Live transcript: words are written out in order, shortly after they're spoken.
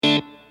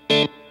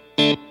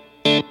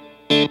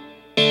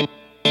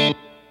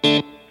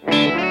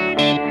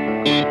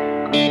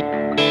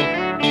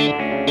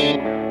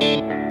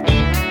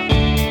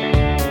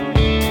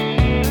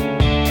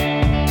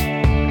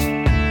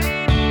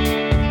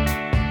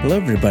Hello,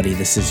 everybody.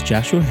 This is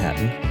Joshua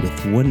Hatton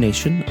with One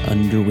Nation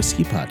Under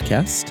Whiskey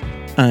Podcast.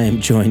 I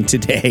am joined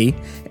today,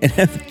 and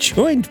I'm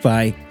joined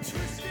by,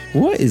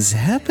 what is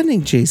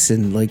happening,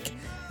 Jason? Like,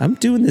 I'm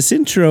doing this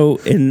intro,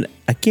 and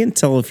I can't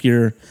tell if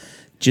you're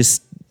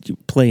just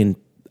playing,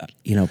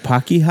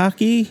 pocket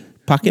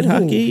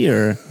hockey,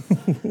 or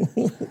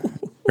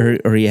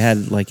you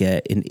had like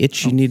an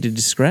itch you needed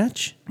to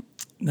scratch.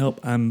 Nope,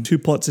 I'm 2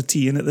 pots of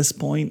tea in at this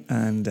point,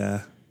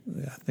 and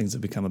things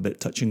have become a bit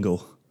touch and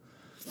go.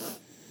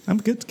 I'm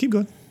good. Keep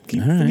going.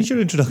 Finish your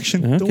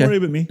introduction. Okay. Don't worry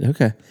about me.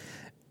 Okay.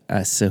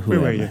 So who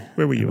Where were you?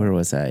 Where were you? Where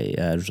was I?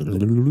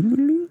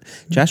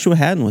 Joshua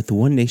Hatton with the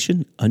One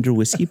Nation Under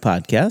Whiskey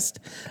Podcast.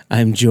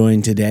 I'm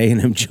joined today, and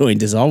I'm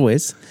joined as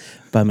always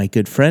by my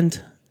good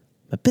friend,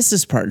 my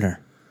business partner,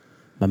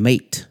 my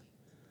mate,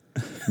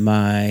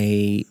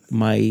 my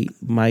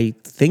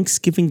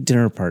Thanksgiving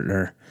dinner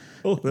partner.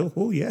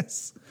 Oh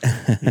yes,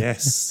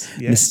 yes.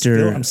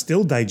 Mr. I'm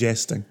still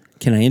digesting.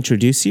 Can I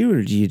introduce you,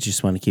 or do you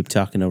just want to keep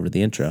talking over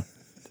the intro?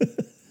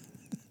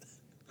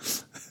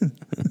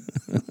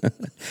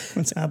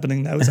 What's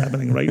happening now is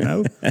happening right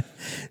now.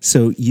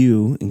 So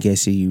you, in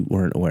case you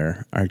weren't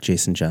aware, are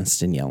Jason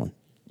Johnston Yellen.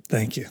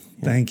 Thank you.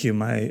 Thank you.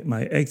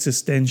 My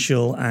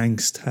existential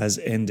angst has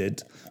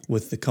ended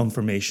with the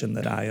confirmation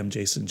that I am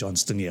Jason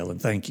Johnston Yellen.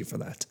 Thank you for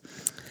that.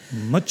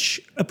 Much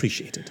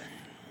appreciated.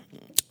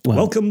 Well,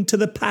 welcome to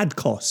the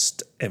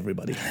Padcost,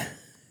 everybody.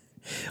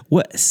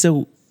 What?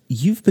 So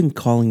you've been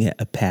calling it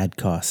a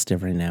Padcost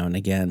every now and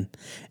again,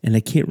 and I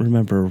can't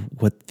remember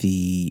what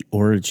the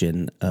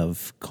origin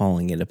of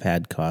calling it a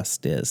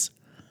Padcost is.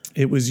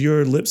 It was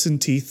your lips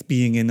and teeth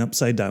being in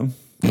upside down.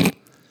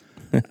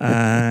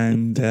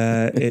 And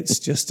it's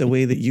just a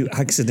way that you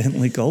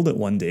accidentally called it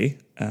one day,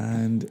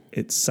 and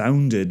it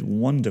sounded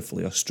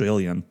wonderfully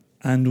Australian,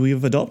 and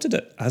we've adopted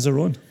it as our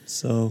own.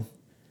 So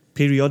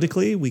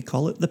periodically we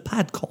call it the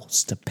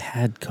Padcost. The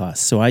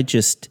Padcost. So I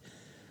just...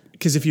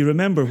 Because if you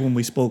remember when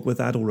we spoke with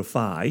Adil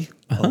Rafai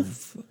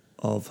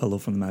of Hello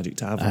from the Magic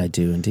Tavern. I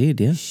do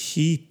indeed, yeah.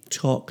 He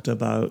talked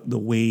about the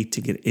way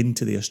to get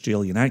into the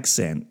Australian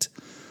accent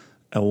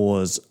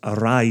was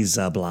Rise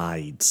Up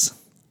Lights.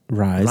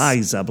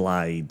 Rise Up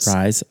Lights.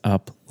 Rise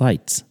Up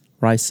Lights.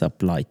 Rise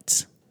Up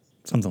Lights.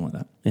 Something like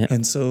that. Yeah.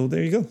 And so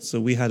there you go.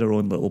 So we had our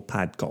own little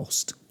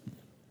Padcost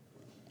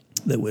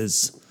that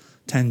was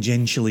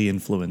tangentially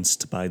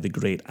influenced by the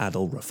great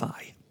Adil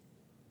Rafai.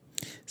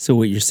 So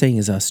what you're saying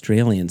is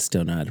Australians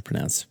don't know how to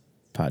pronounce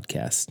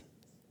podcast.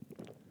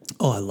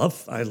 Oh, I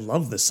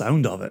love the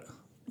sound of it.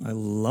 I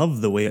love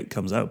the way it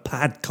comes out.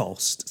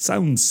 Padcost.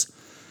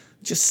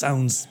 Just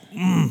sounds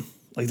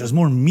like there's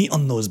more meat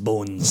on those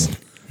bones.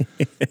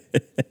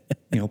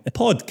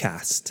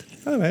 Podcast.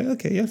 All right,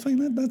 okay, yeah,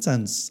 fine. That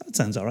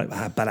sounds all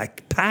right. But a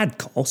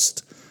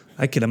Padcost,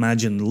 I could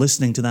imagine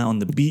listening to that on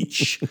the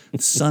beach,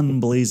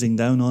 sun blazing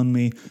down on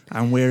me.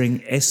 I'm wearing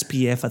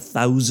SPF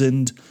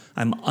 1000.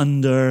 I'm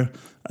under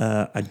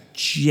a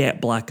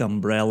jet black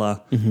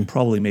umbrella,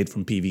 probably made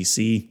from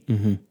PVC.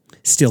 Mm-hmm.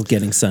 Still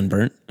getting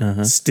sunburnt.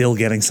 Uh-huh. Still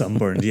getting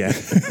sunburned, yeah.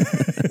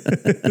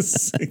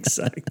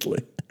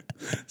 Exactly.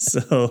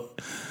 So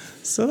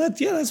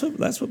that's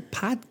what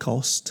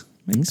Padcost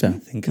makes me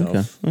think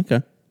of.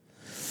 Okay.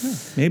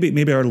 Yeah.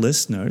 Maybe our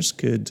listeners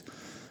could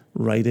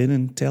write in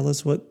and tell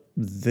us what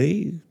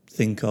they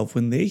think of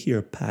when they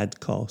hear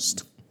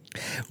Padcost.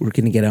 We're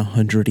going to get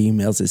 100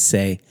 emails that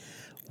say,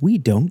 we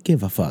don't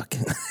give a fuck.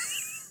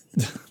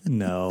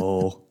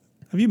 No.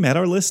 Have you met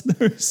our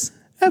listeners?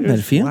 I've met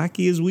a few.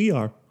 Wacky as we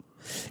are.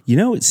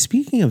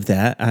 Speaking of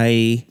that,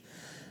 I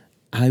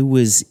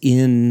was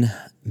in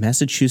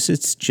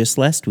Massachusetts just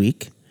last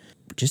week,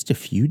 just a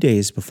few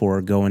days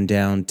before going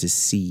down to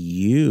see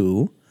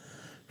you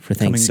for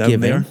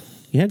Thanksgiving. Coming down there?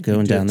 Yeah,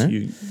 going down there.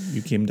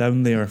 You came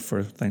down there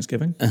for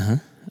Thanksgiving?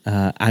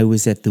 Uh-huh. I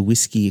was at the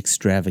Whiskey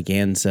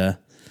Extravaganza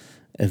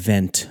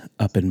event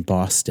up in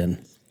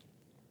Boston,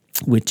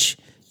 which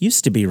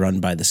used to be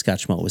run by the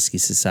Scotch Malt Whiskey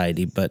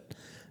Society, but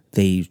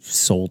they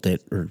sold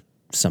it or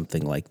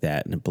something like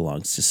that, and it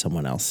belongs to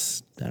someone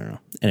else. I don't know.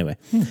 Anyway.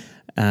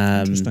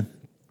 Interesting.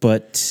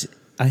 But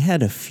I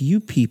had a few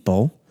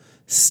people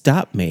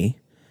stop me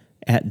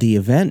at the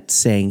event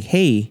saying,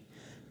 hey,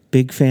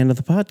 big fan of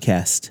the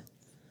podcast.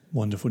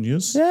 Wonderful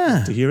news. Yeah.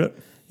 Love to hear it.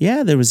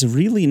 Yeah, there was a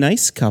really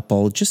nice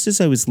couple. Just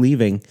as I was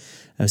leaving,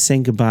 I was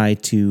saying goodbye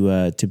to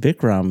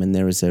Bikram, and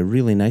there was a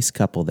really nice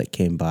couple that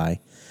came by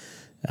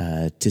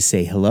to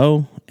say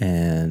hello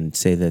and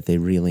say that they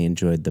really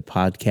enjoyed the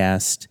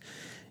podcast.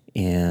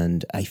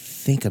 And I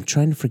think I'm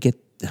trying to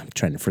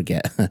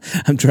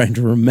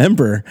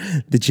remember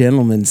the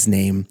gentleman's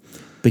name,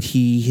 but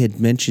he had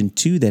mentioned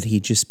too that he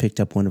just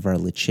picked up one of our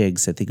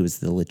Lechigs. I think it was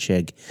the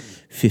Lechig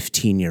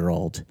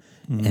 15-year-old,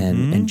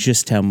 and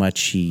just how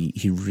much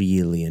he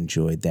really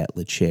enjoyed that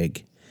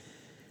Lechig.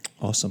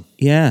 Awesome.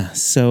 Yeah.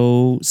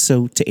 So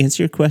to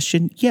answer your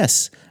question,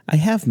 yes, I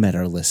have met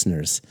our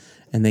listeners,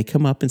 and they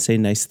come up and say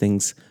nice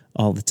things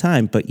all the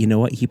time. But you know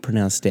what? He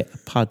pronounced it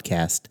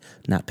podcast,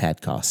 not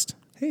Padcost.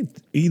 Hey,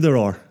 either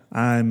or.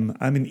 I'm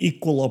an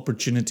equal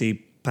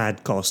opportunity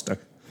Padcoster.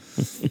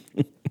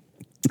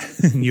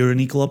 You're an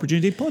equal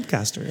opportunity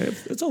podcaster.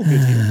 It's all good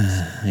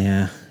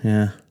here.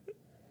 Yeah.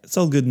 It's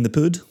all good in the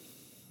pood.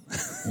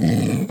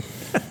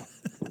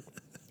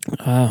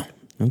 Oh,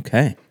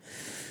 okay.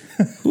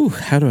 Ooh,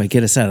 how do I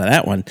get us out of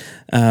that one?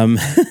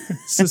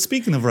 So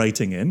speaking of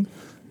writing in,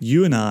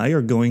 you and I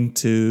are going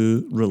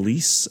to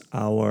release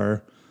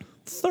our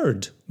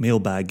third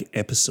mailbag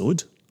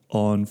episode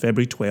on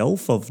February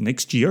 12th of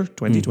next year,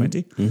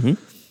 2020.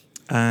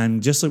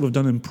 And just like we've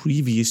done in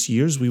previous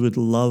years, we would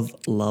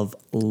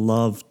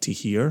love to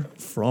hear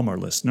from our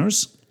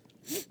listeners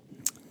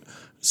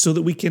so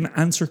that we can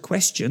answer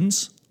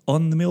questions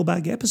on the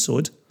mailbag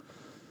episode.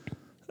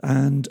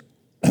 And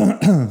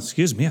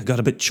excuse me, I got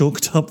a bit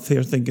choked up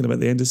there thinking about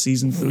the end of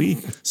season 3.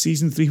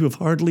 Season 3, we've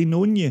hardly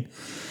known you.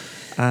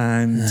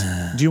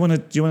 And do you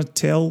want to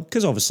tell?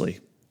 Because obviously,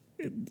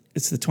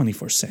 it's the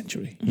 21st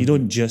century. You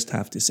don't just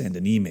have to send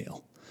an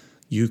email.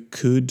 You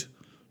could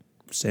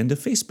send a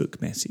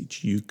Facebook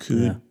message. You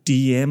could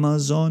DM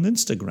us on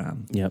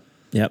Instagram. Yep.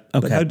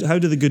 Okay. But how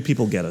do the good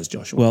people get us,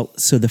 Joshua? Well,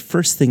 so the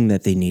first thing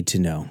that they need to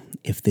know,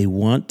 if they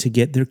want to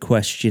get their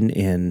question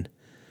in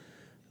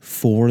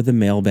for the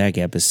mailbag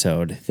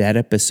episode, that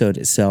episode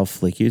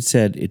itself, like you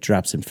said, it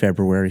drops in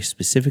February,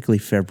 specifically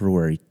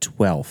February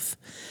 12th.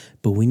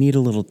 But we need a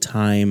little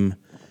time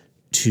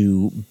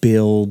to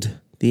build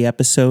the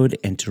episode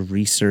and to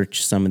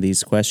research some of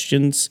these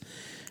questions.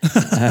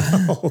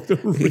 To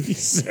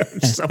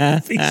research some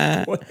of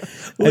these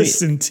questions.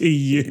 Listen to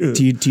you.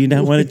 Do you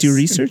not want to do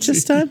research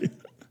this time?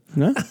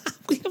 No?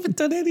 We haven't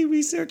done any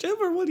research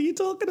ever. What are you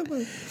talking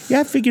about? Yeah,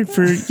 I figured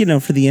for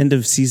the end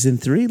of season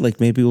 3, like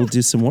maybe we'll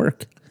do some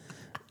work.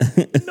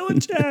 No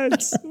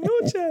chance.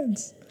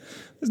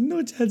 There's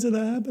no chance of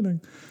that happening.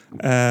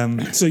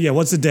 So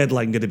what's the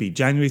deadline going to be?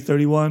 January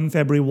 31,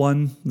 February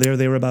 1,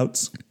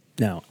 thereabouts?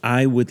 Now,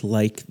 I would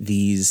like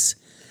these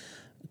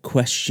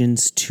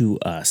questions to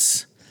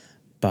us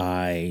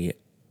by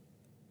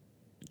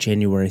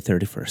January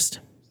 31st.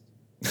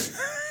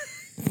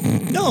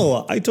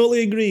 No, I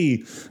totally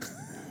agree.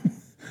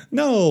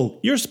 No,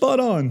 you're spot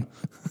on.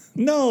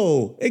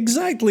 No,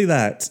 exactly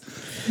that.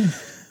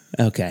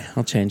 Okay,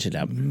 I'll change it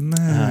up.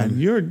 Man,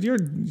 your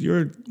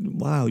your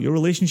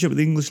relationship with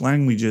the English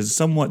language is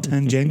somewhat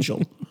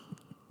tangential.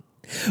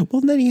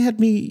 Well, then you had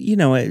me,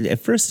 at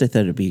first I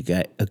thought it'd be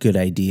a good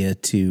idea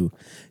to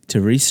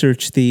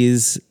research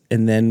these,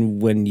 and then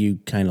when you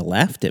kind of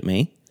laughed at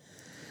me,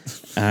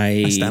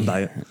 I stand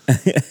by it.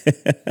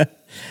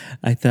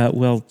 I thought,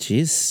 well,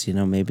 geez,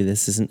 maybe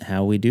this isn't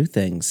how we do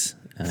things.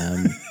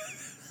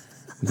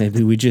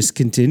 Maybe we just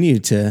continue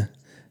to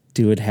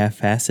do it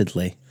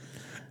half-assedly.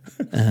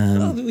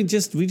 Well, we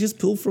just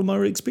pull from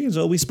our experience.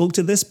 Oh, we spoke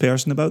to this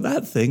person about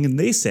that thing, and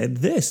they said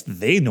this.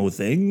 They know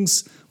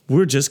things.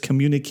 We're just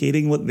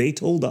communicating what they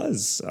told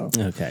us. So.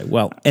 Okay,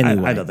 well,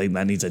 anyway. I don't think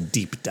that needs a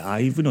deep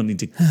dive. We don't need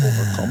to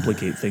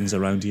overcomplicate things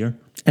around here.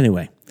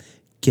 Anyway,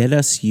 get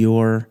us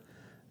your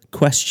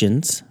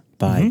questions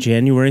by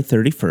January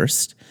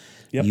 31st.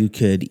 Yep. You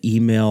could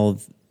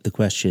email the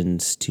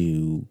questions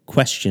to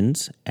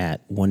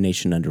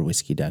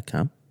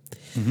questions@onenationunderwhiskey.com.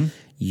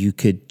 You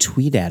could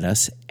tweet at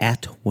us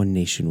at One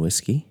Nation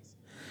Whiskey.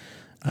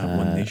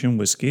 One Nation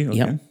Whiskey,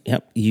 okay.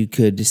 Yep. You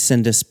could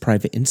send us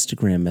private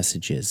Instagram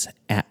messages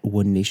at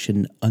One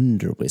Nation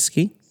Under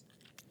Whiskey.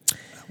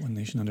 One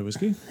Nation Under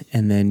Whiskey.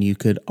 And then you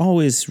could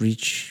always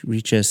reach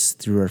us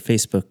through our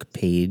Facebook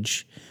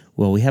page.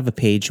 Well, we have a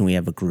page and we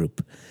have a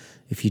group.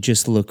 If you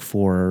just look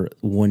for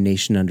One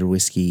Nation Under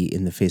Whiskey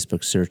in the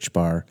Facebook search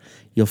bar,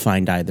 you'll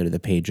find either the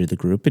page or the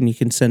group, and you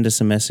can send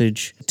us a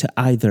message to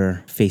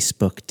either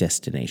Facebook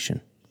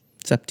destination.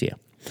 It's up to you.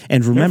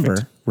 And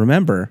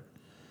remember,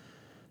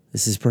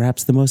 this is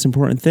perhaps the most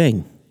important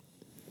thing.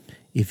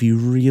 If you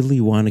really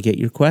want to get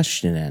your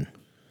question in,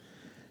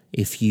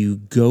 if you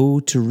go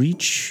to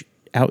reach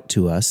out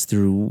to us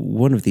through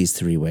one of these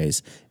 3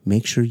 ways,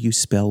 make sure you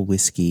spell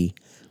whiskey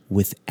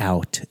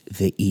without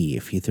the E.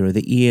 If you throw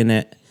the E in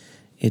it,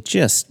 it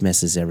just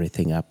messes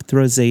everything up. It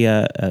throws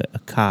it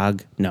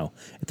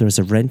throws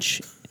a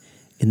wrench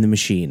in the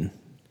machine.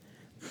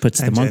 Puts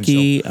the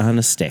monkey on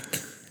a stick.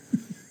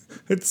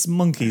 It's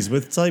monkeys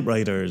with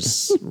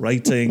typewriters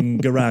writing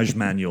garage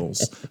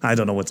manuals. I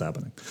don't know what's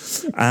happening.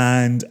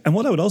 And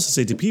what I would also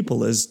say to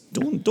people is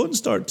don't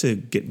start to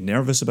get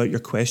nervous about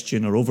your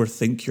question or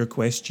overthink your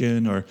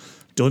question, or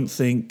don't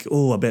think,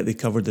 I bet they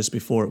covered this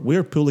before.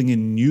 We're pulling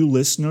in new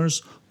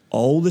listeners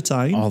all the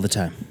time. All the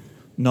time.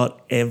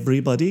 Not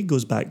everybody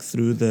goes back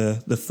through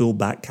the full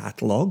back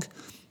catalogue.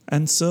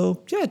 And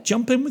so,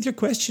 jump in with your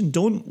question.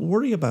 Don't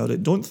worry about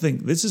it. Don't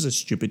think this is a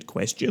stupid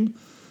question.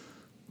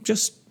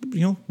 Just,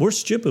 we're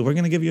stupid. We're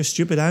going to give you a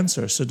stupid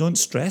answer, so don't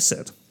stress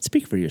it.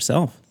 Speak for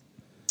yourself.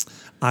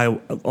 I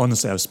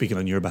was speaking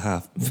on your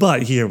behalf,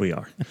 but here we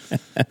are.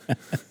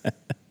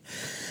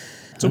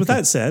 So with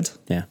that said,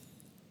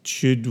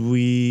 should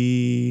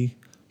we...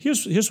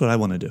 Here's what I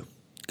want to do.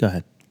 Go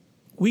ahead.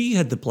 We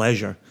had the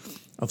pleasure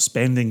of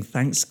spending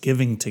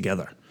Thanksgiving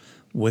together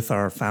with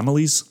our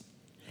families.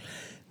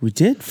 We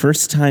did.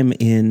 First time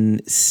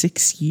in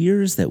 6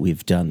 years that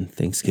we've done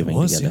Thanksgiving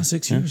together. Yeah,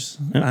 6 years.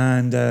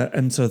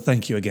 And so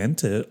thank you again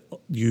to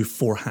you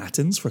four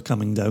Hattons for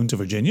coming down to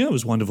Virginia. It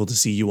was wonderful to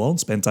see you all and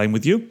spend time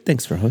with you.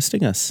 Thanks for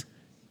hosting us.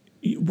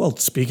 Well,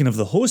 speaking of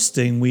the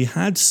hosting, we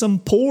had some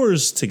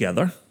pours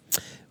together.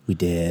 We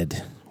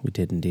did. We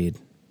did indeed.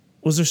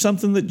 Was there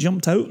something that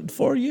jumped out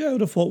for you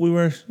out of what we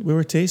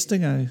were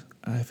tasting?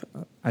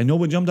 I know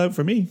what jumped out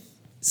for me.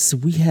 So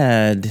we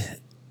had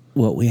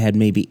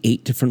maybe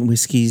 8 different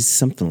whiskeys,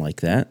 something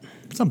like that.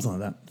 Something like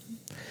that.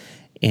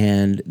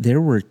 And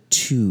there were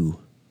 2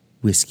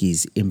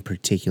 whiskeys in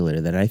particular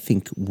that I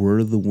think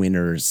were the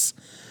winners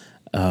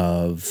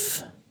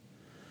of,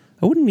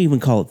 I wouldn't even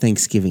call it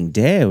Thanksgiving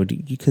Day,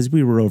 because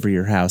we were over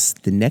your house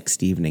the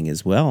next evening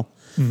as well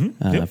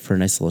for a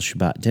nice little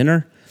Shabbat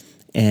dinner.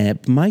 And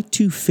my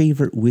 2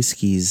 favorite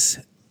whiskeys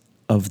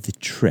of the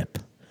trip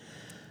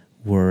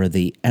were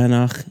the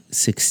Anach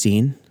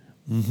 16.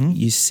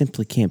 You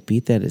simply can't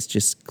beat that. It's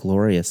just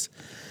glorious.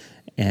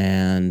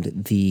 And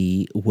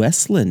the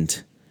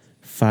Westland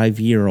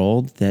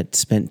 5-year-old that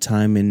spent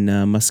time in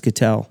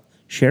Muscatel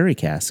sherry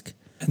cask.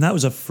 And that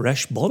was a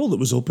fresh bottle that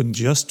was opened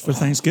just for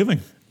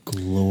Thanksgiving.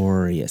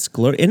 Glorious.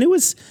 And it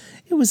was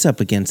up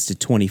against a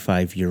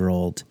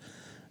 25-year-old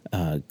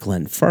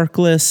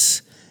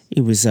Glenfarclas.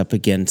 It was up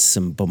against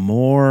some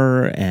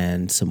Bowmore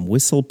and some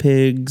Whistle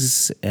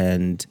Pigs.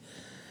 And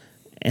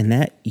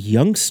that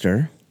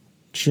youngster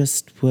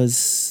just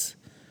was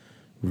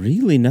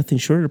really nothing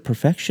short of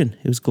perfection.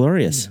 It was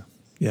glorious.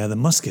 Yeah, the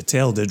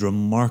Muscatel did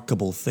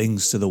remarkable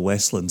things to the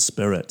Westland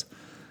spirit.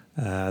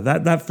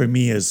 That for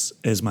me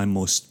is my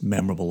most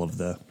memorable of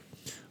the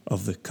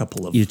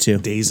couple of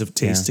days of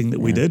tasting that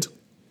we did.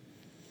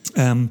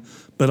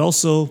 But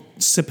also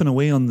sipping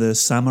away on the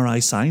Samurai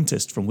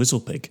Scientist from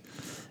Whistlepig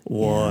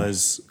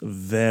was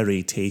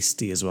very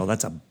tasty as well.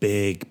 That's a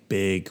big,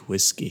 big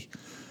whiskey.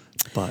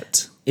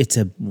 But it's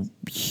a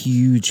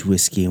huge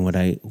whiskey, and what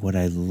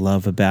I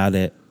love about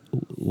it,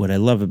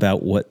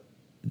 what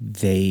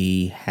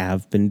they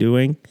have been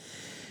doing,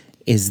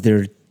 is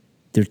they're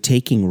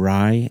taking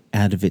rye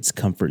out of its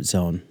comfort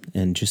zone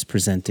and just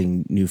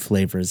presenting new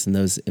flavors. And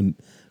those,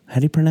 how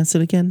do you pronounce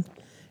it again?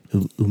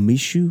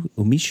 Umishu?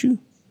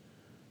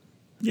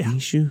 Yeah.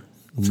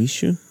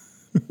 Umishu.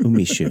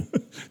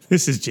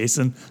 This is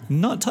Jason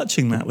not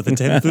touching that with a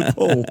 10-foot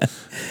pole.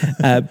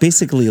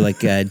 Basically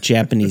like a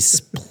Japanese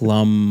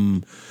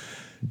plum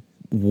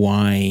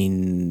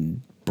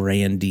wine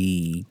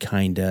brandy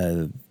kind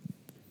of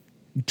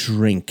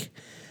drink.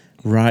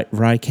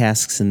 Rye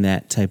casks and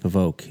that type of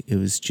oak. It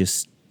was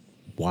just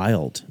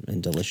wild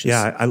and delicious.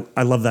 Yeah,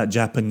 I love that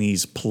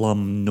Japanese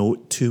plum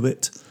note to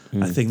it.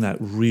 I think that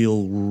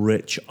real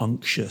rich,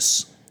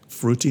 unctuous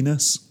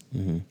fruitiness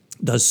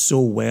does so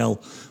well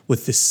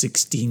with the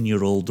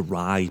 16-year-old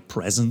rye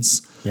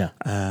presence. Yeah.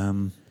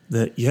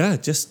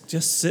 Just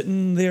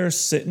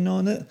sitting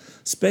on it,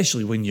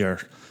 especially when you're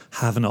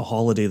having a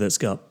holiday that's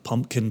got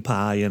pumpkin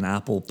pie and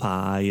apple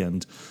pie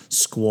and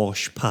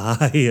squash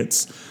pie.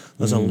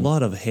 There's a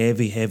lot of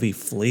heavy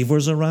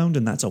flavors around,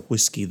 and that's a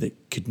whiskey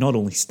that could not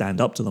only stand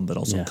up to them, but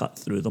also cut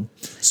through them.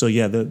 So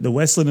yeah, the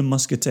Westland and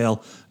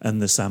Muscatel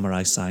and the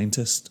Samurai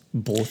Scientist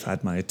both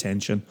had my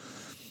attention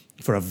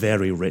for a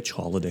very rich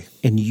holiday.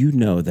 And you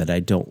know that I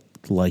don't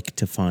like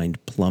to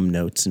find plum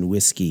notes in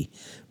whiskey,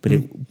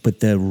 but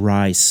the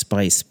rye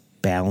spice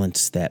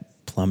balanced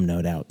that plum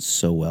note out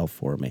so well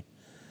for me.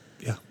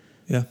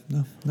 Yeah,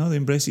 no, they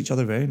embrace each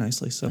other very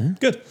nicely. So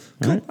good,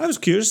 cool. Right. I was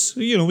curious.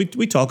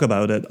 We talk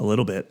about it a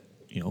little bit,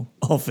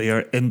 off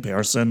air, in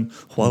person,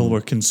 while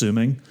we're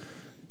consuming.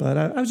 But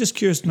I was just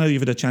curious now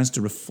you've had a chance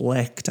to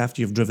reflect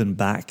after you've driven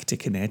back to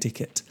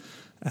Connecticut.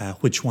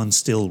 Which one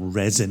still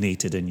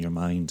resonated in your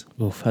mind?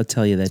 Oof, I'll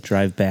tell you that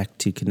drive back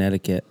to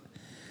Connecticut.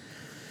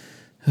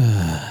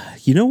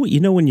 You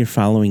know when you're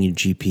following your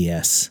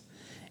GPS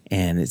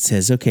and it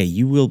says, okay,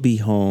 you will be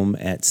home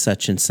at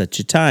such and such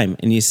a time.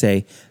 And you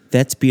say,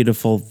 that's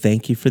beautiful.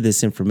 Thank you for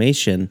this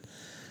information.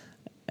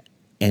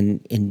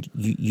 And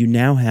you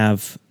now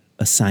have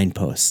a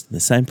signpost. The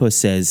signpost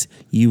says,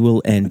 you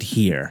will end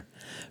here.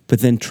 But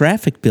then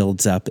traffic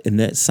builds up and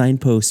that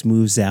signpost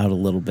moves out a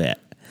little bit.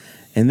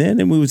 And then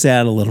it moves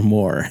out a little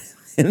more.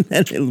 And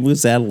then it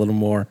moves out a little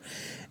more.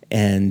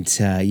 And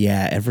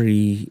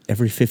every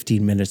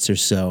 15 minutes or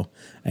so,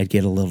 I'd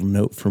get a little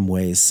note from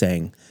Waze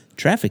saying,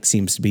 traffic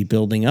seems to be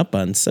building up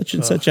on such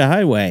and such a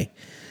highway.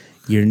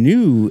 Your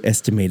new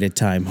estimated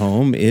time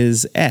home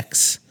is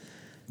X.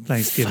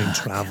 Thanksgiving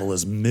travel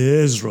is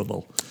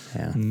miserable.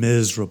 Yeah.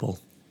 Miserable.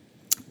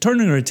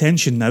 Turning our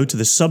attention now to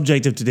the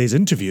subject of today's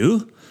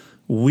interview,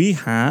 we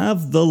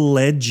have the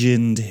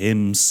legend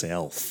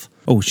himself.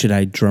 Oh, should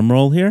I drum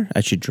roll here? I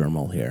should drum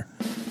roll here.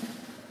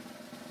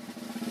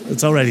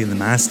 It's already in the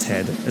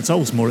masthead. It's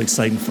always more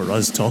exciting for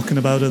us talking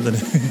about it than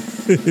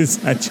it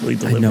is actually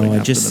delivering. I know. I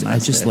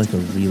just like a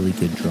really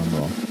good drum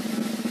roll.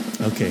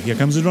 Okay, here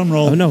comes the drum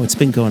roll. Oh no, it's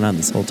been going on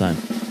this whole time.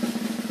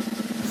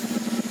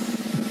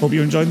 Hope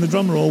you're enjoying the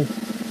drum roll.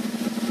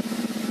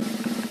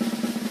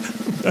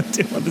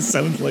 idea what this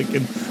sounds like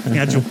in the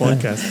actual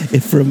podcast.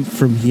 If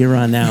from here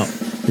on out,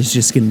 there's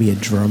just going to be a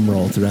drum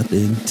roll throughout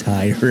the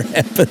entire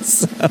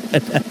episode.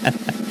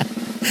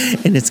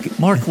 And it's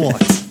Mark Watt.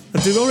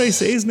 Did we already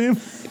say his name?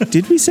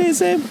 Did we say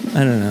his name?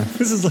 I don't know.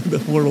 This is like the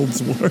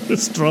world's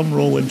worst drum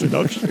roll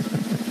introduction.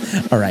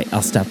 All right,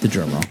 I'll stop the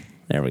drum roll.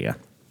 There we go.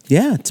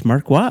 Yeah, it's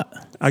Mark Watt.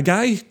 A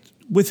guy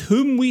with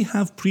whom we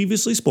have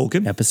previously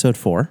spoken. Episode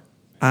 4.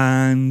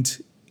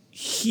 And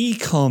he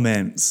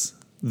comments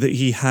that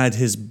he had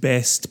his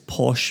best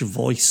posh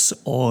voice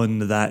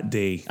on that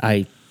day.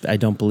 I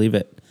don't believe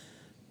it.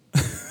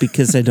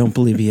 Because I don't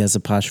believe he has a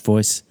posh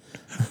voice.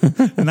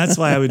 And that's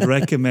why I would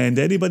recommend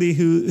anybody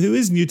who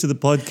is new to the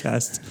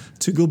podcast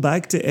to go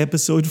back to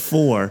episode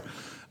 4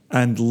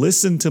 and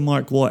listen to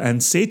Mark Watt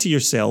and say to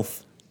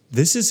yourself,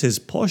 this is his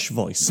posh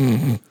voice.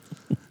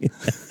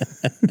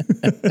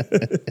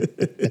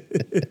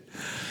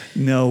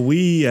 No,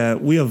 we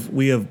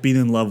have been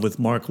in love with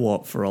Mark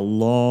Watt for a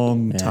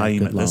long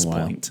time at this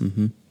point.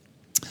 Mm-hmm.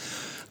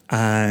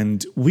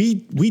 And we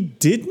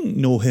didn't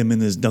know him in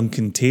his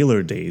Duncan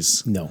Taylor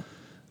days. No.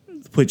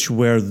 Which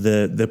were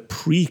the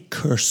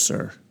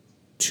precursor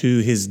to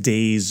his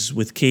days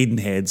with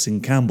Cadenheads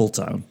in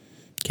Campbelltown.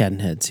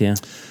 Cadenheads, yeah.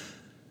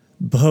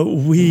 But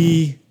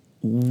we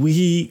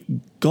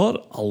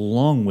got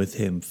along with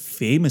him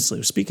famously.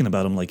 We're speaking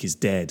about him like he's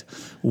dead.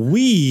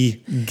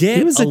 We get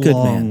He was a along good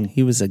man.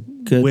 He was a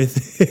good...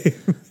 with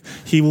him.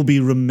 He will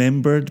be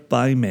remembered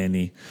by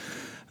many.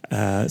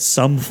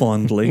 Some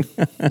fondly,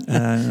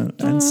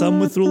 and some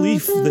with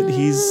relief that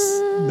he's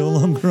no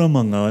longer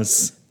among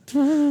us.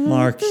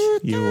 Mark,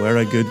 you were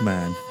a good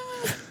man.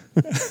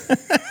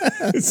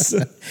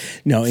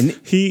 No, and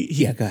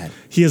he go ahead.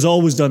 He has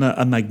always done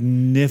a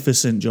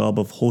magnificent job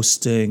of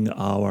hosting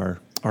our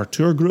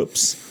tour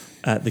groups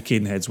at the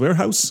Cadenheads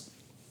warehouse,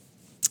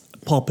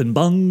 popping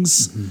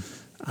bungs,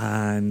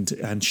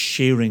 and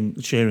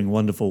sharing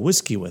wonderful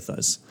whiskey with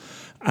us.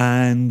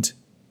 And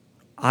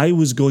I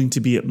was going to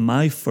be at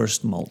my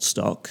first malt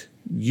stock.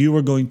 You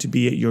were going to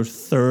be at your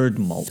third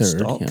malt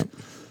stock. Yep.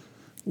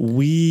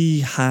 We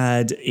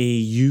had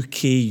a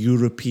UK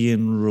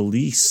European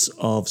release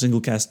of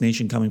Single Cask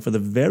Nation coming for the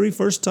very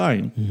first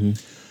time.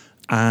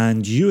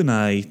 And you and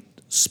I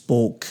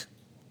spoke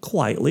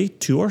quietly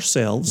to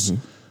ourselves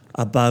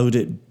about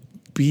it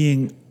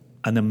being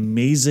an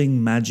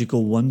amazing,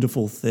 magical,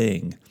 wonderful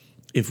thing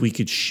if we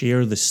could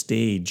share the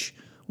stage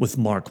with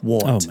Mark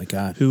Watt. Oh my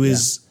God. Who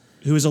is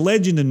a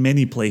legend in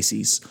many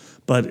places,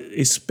 but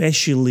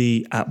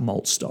especially at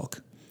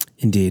Maltstock.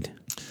 Indeed.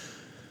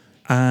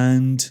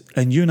 And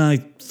you and I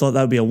thought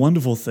that would be a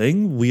wonderful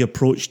thing. We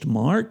approached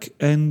Mark,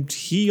 and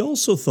he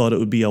also thought it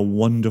would be a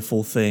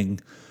wonderful thing.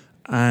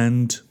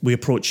 And we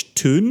approached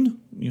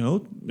Toon,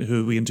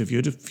 who we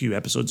interviewed a few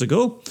episodes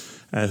ago,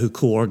 who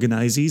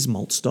co-organizes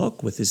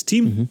Maltstock with his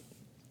team.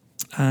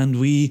 And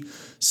we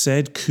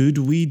said, could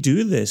we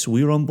do this?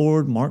 We're on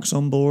board, Mark's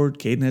on board,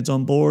 Cadenhead's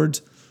on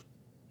board.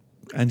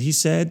 And he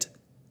said,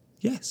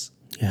 yes.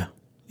 Yeah.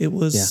 It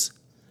was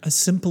as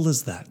simple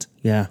as that.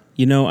 Yeah.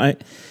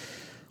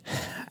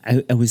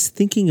 I was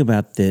thinking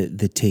about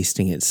the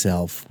tasting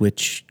itself,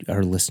 which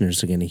our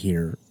listeners are going to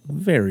hear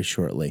very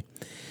shortly.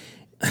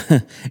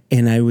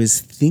 And I was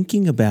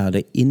thinking about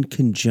it in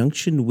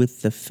conjunction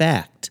with the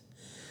fact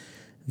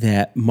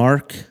that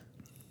Mark,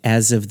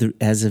 as of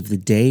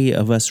the day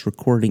of us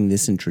recording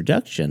this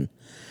introduction,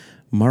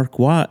 Mark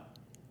Watt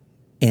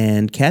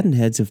and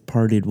Cadenheads have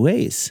parted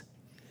ways.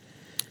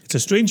 It's a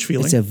strange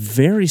feeling. It's a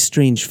very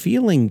strange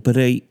feeling, but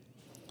it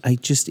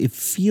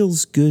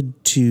feels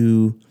good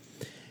to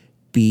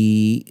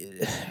be,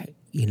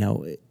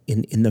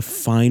 in the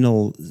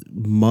final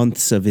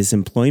months of his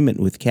employment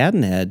with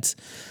Cadenheads.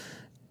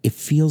 It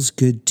feels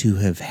good to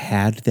have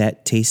had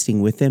that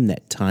tasting with him,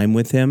 that time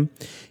with him,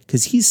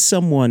 because he's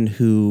someone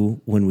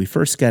who, when we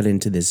first got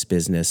into this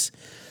business,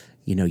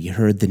 you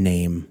heard the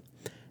name,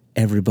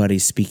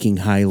 everybody's speaking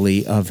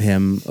highly of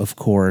him, of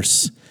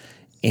course,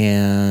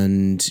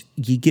 and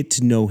you get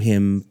to know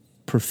him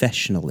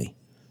professionally,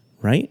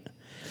 right?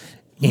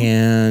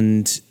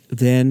 And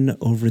then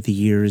over the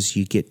years,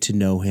 you get to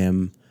know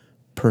him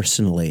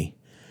personally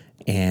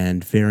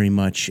and very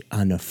much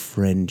on a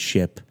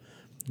friendship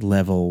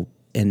level.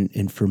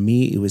 And for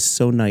me, it was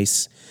so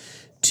nice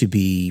to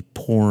be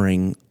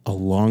pouring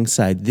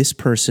alongside this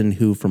person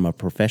who, from a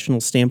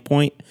professional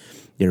standpoint,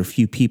 there are a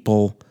few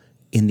people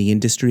in the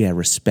industry I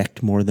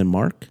respect more than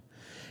Mark.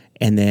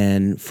 And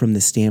then from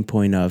the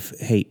standpoint of,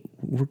 hey,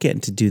 we're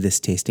getting to do this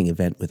tasting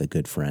event with a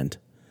good friend.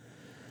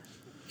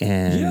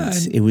 And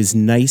it was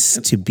nice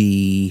to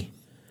be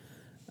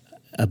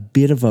a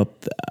bit of a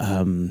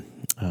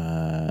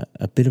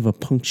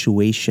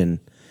punctuation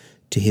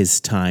to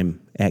his time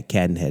at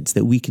Cadenheads,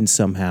 that we can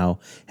somehow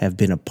have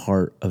been a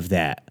part of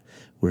that,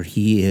 where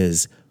he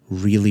is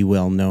really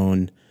well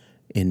known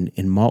in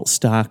malt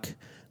stock.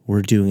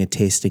 We're doing a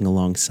tasting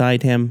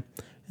alongside him.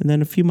 And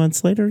then a few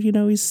months later, he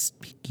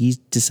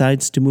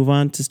decides to move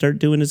on to start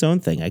doing his own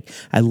thing.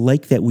 I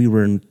like that we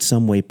were in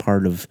some way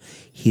part of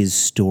his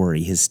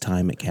story, his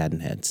time at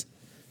Cadenheads.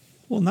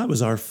 Well, and that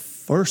was our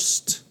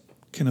first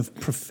kind of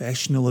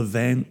professional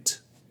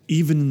event,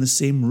 even in the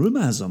same room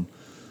as him.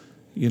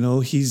 You know,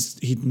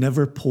 he'd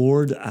never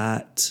poured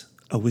at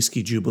a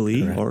whiskey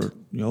jubilee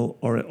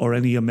or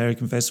any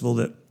American festival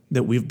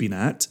that we've been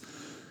at.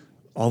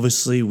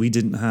 Obviously, we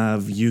didn't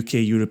have UK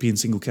European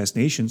Single Cask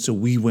Nation, so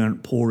we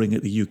weren't pouring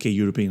at the UK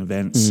European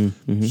events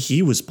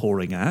he was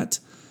pouring at.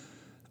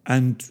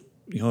 And,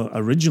 you know,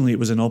 originally it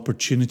was an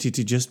opportunity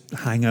to just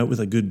hang out with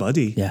a good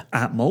buddy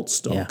at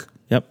Maltstock. Yeah.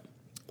 Yep.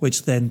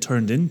 Which then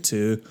turned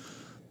into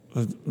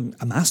a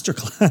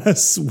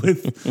masterclass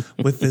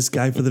with this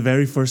guy for the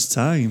very first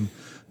time.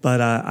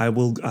 But I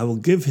will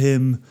give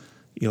him,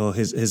 you know,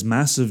 his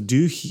massive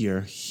due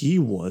here. He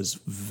was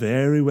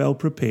very well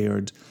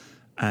prepared,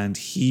 and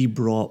he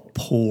brought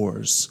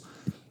pours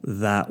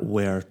that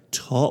were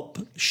top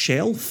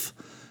shelf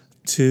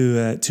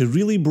to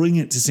really bring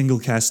it to Single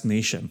Cask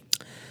Nation.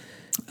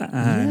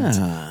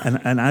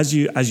 And as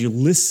you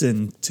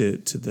listen to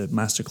the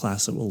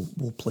masterclass that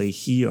we'll play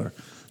here,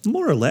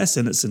 more or less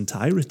in its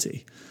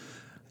entirety,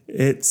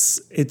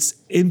 it's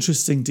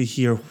interesting to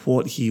hear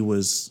what he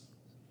was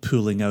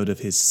pulling out of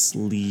his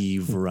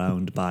sleeve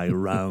round by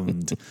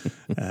round.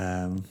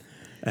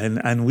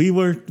 And we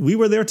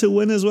were there to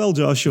win as well,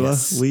 Joshua.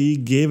 Yes. We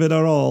gave it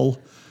our all.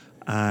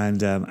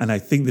 And I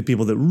think the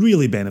people that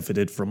really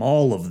benefited from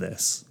all of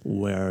this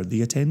were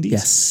the attendees.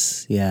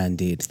 Yes. Yeah,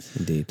 indeed.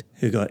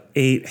 Who got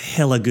 8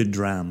 hella good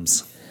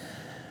drams.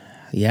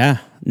 Yeah.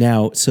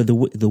 Now, so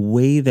the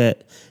way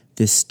that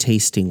this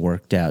tasting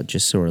worked out,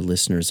 just so our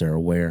listeners are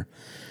aware,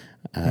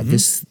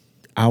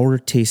 our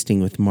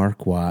tasting with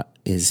Mark Watt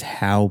is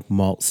how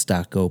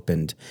Maltstock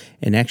opened.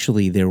 And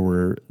actually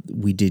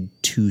we did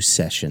 2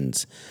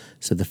 sessions.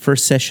 So the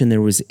first session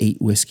there was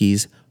 8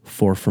 whiskeys,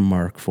 4 for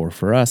Mark, 4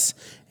 for us.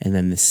 And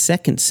then the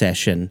second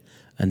session,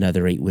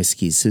 another 8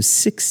 whiskeys. So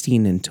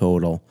 16 in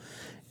total.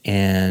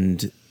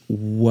 And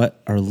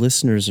what our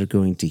listeners are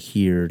going to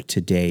hear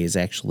today is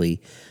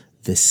actually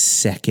the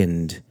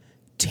second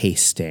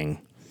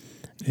tasting.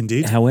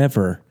 Indeed.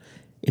 However,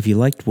 if you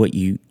liked what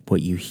you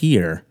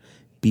hear,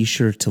 be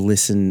sure to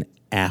listen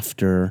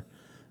after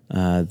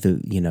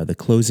the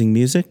closing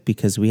music,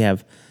 because we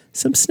have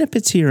some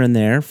snippets here and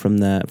there from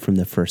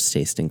the first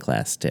tasting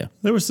class too.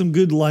 There were some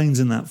good lines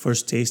in that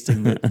first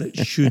tasting that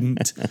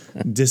shouldn't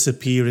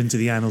disappear into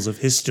the annals of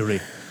history.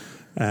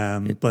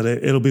 But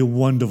it'll be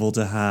wonderful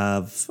to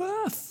have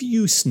a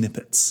few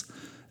snippets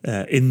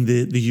in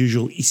the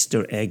usual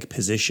Easter egg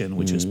position,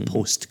 which is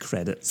post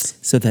credits.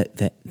 So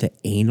the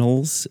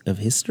annals of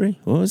history.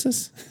 What was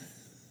this?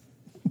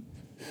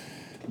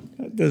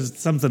 There's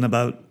something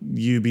about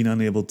you being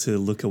unable to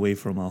look away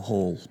from a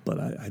hole, but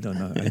I don't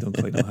know. I don't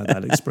quite know how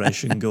that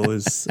expression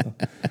goes. So,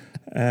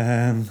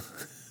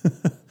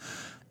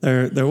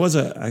 there was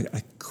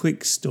a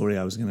quick story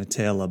I was going to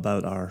tell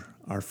about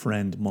our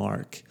friend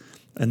Mark,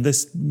 and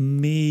this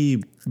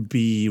may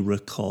be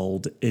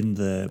recalled in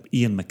the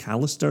Ian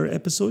McAllister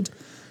episode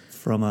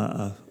from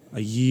a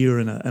year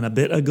and a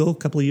bit ago, a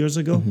couple of years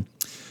ago,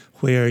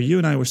 where you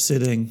and I were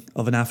sitting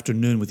of an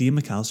afternoon with Ian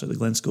McAllister at the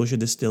Glen Scotia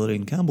Distillery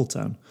in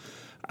Campbelltown.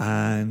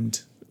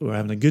 And we're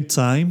having a good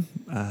time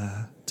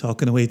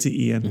talking away to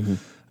Ian.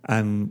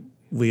 And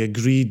we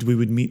agreed we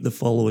would meet the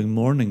following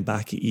morning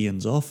back at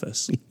Ian's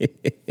office.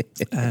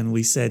 And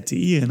we said to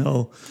Ian,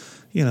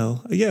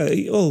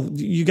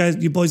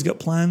 you boys got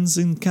plans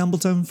in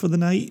Campbelltown for the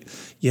night?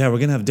 Yeah, we're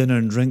going to have dinner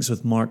and drinks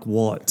with Mark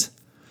Watt.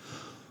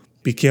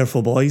 Be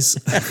careful, boys.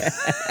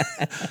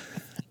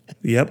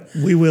 Yep,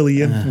 we will,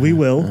 Ian. We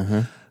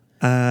will.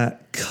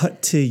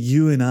 Cut to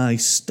you and I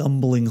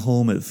stumbling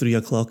home at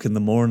 3:00 in the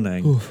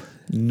morning,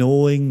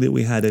 knowing that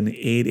we had an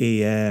 8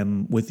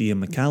 a.m. with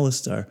Ian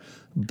McAllister,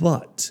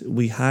 but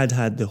we had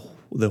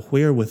the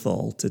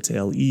wherewithal to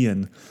tell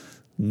Ian,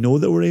 know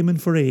that we're aiming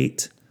for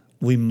 8,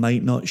 we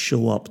might not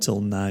show up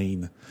till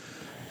 9.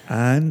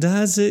 And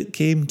as it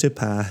came to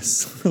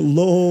pass,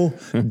 lo,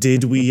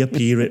 did we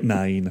appear at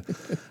 9.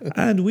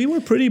 And we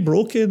were pretty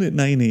broken at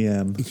 9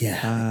 a.m.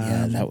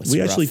 Yeah, that was We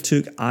rough. actually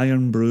took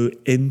Iron Brew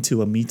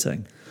into a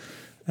meeting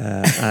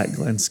at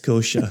Glen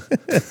Scotia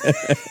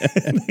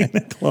at 9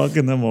 o'clock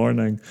in the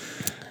morning.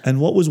 And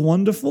what was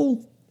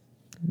wonderful,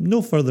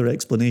 no further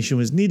explanation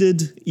was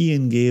needed.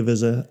 Ian gave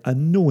us a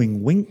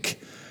knowing wink,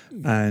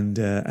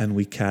 and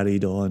we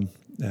carried on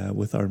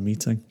with our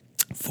meeting.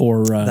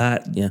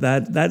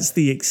 That's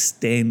the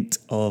extent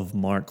of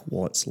Mark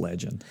Watt's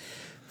legend.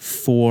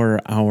 For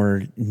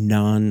our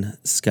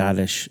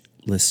non-Scottish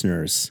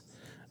listeners,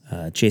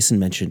 Jason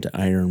mentioned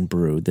Iron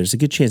Brew. There's a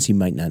good chance you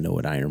might not know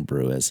what Iron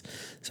Brew is.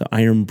 So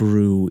Iron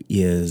Brew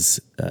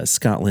is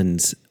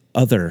Scotland's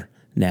other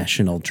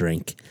national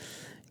drink.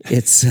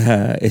 It's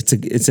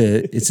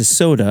a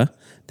soda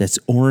that's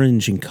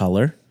orange in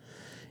color,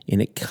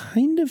 and it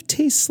kind of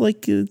tastes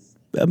like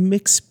a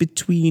mix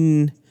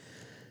between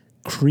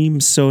cream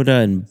soda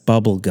and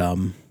bubble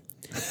gum.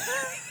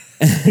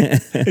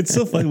 It's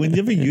so funny.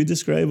 Whenever you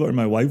describe it or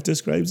my wife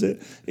describes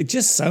it, it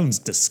just sounds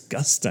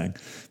disgusting.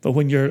 But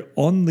when you're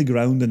on the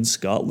ground in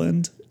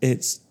Scotland,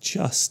 it's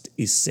just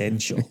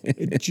essential.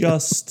 It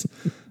just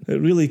It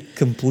really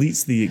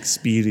completes the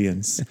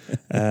experience.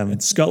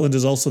 Scotland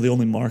is also the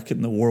only market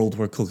in the world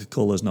where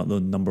Coca-Cola is not the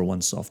number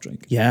one soft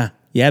drink. Yeah,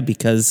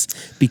 because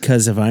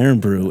of Iron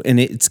Brew, and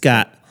it's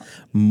got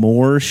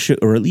more sugar,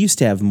 or it used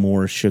to have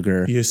more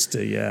sugar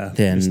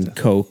than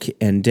Coke,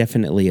 and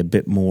definitely a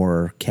bit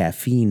more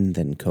caffeine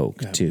than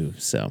Coke too.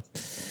 So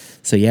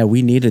yeah,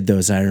 we needed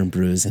those Iron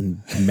Brews,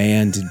 and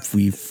man, did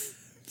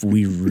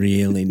we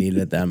really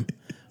needed them.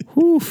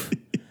 Whew.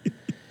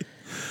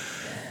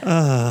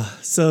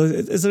 So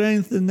is there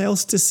anything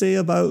else to say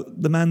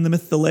about the man, the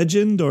myth, the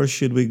legend, or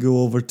should we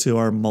go over to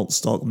our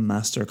Maltstock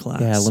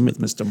masterclass with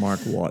Mr.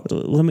 Mark Watt?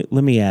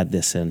 Let me add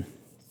this in.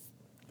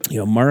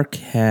 Mark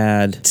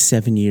had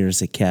 7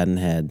 years at Cadden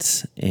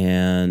Heads,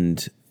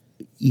 and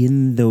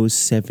in those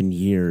 7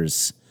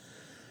 years,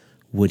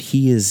 what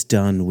he has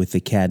done with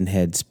the Cadden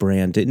Heads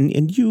brand,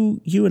 and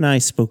you and I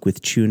spoke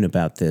with Chun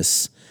about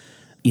this,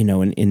 in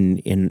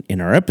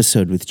our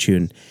episode with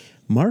Chun,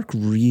 Mark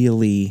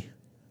really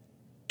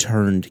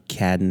turned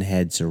Cadden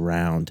Heads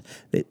around.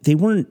 They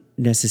weren't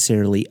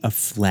necessarily a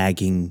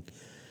flagging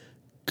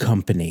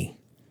company,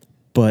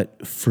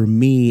 but for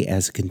me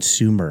as a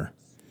consumer,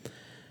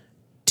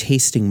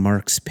 tasting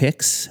Mark's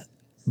picks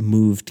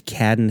moved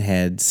Cadden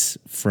Heads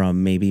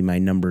from maybe my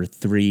number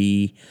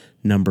 3,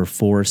 number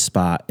 4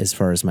 spot as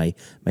far as my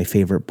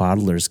favorite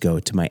bottlers go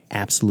to my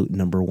absolute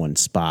number 1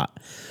 spot.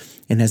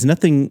 And has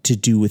nothing to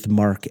do with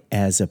Mark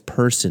as a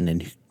person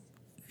and,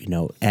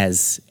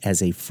 as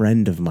a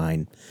friend of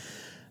mine.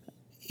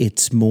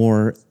 It's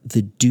more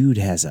the dude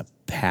has a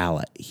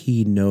palate.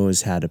 He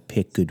knows how to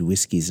pick good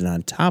whiskeys. And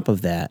on top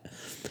of that,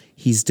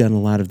 he's done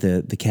a lot of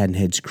the Cadden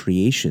Heads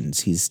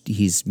creations.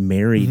 He's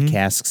married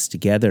casks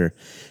together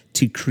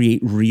to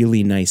create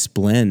really nice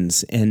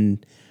blends.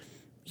 And,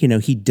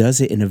 he does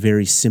it in a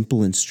very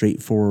simple and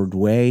straightforward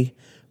way,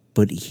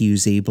 but he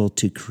was able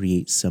to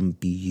create some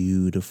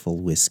beautiful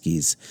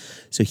whiskeys.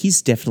 So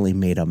he's definitely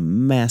made a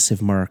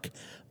massive mark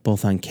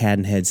both on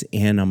Cadden Heads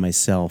and on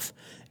myself.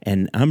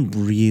 And I'm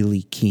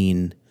really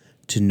keen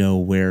to know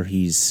where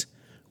he's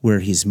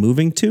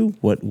moving to,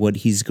 what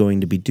he's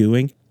going to be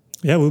doing.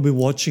 Yeah, we'll be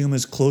watching him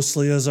as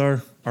closely as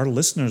our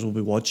listeners will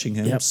be watching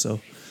him. Yep.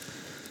 So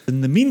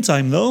in the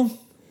meantime, though,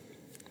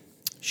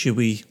 should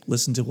we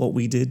listen to what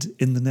we did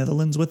in the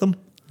Netherlands with him?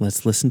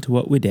 Let's listen to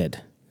what we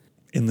did.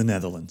 In the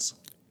Netherlands.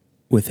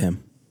 With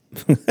him.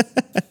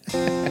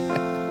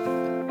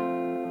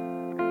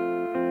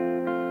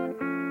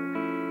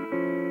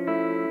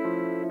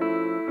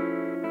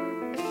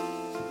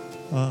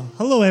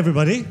 Hello,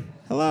 everybody.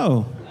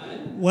 Hello.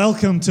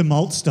 Welcome to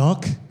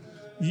Maltstock.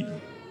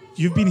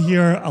 You've been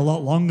here a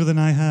lot longer than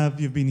I have.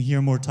 You've been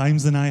here more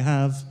times than I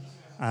have.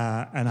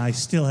 And I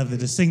still have the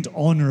distinct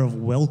honor of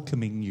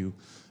welcoming you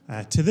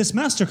to this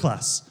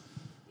masterclass,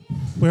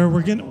 where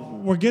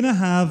we're gonna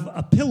have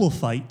a pillow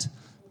fight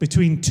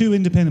between 2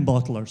 independent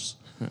bottlers.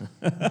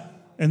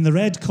 In the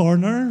red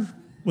corner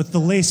with the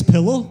lace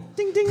pillow,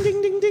 ding, ding,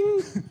 ding, ding,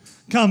 ding,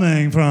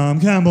 coming from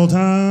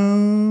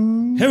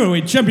Campbelltown,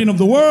 heavyweight champion of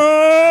the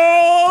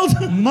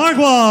world, Mark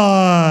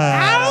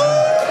Watt.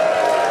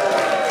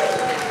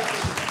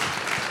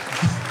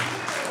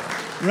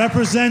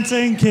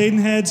 Representing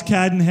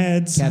Cadden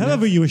Heads,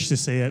 however you wish to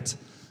say it.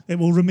 It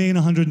will remain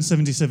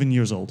 177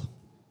 years old.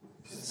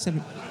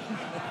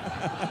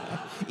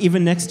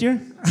 Even next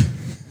year?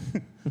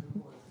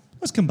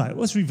 Let's come back.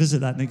 Let's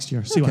revisit that next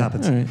year. See what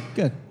happens. All right,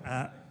 good.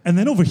 And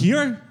then over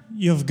here,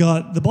 you've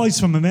got the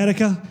boys from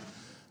America.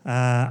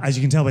 As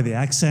you can tell by the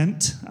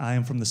accent, I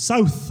am from the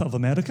south of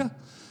America,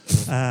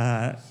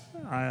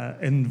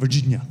 in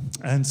Virginia.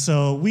 And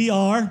so we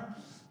are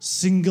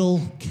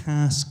Single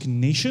Cask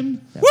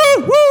Nation. Woo,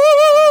 woo, woo,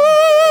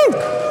 woo,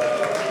 woo!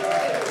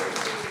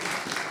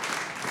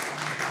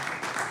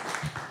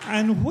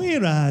 And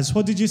whereas,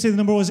 what did you say the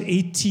number was?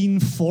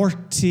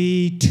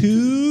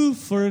 1842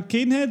 for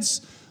Cadden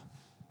Heads?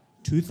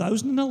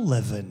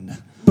 2011.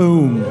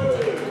 Boom.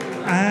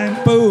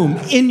 And boom.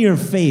 In your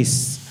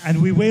face.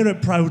 And we wear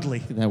it proudly.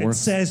 That works.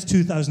 It says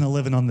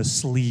 2011 on the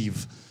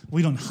sleeve.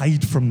 We don't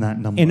hide from that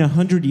number. In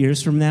 100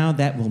 years from now,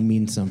 that will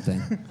mean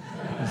something.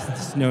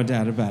 There's no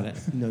doubt about it.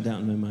 No doubt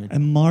in my mind.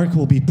 And Mark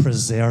will be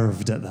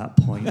preserved at that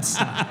point.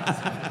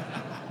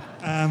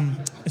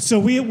 So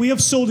we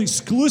have sold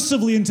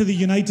exclusively into the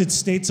United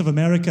States of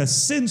America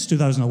since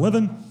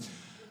 2011.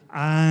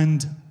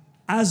 And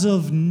as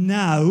of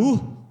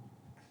now,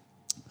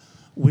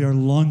 we are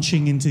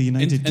launching into the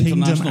United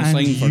Kingdom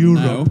and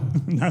Europe.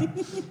 Now.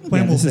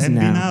 When will then be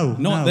now?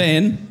 Not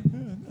then.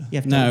 You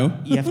have to, no.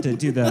 You have to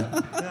do the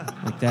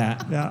like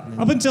that. Yeah.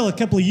 Up until a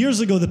couple of years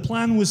ago, the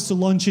plan was to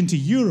launch into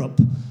Europe.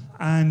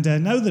 And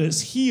now that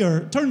it's here,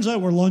 it turns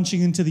out we're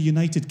launching into the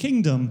United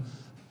Kingdom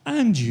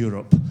and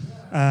Europe.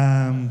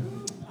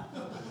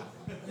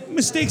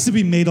 Mistakes have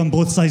been made on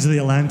both sides of the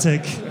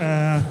Atlantic.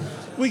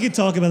 We could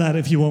talk about that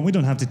if you want. We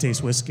don't have to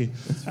taste whiskey.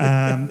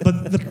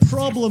 But the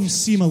problems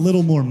seem a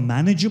little more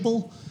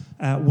manageable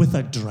with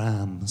a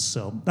dram.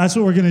 So that's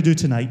what we're going to do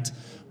tonight.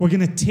 We're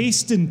going to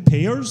taste in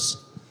pairs.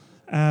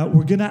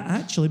 We're going to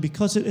actually,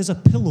 because it is a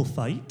pillow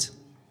fight,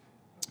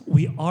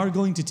 we are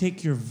going to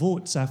take your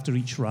votes after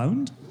each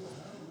round.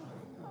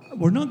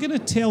 We're not going to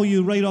tell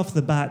you right off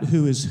the bat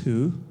who is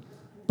who,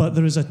 but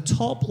there is a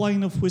top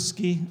line of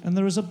whiskey and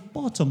there is a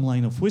bottom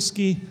line of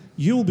whiskey.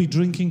 You'll be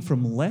drinking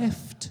from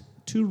left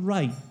to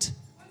right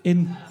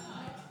in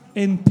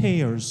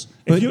pairs.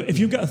 If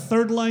you've got a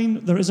third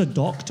line, there is a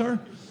doctor,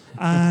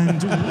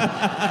 and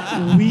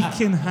we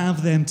can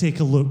have them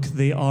take a look.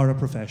 They are a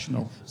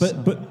professional.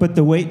 But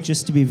the way,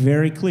 just to be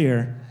very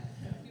clear,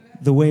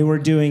 the way we're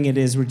doing it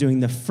is we're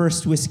doing the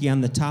first whiskey on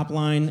the top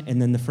line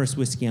and then the first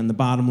whiskey on the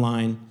bottom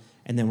line,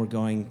 and then we're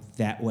going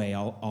that way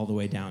all the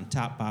way down.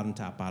 Top, bottom,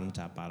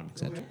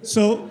 etc.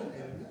 So,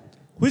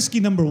 whiskey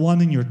number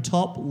 1 in your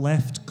top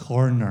left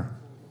corner.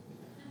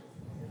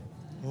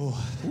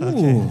 Oh,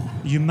 okay. Ooh.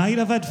 You might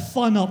have had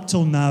fun up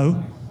till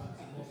now.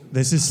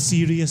 This is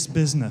serious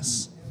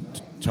business.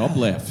 Top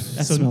left.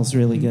 That So- smells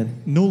really good.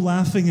 No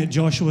laughing at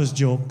Joshua's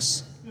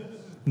jokes.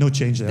 No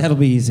change there. That'll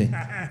be easy.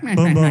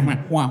 Boom, boom.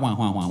 Wah, wah,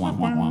 wah, wah, wah,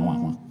 wah,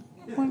 wah,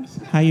 wah.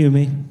 Hi,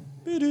 Yumi.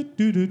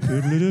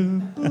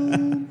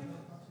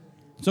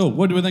 So,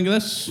 what do we think of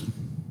this?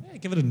 Yeah,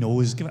 give it a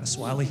nose. Give it a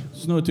swally.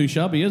 It's not too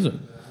shabby, is it?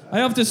 I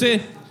have to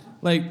say,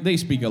 like, they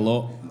speak a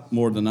lot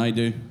more than I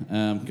do,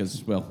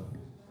 because, well,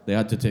 they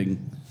had to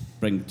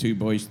bring 2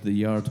 boys to the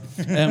yard.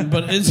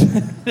 But it's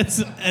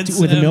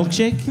With a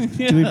milkshake?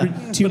 yeah, Do we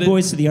bring 2 but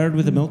boys to the yard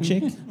with a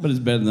milkshake? but it's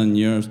better than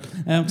yours.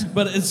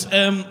 But it's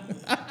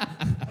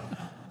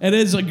it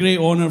is a great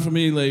honour for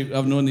me. Like,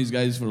 I've known these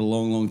guys for a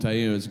long, long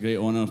time. It's a great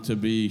honour to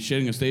be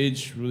sharing a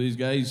stage with these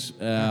guys.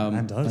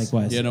 And us.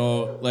 Likewise. You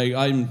know, like,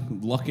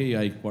 I'm lucky.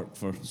 I work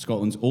for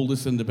Scotland's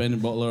oldest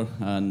independent bottler,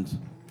 and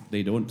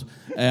they don't.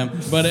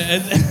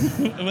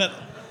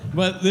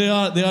 But they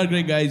are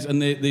great guys,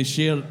 and they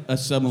share a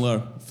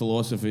similar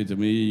philosophy to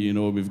me. You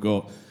know, we've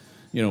got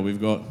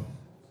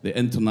the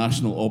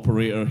international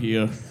operator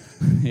here,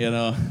 you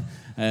know,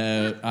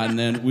 and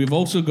then we've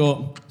also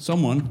got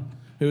someone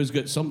who has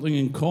got something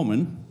in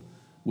common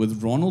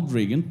with Ronald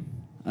Reagan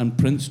and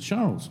Prince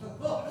Charles.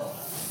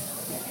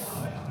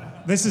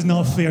 This is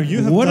not fair.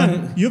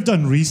 You've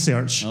done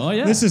research. Oh,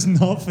 yeah. This is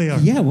not fair.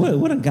 Yeah,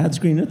 what on God's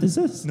green earth is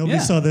this? Nobody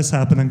Yeah. saw this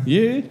happening.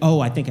 Yeah.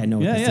 Oh, I think I know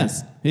what Yeah, this yeah.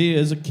 is. He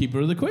is a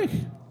keeper of the quick.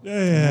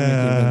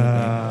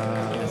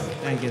 Yeah.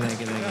 Thank you.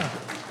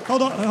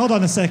 Hold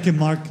on a second,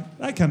 Mark.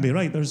 That can't be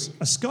right. There's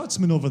a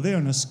Scotsman over there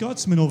and a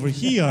Scotsman over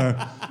here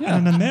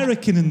and an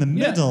American in the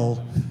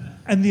middle.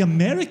 And the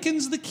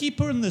American's the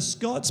keeper and the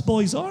Scots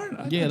boys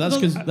aren't? Yeah, that's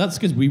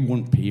because we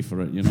won't pay for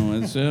it, you know.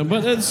 It's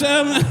but it's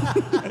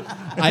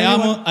I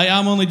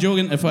am only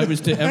joking. If I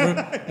was to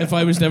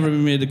ever be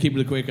made a keeper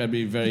of the quick, I'd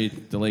be very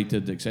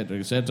delighted, etc.,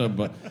 etc.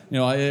 But you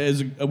know,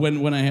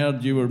 when I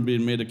heard you were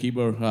being made a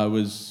keeper, I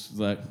was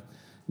like,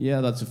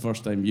 yeah, that's the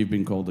first time you've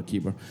been called a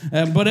keeper.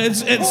 But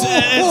it's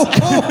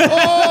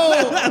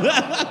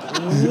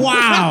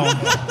Wow.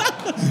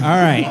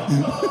 All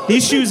right.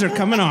 These shoes are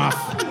coming off.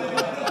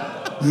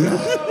 All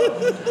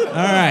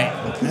right.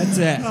 That's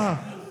it.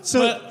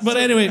 But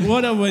anyway,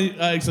 what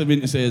I actually mean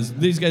to say is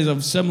these guys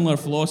have similar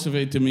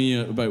philosophy to me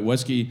about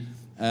whiskey,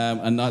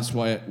 and that's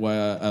why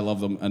I love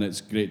them, and it's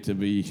great to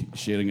be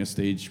sharing a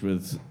stage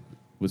with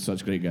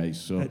such great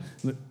guys. So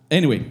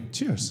anyway,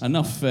 Cheers.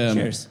 enough.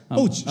 Cheers.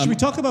 Should we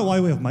talk about why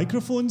we have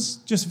microphones?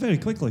 Just very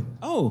quickly.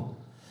 Oh.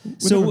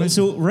 never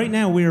So right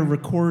now we're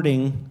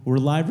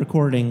live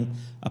recording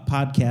a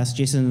podcast.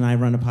 Jason and I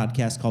run a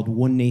podcast called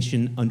One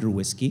Nation Under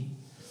Whiskey.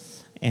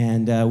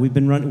 And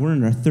we're in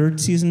our 3rd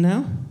season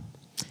now.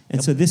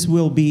 And so this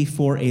will be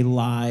for a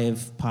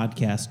live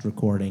podcast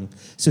recording.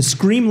 So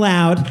scream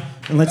loud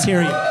and let's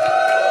hear you.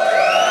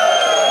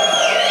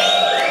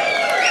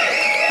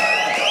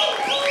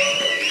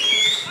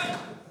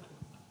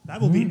 That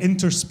will be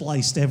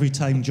interspliced every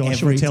time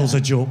Joshua Every tells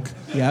time. a joke.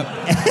 Yep.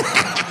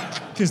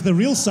 Because the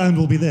real sound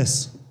will be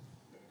this.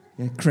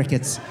 Yeah,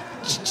 crickets.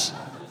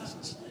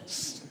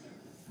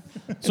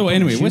 So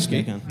anyway, Shoes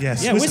whiskey. back on.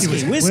 Yes, Yeah,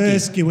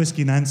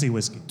 whiskey. Nancy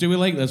whiskey. Do we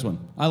like this one?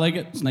 I like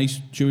it. It's nice,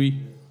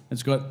 chewy.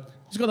 It's got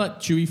that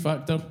chewy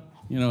factor.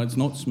 You know, it's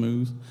not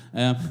smooth,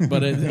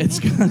 but it's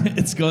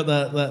got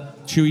that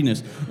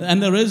chewiness.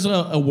 And there is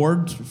a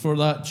word for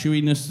that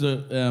chewiness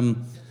that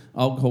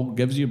alcohol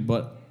gives you,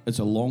 but it's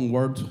a long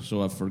word,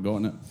 so I've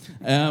forgotten it.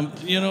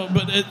 You know,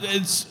 but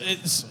it's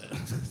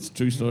a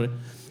true story.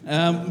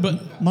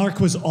 But Mark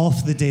was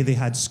off the day they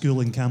had school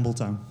in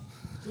Campbelltown.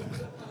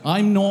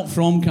 I'm not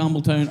from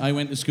Campbelltown. I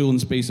went to school in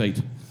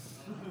Speyside.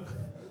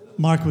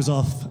 Mark was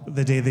off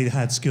the day they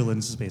had school in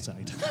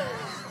Speyside.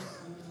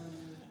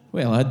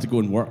 Well, I had to go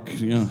and work,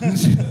 you know.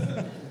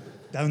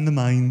 Down the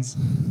mines.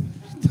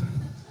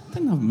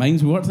 Didn't have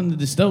mines. We worked in the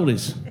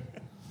distilleries.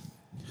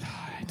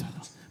 I don't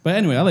know. But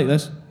anyway, I like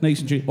this.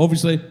 Nice and cheap.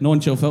 Obviously,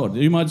 non-chill filtered. Do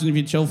you imagine if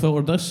you chill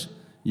filtered this?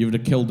 You would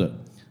have killed it.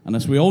 And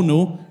as we all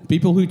know,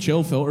 people who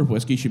chill filtered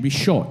whiskey should be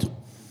shot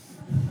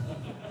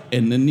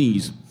in the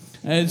knees.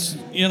 It's,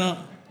 you know,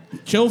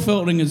 chill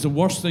filtering is the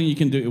worst thing you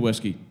can do to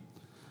whiskey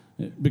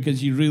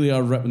because you really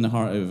are ripping the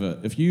heart out of it.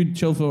 If you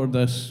chill filtered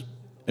this,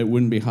 it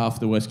wouldn't be half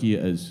the whiskey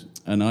it is.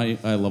 And I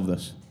love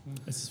this.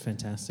 This is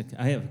fantastic.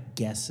 I have a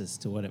guess as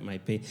to what it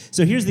might be.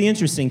 So here's the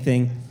interesting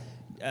thing.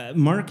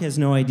 Mark has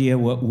no idea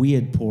what we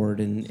had poured,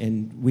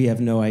 and we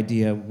have no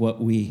idea what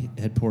we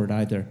had poured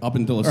either. Up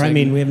until a Or, second. I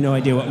mean, we have no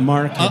idea what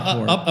Mark had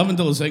poured. Up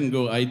until a second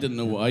ago, I didn't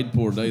know what I'd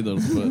poured either,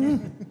 but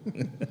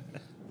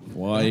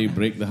why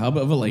break the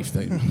habit of a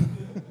lifetime?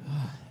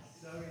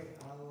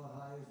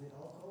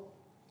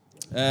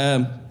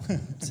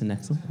 It's an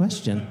excellent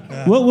question.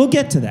 We'll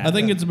get to that. I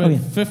think it's about Oh, yeah.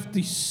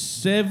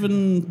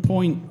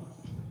 57.2.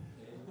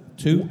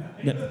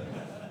 Yep.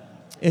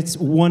 It's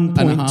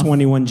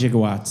 1.21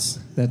 gigawatts.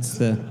 That's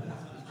the...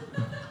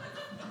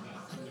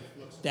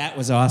 That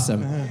was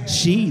awesome.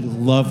 She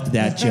loved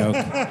that joke.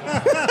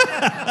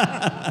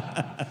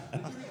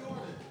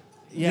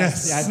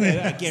 Yes,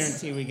 I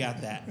guarantee we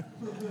got that.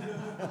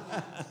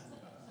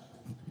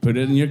 Put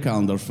it in your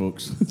calendars,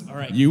 folks. All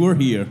right. You were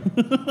here.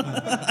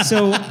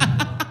 So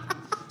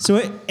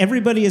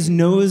everybody has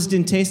nosed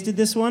and tasted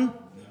this one,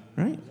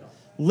 right?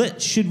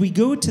 Should we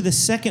go to the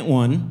second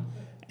one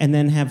and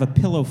then have a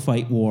pillow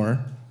fight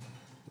war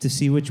to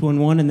see which one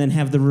won and then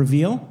have the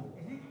reveal?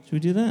 Should we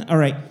do that? All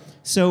right.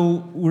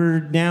 So we're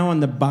now on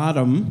the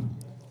bottom,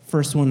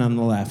 first one on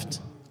the left.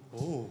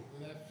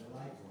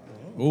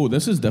 Oh,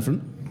 this is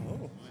different.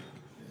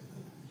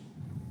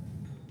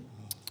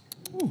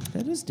 Oh,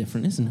 that is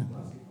different, isn't it?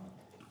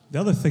 The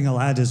other thing I'll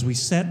add is we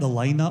set the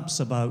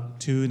lineups about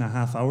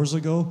 2.5 hours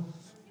ago.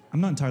 I'm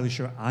not entirely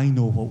sure I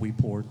know what we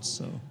poured,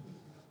 so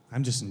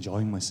I'm just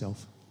enjoying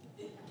myself.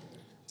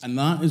 And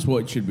that is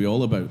what it should be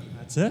all about.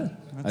 That's it.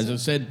 As I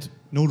said,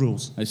 No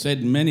rules. I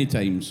said many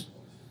times,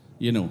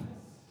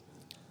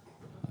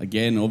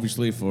 again,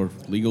 obviously for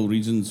legal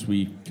reasons,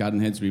 we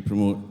Cadenheads, we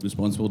promote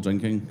responsible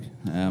drinking.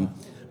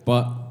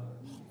 But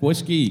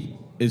whiskey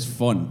is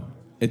fun.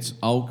 It's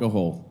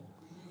alcohol.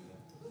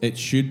 It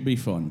should be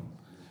fun.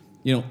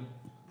 To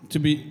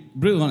be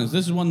brutally honest,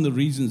 this is one of the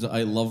reasons that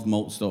I love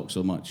malt stock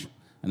so much.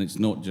 And it's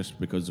not just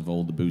because of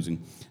all the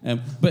boozing.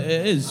 But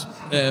it is.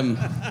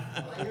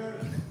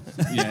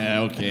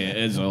 Yeah, okay, it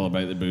is all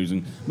about the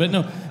boozing. But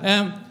no,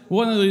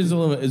 one of the reasons I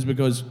love it is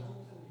because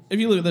if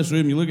you look at this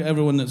room, you look at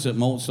everyone that's at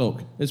malt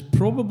stock, it's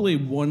probably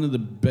one of the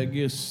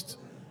biggest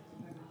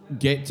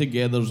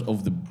get-togethers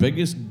of the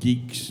biggest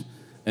geeks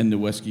in the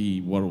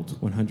whiskey world.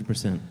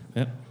 100%.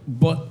 Yep.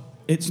 But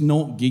it's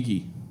not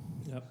geeky.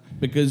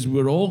 Because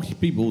we're all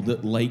people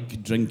that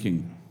like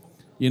drinking.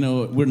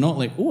 We're not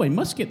like, I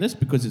must get this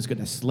because it's got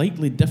a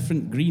slightly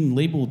different green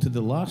label to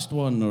the last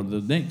one or the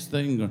next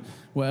thing or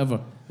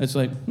whatever. It's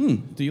like,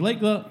 do you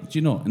like that? Do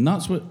you not? And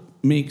that's what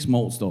makes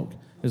malt stock.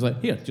 It's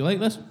like, here, do you like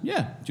this?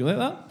 Yeah. Do you like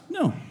that?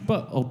 No,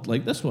 but I'll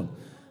like this one.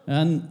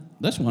 And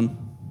this one,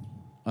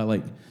 I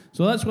like.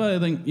 So that's why I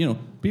think,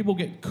 people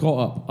get caught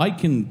up. I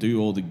can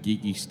do all the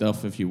geeky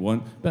stuff if you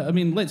want. But, I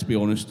mean, let's be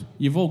honest.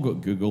 You've all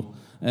got Google.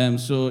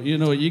 So,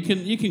 you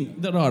can,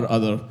 there are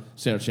other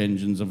search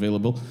engines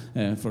available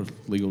for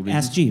legal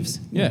reasons. Ask Jeeves.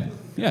 Yeah,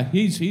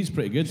 he's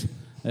pretty good.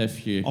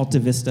 If you Alta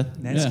Vista.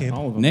 Netscape. Yeah,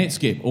 all of them.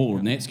 Netscape. Oh,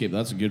 Netscape,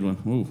 that's a good one.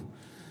 Ooh.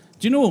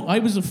 Do you know, I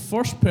was the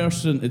first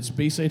person at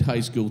Speyside High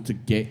School to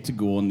get to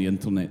go on the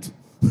internet.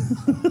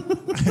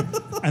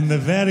 And the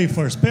very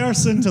first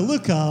person to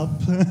look up.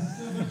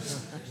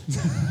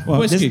 Well,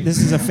 Whiskey. this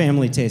is a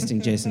family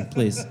tasting, Jason.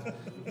 Please.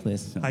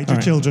 Hide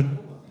your children.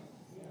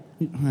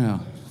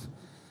 Well,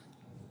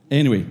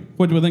 anyway,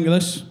 what do we think of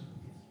this?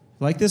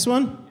 Like this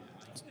one?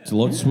 It's a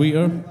lot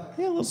sweeter.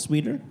 Yeah, a little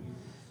sweeter.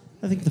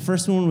 I think the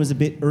first one was a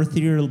bit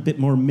earthier, a bit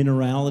more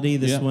minerality.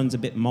 This one's a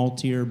bit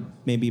maltier,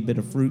 maybe a bit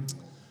of fruit.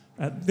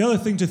 The other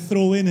thing to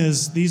throw in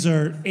is these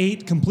are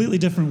 8 completely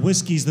different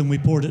whiskeys than we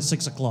poured at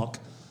 6 o'clock.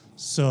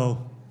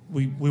 So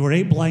we were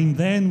 8 blind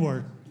then,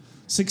 we're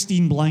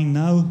 16 blind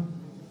now.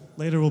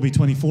 Later we'll be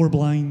 24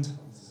 blind.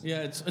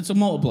 Yeah, it's a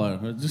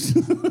multiplier.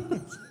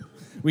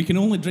 We can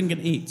only drink in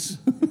 8s.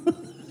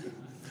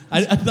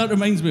 That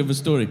reminds me of a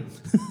story.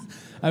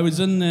 I was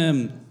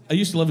I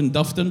used to live in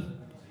Dufton,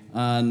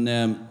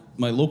 and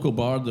my local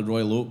bar, the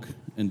Royal Oak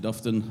in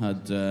Dufton,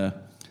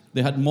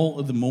 they had malt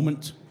of the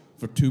moment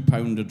for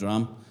 £2 a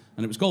dram,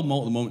 and it was called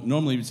malt of the moment.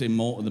 Normally we'd say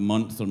malt of the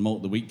month or malt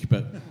of the week,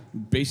 but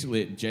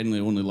basically it generally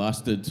only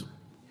lasted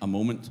a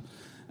moment.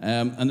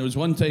 And there was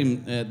one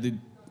time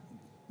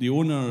the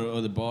owner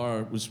of the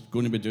bar was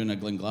going to be doing a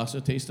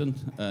Glenglassaugh tasting,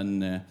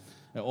 and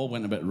it all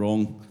went a bit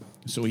wrong.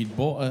 So he'd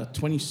bought a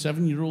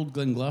 27-year-old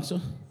Glenglassaugh.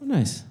 Oh,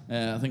 nice.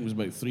 I think it was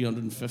about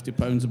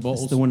 £350 a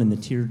bottle. It's the one in the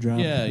teardrop.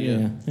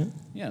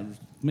 Yeah,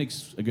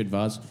 makes a good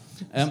vase.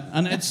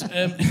 And it's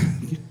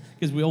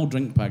because we all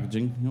drink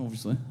packaging,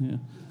 obviously. Yeah.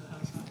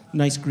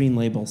 Nice green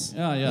labels.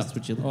 Yeah. That's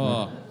what you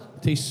look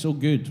Tastes so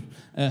good.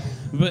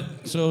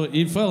 But so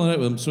he fell out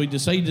with him. So he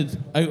decided,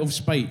 out of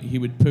spite, he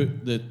would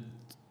put the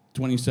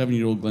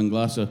 27-year-old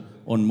Glenglassaugh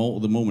on malt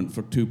of the moment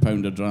for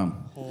 £2 a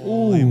dram.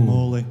 Holy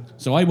moly.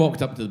 So I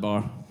walked up to the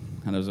bar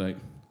and I was like,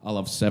 I'll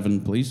have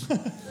 7, please.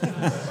 The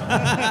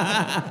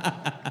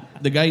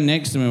guy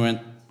next to me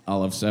went,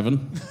 I'll have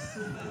 7.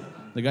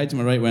 The guy to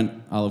my right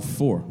went, I'll have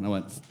 4. And I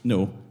went,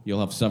 no, you'll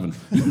have 7.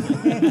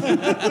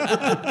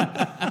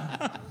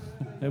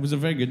 It was a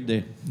very good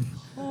day.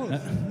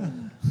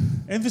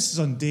 Emphasis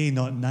on day,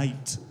 not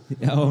night.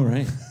 Oh,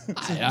 right.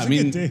 I a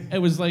mean, good day. it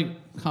was like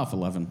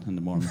 11:30 in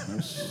the morning.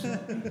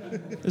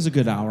 It was a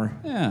good hour.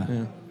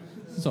 Yeah.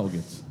 It's all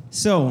good.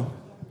 So,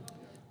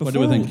 What do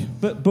we think?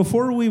 But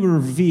before we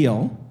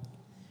reveal,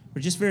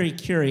 we're just very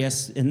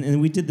curious,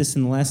 and we did this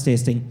in the last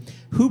tasting.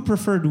 Who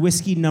preferred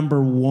whiskey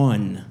number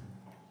 1?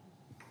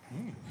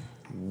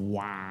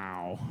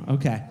 Wow.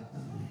 Okay.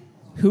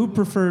 Who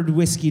preferred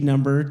whiskey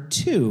number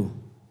 2?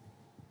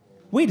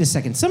 Wait a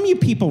second. Some of you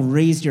people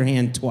raised your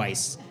hand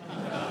twice.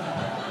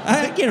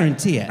 I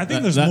guarantee it. I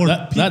think there's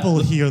more people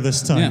here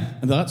this time. Yeah,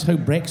 and that's how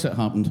Brexit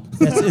happened.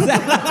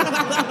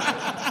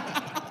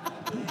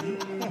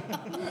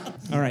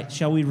 All right.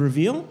 Shall we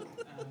reveal?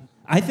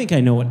 I think I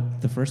know what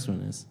the first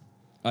one is.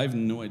 I have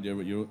no idea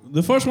what you're...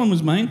 The first one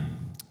was mine,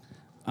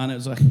 and it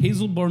was a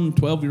Hazelburn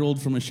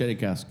 12-year-old from a sherry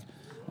cask.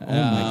 Oh,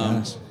 my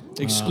gosh.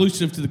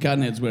 Exclusive to the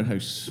Cadnets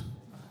Warehouse.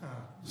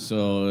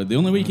 So the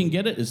only way you can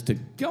get it is to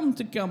come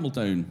to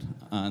Campbelltown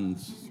and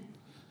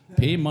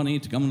pay money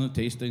to come on a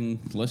tasting,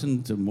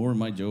 listen to more of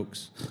my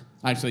jokes.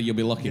 Actually, you'll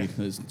be lucky.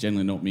 It's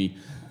generally not me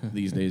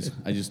these days.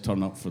 I just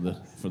turn up for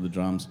the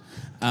drams.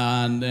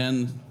 And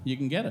then you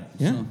can get it.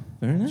 Yeah, So,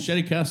 very nice.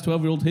 Sherry cask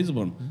 12-year-old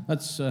Hazelburn.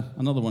 That's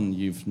another one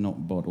you've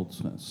not bottled.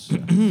 That's...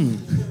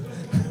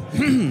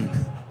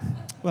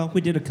 Well,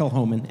 we did a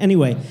Kilchoman.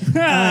 Anyway.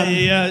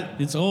 Yeah,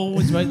 it's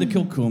always about the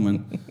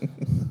Kilchoman.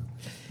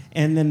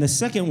 And then the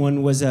second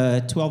one was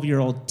a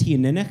 12-year-old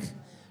Tianinic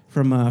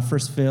from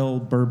First Fill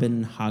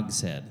Bourbon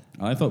Hogshead.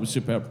 I thought it was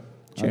superb.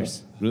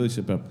 Cheers. Really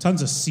superb.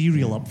 Tons of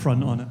cereal up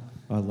front on it.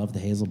 Oh, I love the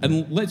Hazelburn.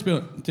 And let's be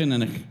honest,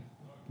 Tianinic,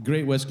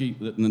 great whiskey,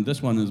 and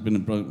this one has been a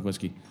brilliant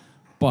whiskey,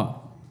 but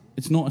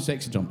it's not a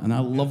sexy drum, and I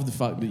love the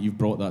fact that you've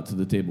brought that to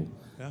the table.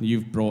 Yeah.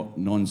 You've brought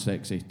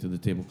non-sexy to the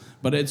table,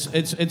 but it's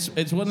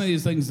one of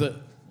these things that,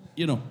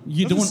 you know,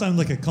 you Doesn't don't sound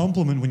like a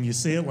compliment when you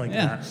say it like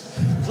that.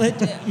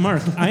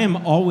 Mark, I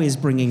am always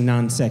bringing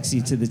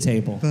non-sexy to the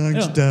table.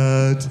 Thanks,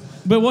 Dad.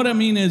 But what I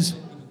mean is,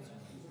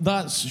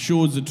 that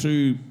shows the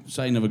true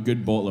sign of a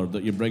good bottler,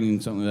 that you're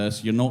bringing something like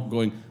this. You're not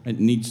going, it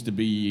needs to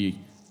be,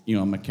 you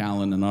know, a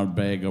Macallan and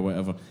Ardbeg or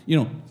whatever. You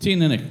know,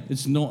 Tianinic,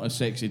 it's not a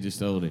sexy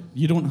distillery.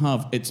 You don't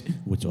have, it's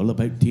all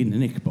about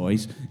Tianinic,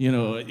 boys. You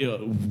know,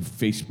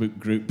 Facebook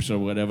groups or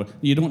whatever.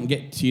 You don't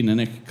get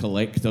Tianinic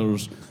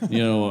collectors,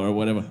 you know, or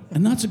whatever.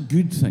 And that's a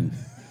good thing.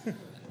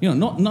 You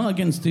know, not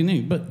against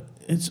Tianinic, but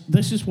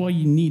this is why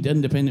you need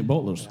independent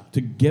bottlers, to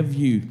give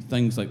you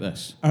things like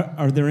this.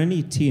 Are there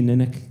any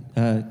Tianinic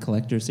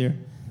collectors here?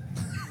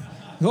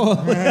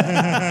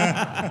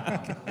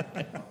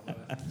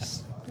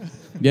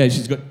 Yeah,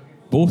 she's got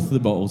both the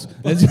bottles.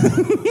 The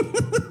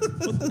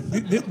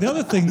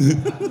other thing...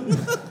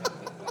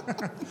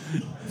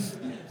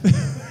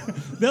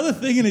 the other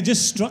thing, and it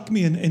just struck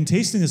me in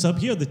tasting this up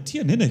here, the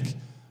Tianinic,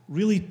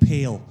 really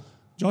pale.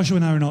 Joshua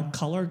and I are not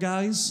color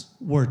guys,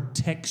 we're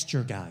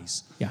texture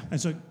guys. Yeah. And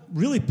so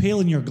really pale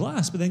in your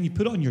glass, but then you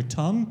put it on your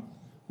tongue,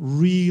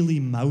 really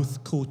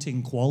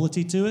mouth-coating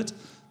quality to it.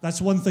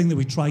 That's one thing that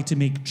we try to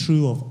make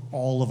true of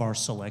all of our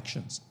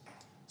selections.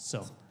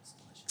 So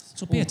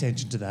pay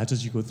attention to that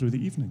as you go through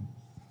the evening.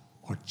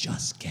 Or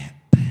just get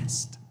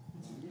pissed.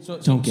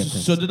 Don't get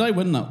pissed. So did I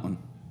win that one?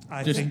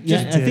 I Just- think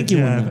yeah, I think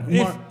you won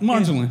that.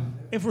 Marginally.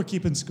 If we're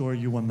keeping score,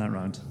 you won that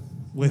round.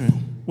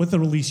 With the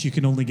release you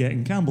can only get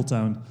in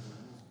Campbelltown.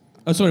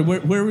 Oh, sorry,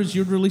 where is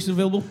your release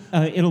available?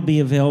 It'll be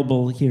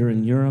available here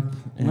in Europe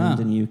and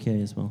in the UK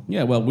as well.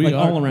 Yeah, well, Like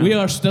all around. we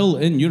are still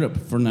in Europe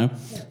for now.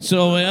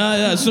 So,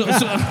 so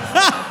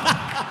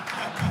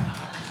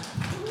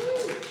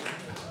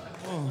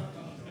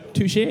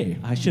touche.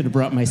 I should have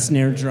brought my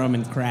snare drum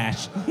and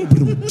crash.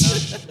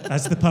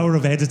 That's the power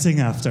of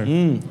editing after.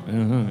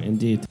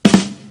 Indeed.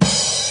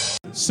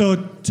 So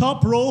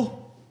top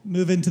row,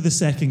 move into the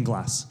second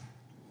glass.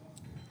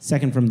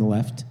 Second from the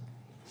left.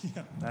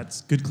 Yeah,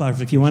 that's good If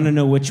clarification. you want to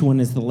know which one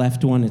is the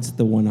left one, it's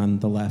the one on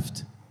the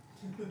left.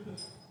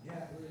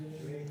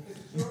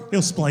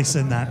 He'll splice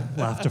in that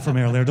laughter from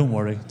earlier. Don't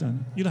worry.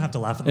 You don't have to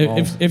laugh at the ball.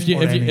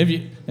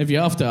 If you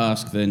have to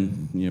ask,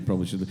 then you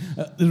probably should.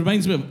 It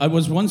reminds me of, I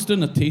was once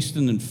doing a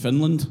tasting in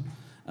Finland,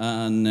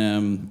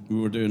 and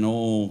we were doing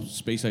all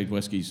Speyside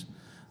whiskies,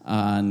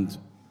 and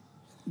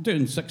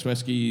doing 6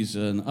 whiskies,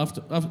 and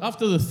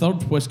after the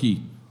third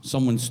whiskey,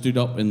 someone stood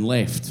up and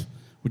left,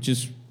 which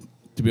is,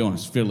 to be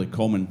honest, fairly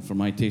common for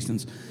my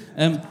tastings.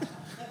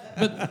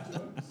 But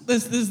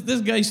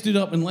this guy stood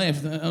up and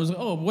left. I was like,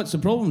 oh, what's the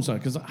problem, sir?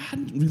 Because I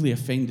hadn't really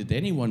offended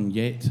anyone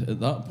yet at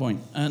that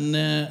point. And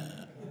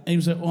he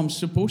was like, oh, I'm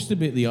supposed to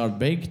be at the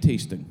Ardbeg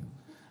tasting.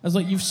 I was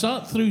like, you've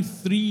sat through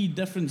 3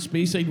 different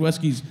Speyside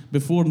whiskies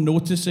before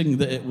noticing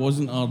that it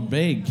wasn't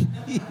Ardbeg.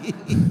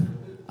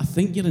 I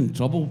think you're in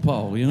trouble,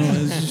 pal. You know.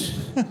 It's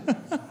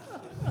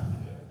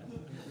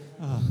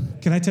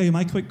Can I tell you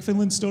my quick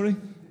Finland story?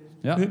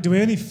 yeah. Do we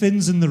have any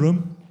Finns in the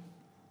room?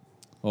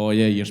 Oh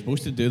yeah, you're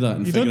supposed to do that.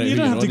 And You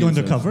don't have to go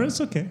undercover.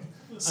 It's okay.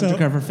 So,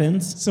 Undercover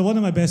Finns. So one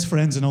of my best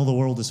friends in all the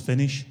world is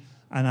Finnish,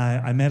 and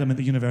I met him at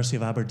the University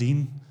of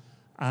Aberdeen,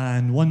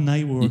 And one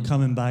night we were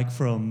coming back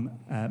from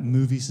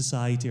Movie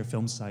Society or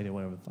Film Society or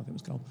whatever the fuck it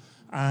was called.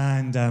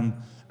 And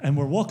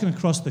we're walking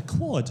across the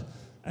quad.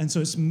 And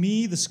so it's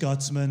me, the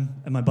Scotsman,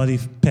 and my buddy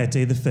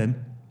Petty, the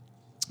Finn,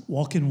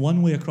 walking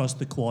one way across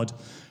the quad.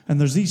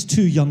 And there's these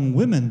two young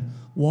women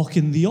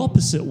walking the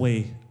opposite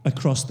way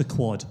across the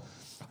quad.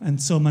 And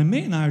so my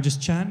mate and I are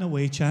just chatting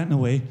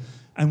away,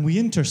 and we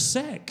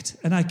intersect.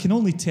 And I can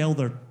only tell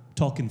they're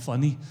talking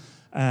funny,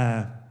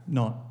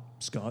 not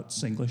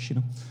Scots, English, you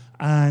know.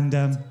 And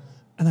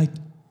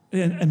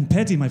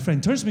Petty, my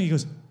friend, turns to me and he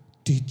goes,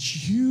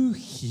 "Did you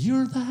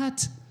hear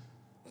that?"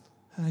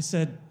 And I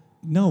said,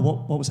 "No,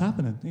 what was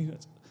happening?" And he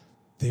goes,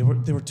 They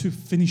were two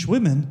Finnish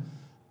women,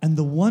 and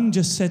the one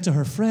just said to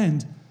her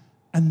friend,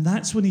 "And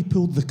that's when he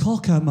pulled the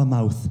cock out my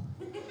mouth."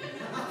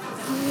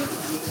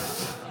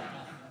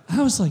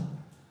 I was like,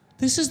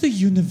 this is the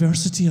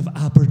University of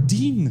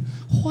Aberdeen.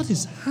 What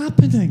is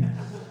happening?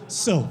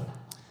 So,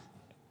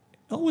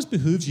 it always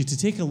behooves you to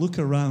take a look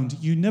around.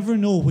 You never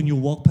know when you'll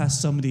walk past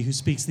somebody who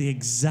speaks the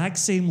exact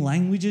same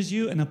language as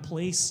you in a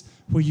place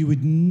where you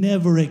would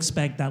never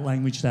expect that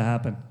language to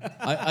happen.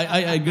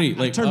 I agree.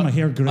 Like, Turn my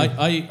hair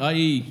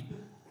grey.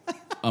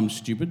 I'm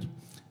stupid.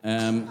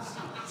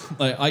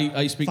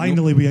 I speak.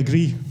 Finally, we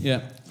agree.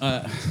 Yeah.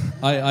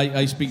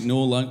 I speak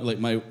no language. Like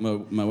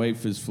my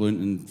wife is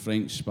fluent in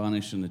French,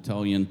 Spanish, and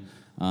Italian,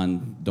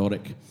 and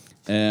Doric.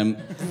 And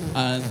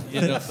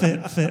you know,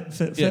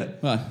 Fit.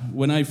 yeah.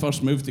 When I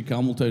first moved to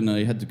Campbelltown,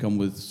 I had to come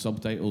with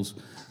subtitles.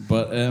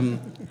 But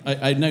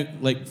I now,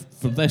 like,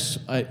 for this,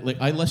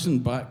 I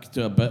listened back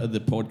to a bit of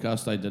the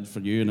podcast I did for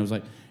you, and I was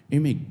like, oh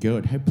my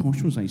God, how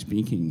posh was I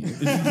speaking?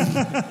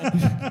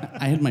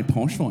 I had my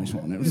posh voice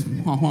on. It was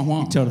wah, wah,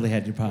 wah. You totally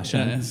had your posh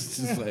on. It's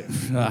just like,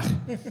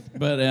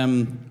 But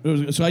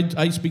so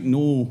I speak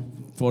no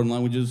foreign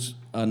languages,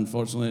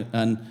 unfortunately,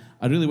 and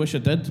I really wish I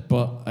did,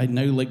 but I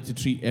now like to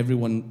treat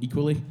everyone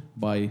equally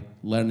by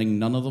learning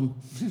none of them.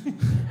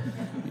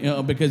 You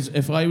know, because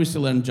if I was to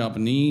learn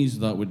Japanese,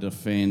 that would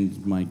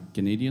offend my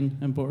Canadian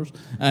importers,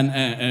 and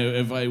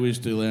if I was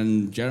to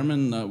learn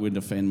German, that would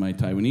offend my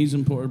Taiwanese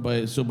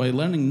importer. So by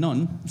learning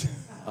none,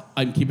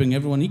 I'm keeping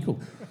everyone equal.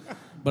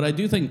 But I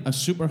do think a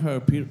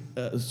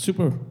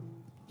superhero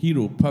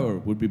power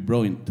would be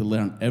brilliant, to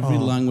learn every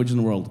language in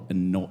the world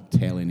and not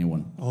tell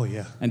anyone. Oh,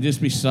 yeah. And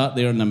just be sat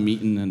there in a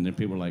meeting and the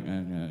people are like,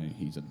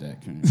 he's a dick.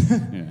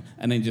 Yeah.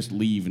 And then just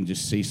leave and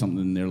just say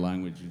something in their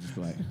language. You just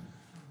be like,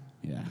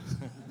 yeah.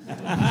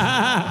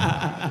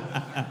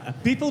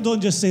 People don't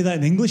just say that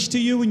in English to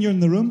you when you're in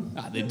the room.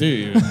 They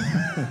do.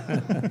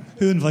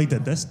 Who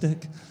invited this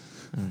dick?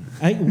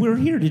 We're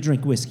here to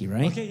drink whiskey,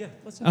 right? Okay, yeah.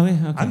 Let's Oh,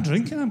 yeah, okay. I'm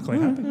drinking. I'm quite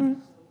happy. All right.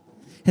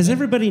 Has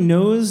everybody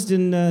nosed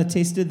and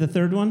tasted the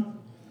third one?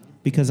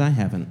 Because I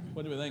haven't.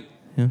 What do we think?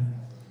 Yeah.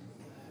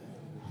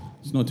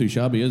 It's not too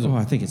shabby, is it? Oh,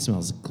 I think it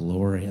smells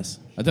glorious.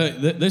 I tell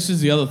you, this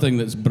is the other thing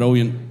that's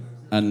brilliant,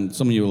 and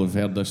some of you will have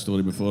heard this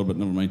story before, but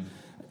never mind,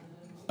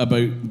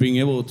 about being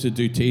able to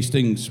do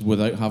tastings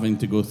without having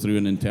to go through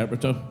an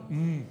interpreter.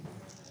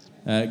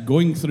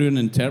 Going through an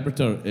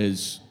interpreter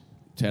is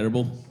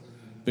terrible,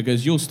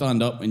 because you'll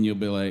stand up and you'll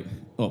be like,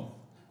 "Oh,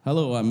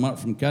 hello, I'm Mark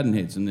from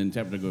Cadenheads," and the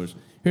interpreter goes,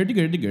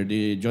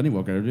 "Hurdy-gurdy-gurdy, Johnny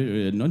Walker,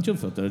 non-chill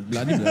filter,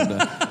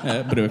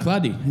 blah-de-blah-blah,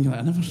 brew-a-claddy." And you're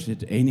like, I never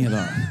said any of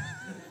that.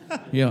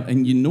 Yeah,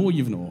 and you know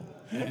you've not.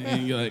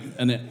 And you're like,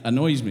 and it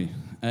annoys me.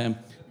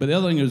 But the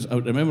other thing is, I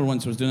remember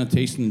once I was doing a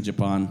tasting in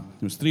Japan.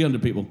 There was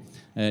 300 people.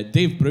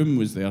 Dave Broom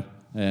was there,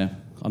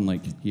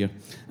 unlike here.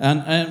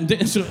 And no,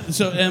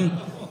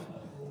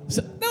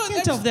 I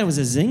can't tell if that was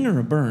a zing or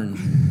a burn.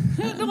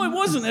 no, it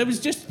wasn't. It was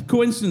just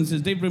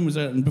coincidences. Dave Broom was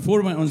there, and before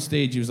we went on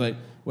stage, he was like,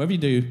 "Whatever you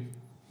do,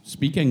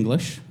 speak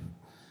English.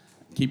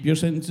 Keep your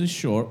sentences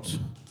short,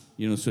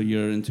 you know, so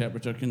your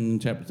interpreter can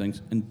interpret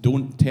things, and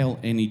don't tell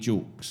any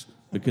jokes,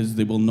 because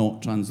they will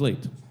not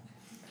translate."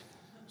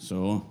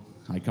 So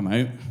I come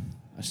out,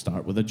 I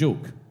start with a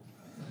joke.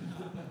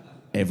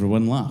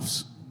 Everyone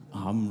laughs.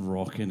 I'm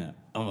rocking it.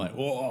 I'm like,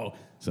 whoa.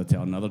 So I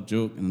tell another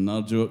joke and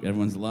another joke.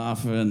 Everyone's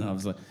laughing. I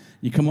was like,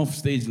 you come off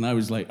stage and I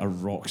was like a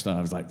rock star.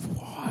 I was like,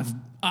 whoa, I've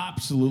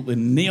absolutely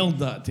nailed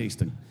that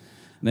tasting.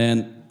 And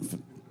then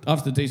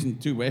after tasting,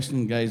 2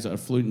 Western guys that are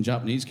fluent in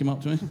Japanese came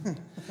up to me.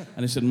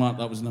 And they said, "Mark,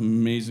 that was an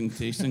amazing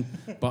tasting.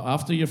 But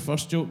after your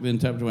first joke," the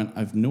interpreter went,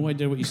 "I've no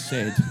idea what he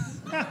said,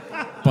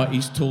 but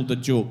he's told a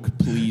joke.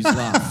 Please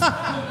laugh."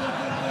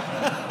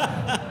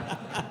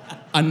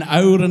 An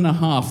hour and a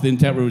half, the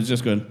interpreter was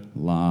just going,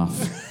 "Laugh."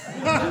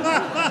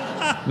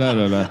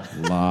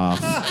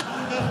 Laugh.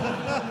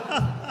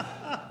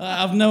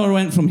 I've never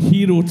went from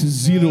hero to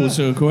zero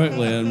so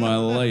quickly in my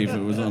life.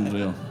 It was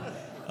unreal.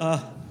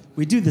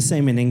 We do the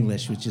same in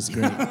English, which is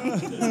great.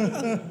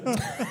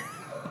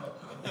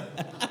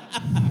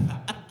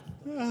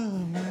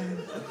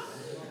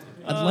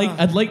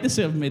 I'd like to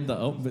say I've made that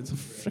up, but it's a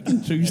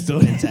freaking true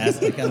story.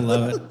 Fantastic. I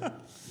love it.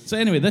 So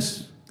anyway,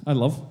 this I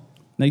love.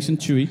 Nice and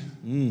chewy.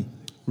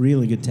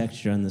 Really good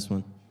texture on this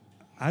one.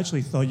 I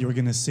actually thought you were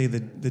going to say the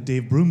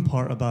Dave Broom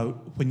part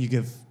about when you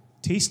give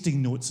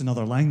tasting notes in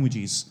other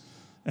languages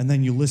and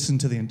then you listen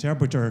to the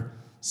interpreter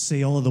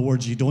say all of the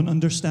words you don't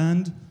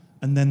understand,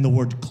 and then the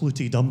word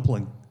clootie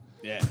dumpling.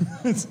 Yeah.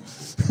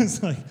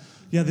 It's like,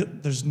 yeah,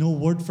 there's no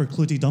word for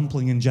clootie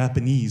dumpling in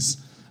Japanese,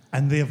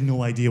 and they have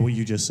no idea what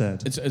you just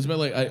said. It's a bit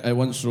like I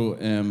once wrote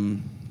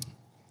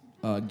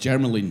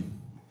Germaline,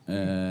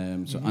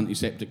 so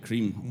antiseptic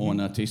cream, on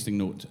a tasting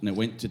note, and it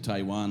went to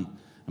Taiwan.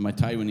 And my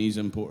Taiwanese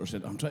importer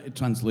said, "I'm trying to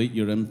translate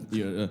your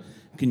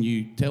can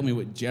you tell me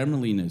what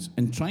Germaline is?"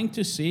 And trying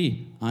to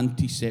say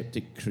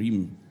antiseptic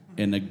cream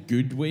in a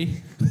good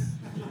way.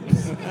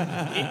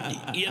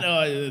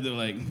 They're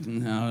like,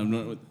 no, I'm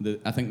not.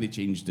 I think they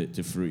changed it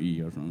to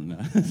fruity or something.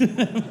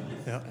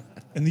 Yeah.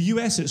 In the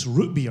US, it's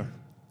root beer.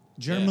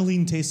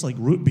 Germaline tastes like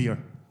root beer.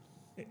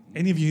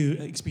 Any of you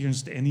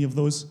experienced any of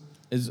those?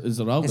 Is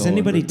there alcohol? Has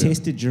anybody in root beer?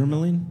 tasted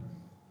Germaline?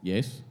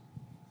 Yes.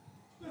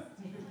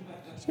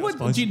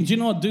 What, do you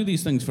not do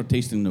these things for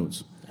tasting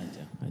notes?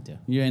 I do.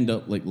 You end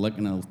up like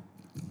licking a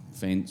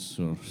fence,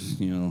 or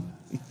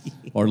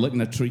or licking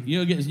a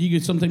tree.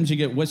 Sometimes you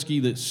get whiskey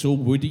that's so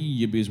woody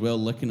you'd be as well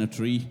licking a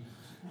tree.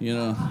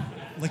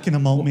 Licking a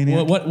malt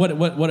maniac.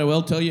 What I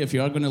will tell you, if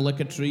you are going to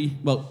lick a tree,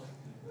 well,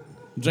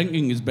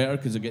 drinking is better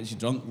because it gets you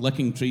drunk.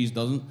 Licking trees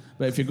doesn't.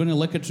 But if you're going to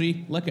lick a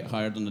tree, lick it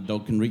higher than the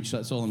dog can reach.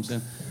 That's all I'm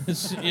saying.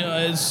 It's.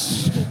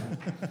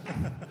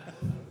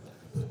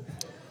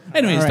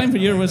 Anyway, it's time for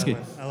your whiskey.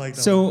 I like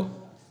that.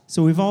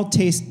 So we've all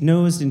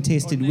nosed and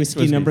tasted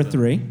whiskey number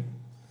 3.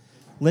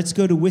 Let's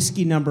go to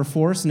whiskey number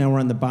 4. So now we're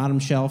on the bottom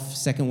shelf,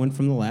 second one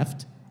from the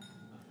left.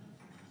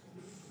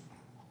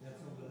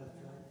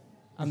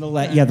 On the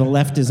left, yeah, the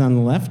left is on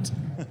the left.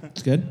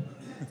 It's good.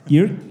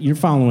 You're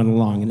following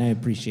along, and I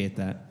appreciate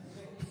that.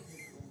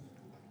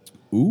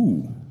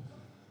 Ooh.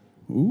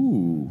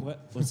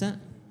 What's that?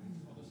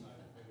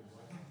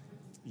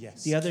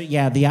 Yes.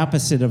 The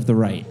opposite of the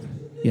right.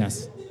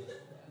 Yes.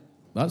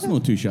 That's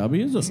not too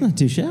shabby, is it? It's not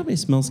too shabby. It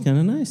smells kind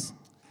of nice.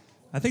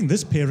 I think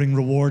this pairing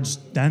rewards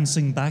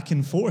dancing back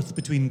and forth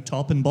between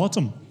top and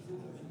bottom.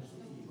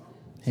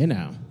 Hey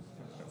now.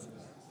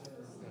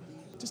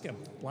 Just get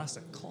a blast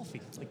of coffee.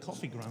 It's like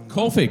coffee ground.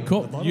 Coffee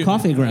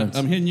grounds.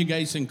 I'm hearing you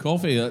guys sing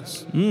coffee.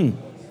 That's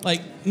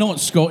like not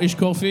Scottish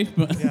coffee,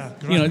 but Yeah,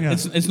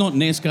 it's not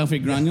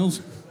Nescafe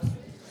granules.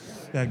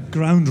 Yeah,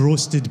 ground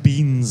roasted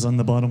beans on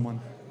the bottom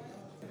one.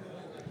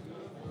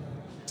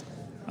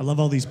 I love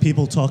all these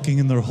people talking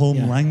in their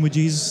home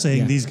languages,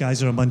 saying these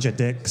guys are a bunch of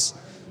dicks.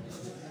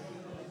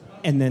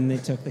 And then they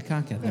took the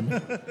cock at them.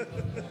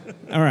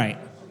 All right.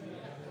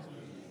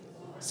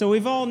 So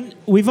we've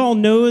all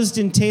nosed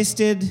and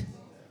tasted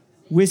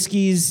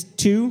whiskeys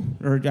 2,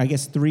 or I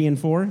guess 3 and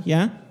 4.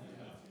 Yeah.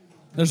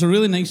 There's a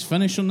really nice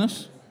finish on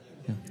this.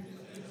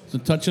 It's a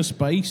touch of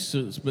spice,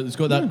 but it's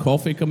got that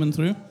coffee coming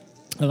through.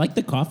 I like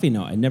the coffee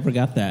note. I never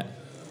got that.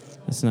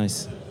 That's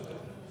nice.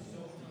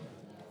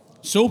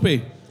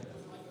 Soapy.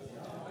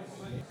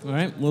 All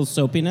right, a little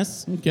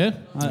soapiness. Okay.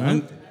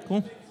 I'm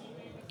Cool.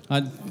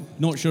 I'm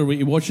not sure what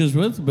you watch us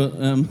with, but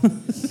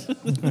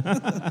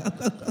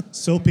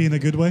Soapy in a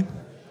good way.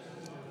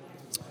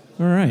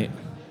 All right.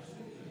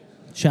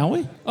 Shall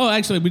we? oh,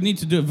 actually, we need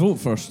to do a vote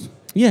first.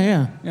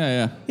 Yeah.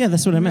 Yeah.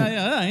 That's what I meant.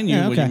 Yeah, I knew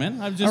what okay. you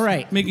meant. I was just All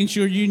right. making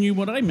sure you knew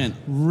what I meant.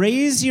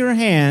 Raise your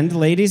hand,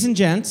 ladies and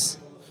gents.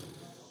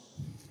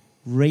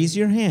 Raise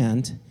your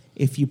hand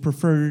if you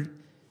prefer,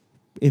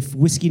 if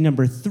whiskey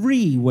number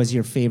 3 was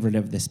your favorite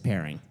of this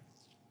pairing.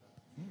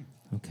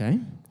 Okay.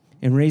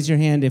 And raise your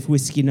hand if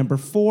whiskey number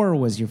 4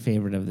 was your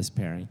favorite of this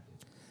pairing.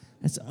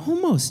 That's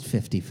almost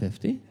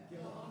 50-50.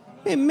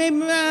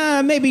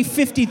 Maybe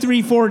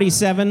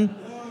 53-47.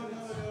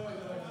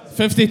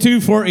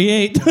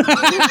 52-48.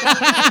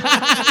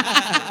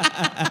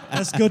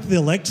 Let's go to the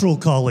electoral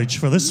college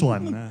for this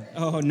one.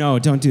 Oh, no,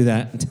 don't do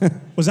that.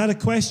 Was that a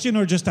question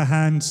or just a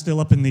hand still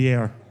up in the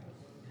air?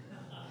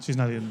 She's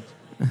not even.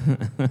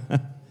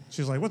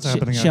 She's like, what's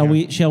happening out Shall here?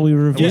 we That wasn't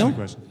reveal? a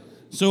question.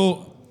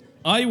 So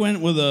I went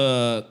with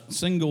a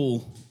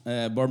single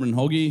bourbon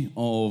hoggy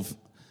of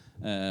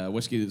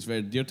whiskey that's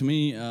very dear to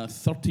me,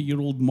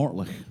 30-year-old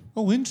Mortlach.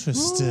 Oh,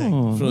 interesting.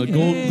 Oh, For a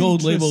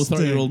gold label Interesting.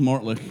 30-year-old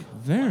Mortlach.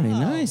 very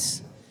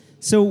nice.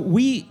 So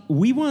we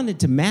wanted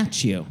to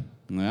match you.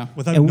 Yeah.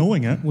 Without And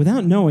knowing it.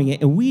 Without knowing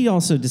it. And we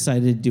also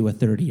decided to do a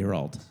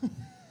 30-year-old.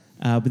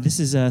 But this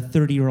is a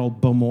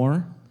 30-year-old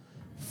Bowmore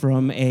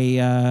from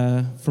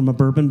a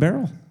bourbon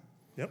barrel.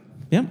 Yep.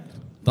 Yep.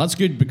 That's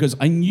good because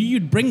I knew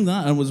you'd bring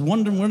that. I was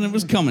wondering when it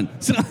was coming.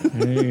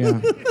 There you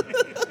go.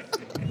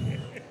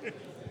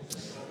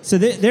 So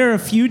there are a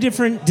few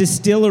different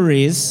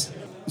distilleries.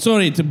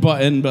 Sorry to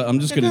butt in, but I'm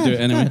just going to do it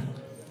anyway.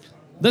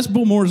 This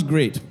Bowmore is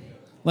great.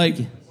 Like,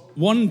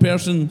 one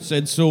person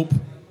said soap,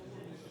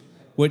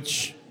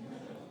 which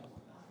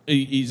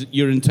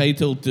you're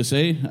entitled to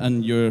say,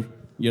 and you're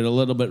a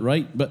little bit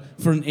right. But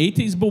for an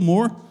 80s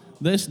Bowmore,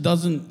 this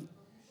doesn't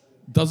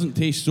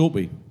taste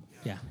soapy.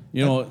 Yeah.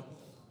 You know,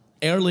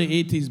 early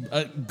 80s.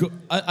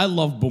 I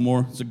love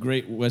Bowmore. It's a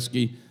great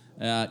whiskey.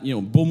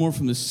 Bowmore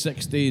from the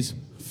 60s,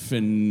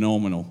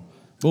 phenomenal.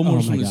 Bowmore Oh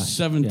my from the gosh.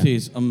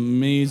 70s,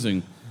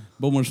 amazing.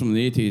 Boomers from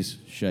the 80s,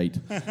 shite.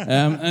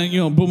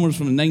 And, boomers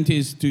from the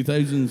 90s,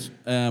 2000s,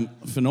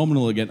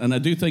 phenomenal again. And I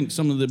do think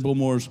some of the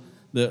boomers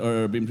that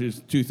are being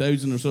produced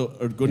 2000 or so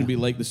are going to be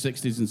like the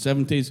 60s and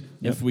 70s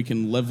if we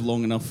can live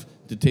long enough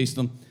to taste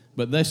them.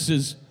 But this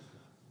is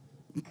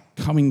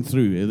coming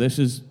through. This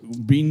is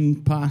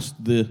being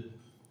past the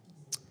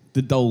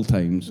dull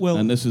times,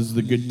 and this is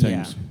the good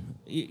times.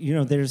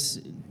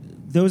 There's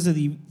those of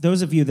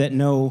you that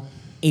know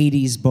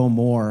 80s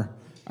Bowmore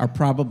are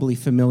probably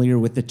familiar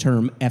with the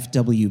term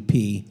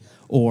FWP,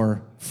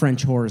 or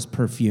French Whore's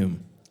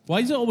Perfume. Why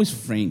is it always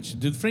French?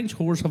 Do French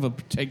whores have a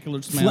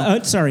particular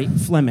smell?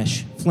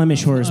 Flemish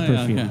Whore's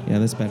Perfume. Okay. Yeah,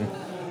 that's better.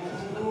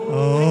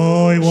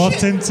 Oh, he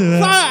walked into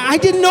it. I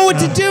didn't know what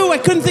to do. I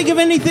couldn't think of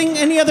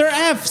any other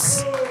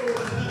Fs.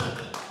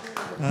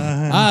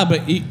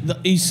 But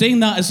he's saying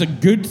that as a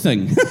good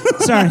thing.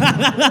 Sorry.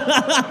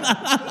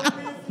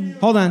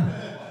 Hold on.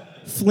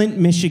 Flint,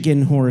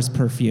 Michigan Whore's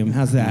Perfume.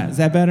 How's that? Is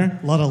that better?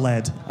 A lot of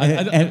lead.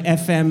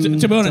 FM.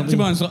 To be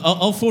honest,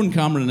 I'll phone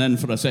Cameron in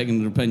for a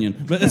second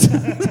opinion. But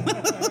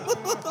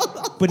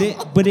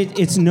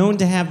it's known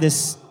to have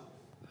this,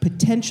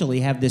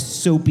 potentially have this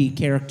soapy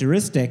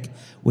characteristic,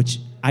 which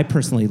I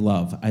personally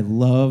love. I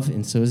love,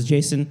 and so does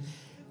Jason,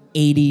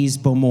 80s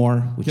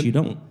Bowmore, which you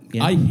don't.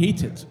 Yeah. I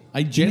hate it.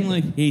 I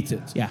genuinely hate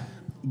it. Yeah.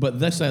 But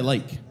this I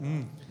like.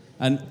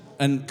 And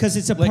because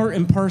it's a part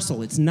and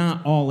parcel. It's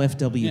not all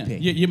FWP.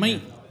 Yeah, you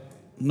might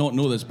not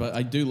know this, but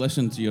I do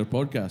listen to your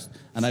podcast,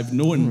 and I've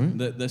known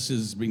that this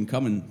has been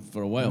coming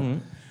for a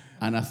while,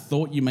 and I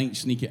thought you might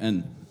sneak it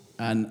in,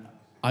 and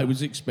I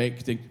was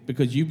expecting,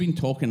 because you've been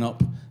talking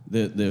up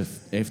the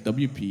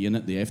FWP in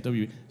it, the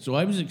FWP, so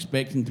I was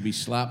expecting to be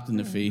slapped in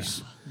the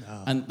face.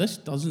 No. And this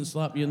doesn't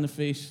slap you in the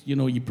face.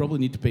 You probably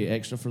need to pay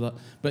extra for that.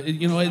 But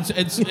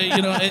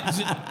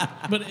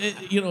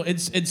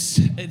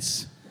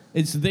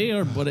it's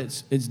there, but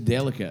it's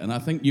delicate, and I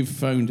think you've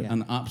found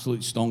an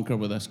absolute stonker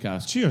with this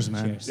cask. Cheers,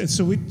 man. Cheers.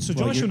 So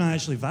Josh and I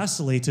actually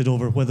vacillated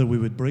over whether we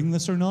would bring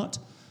this or not,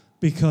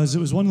 because it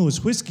was one of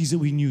those whiskies that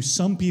we knew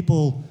some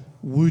people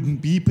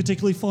wouldn't be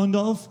particularly fond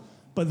of,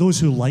 but those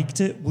who liked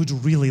it would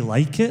really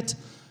like it.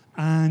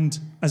 And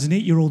as an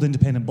 8-year-old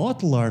independent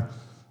bottler,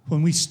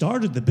 when we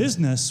started the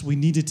business, we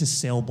needed to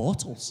sell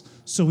bottles.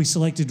 So we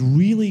selected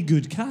really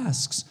good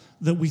casks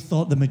that we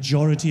thought the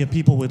majority of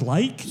people would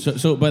like.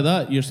 So by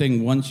that, you're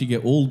saying once you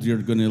get old, you're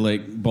going to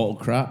bottle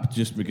crap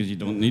just because you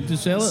don't need to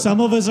sell it? Some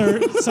of us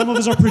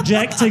are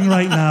projecting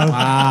right now.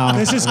 Wow.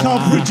 This is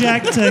called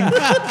projecting.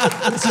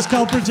 This is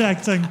called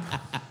projecting.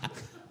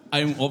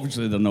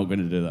 Obviously, they're not going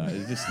to do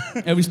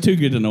that. It was too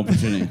good an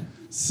opportunity.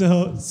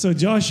 So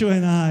Joshua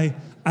and I,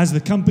 as the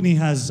company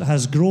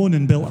has grown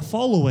and built a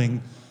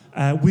following,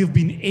 we've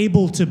been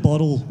able to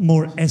bottle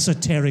more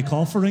esoteric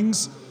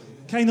offerings,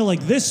 kind of like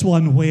this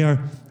one,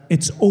 where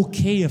it's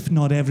okay if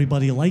not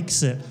everybody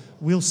likes it.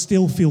 We'll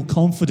still feel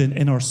confident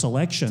in our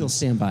selections. Still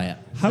stand by it.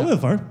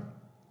 However,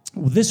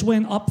 this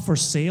went up for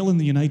sale in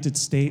the United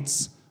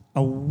States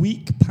a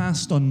week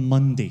past on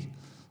Monday.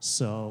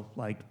 So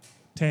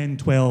 10,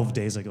 12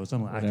 days ago,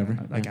 something like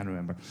that. I can't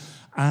remember.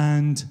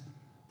 And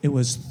it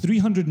was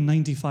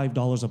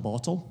 $395 a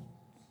bottle.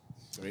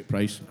 Great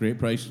price.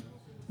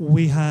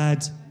 We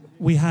had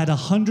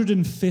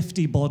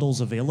 150 bottles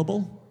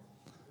available,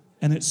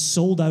 and it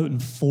sold out in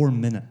 4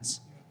 minutes.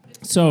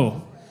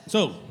 So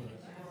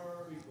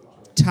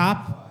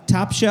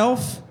top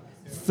shelf,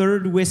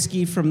 third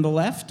whiskey from the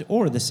left,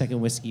 or the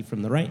second whiskey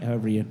from the right,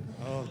 however you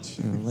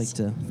like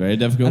to. Very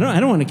difficult. I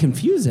don't want to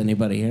confuse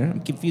anybody here. I'm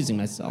confusing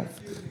myself.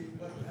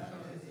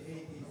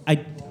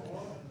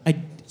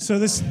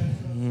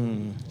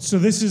 So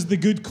this is the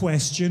good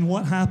question.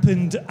 What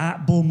happened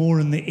at Bowmore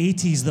in the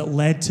 80s that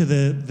led to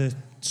the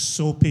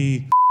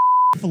soapy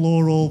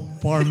floral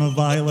Parma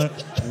Violet?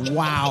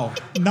 Wow.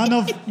 None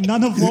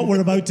of what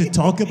we're about to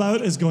talk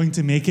about is going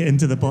to make it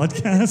into the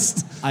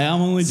podcast. I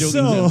am only joking.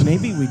 So,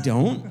 maybe we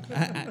don't.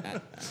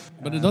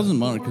 But it doesn't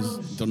matter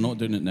because they're not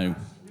doing it now.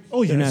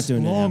 Oh, yes. Not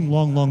doing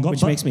long gone.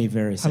 Which makes me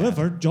very sad.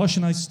 However, Josh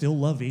and I still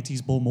love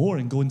 80s Bowmore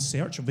and go in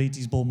search of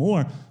 80s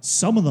Bowmore.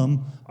 Some of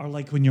them are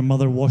like when your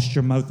mother washed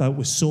your mouth out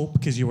with soap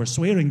because you were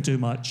swearing too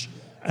much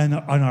and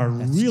are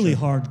really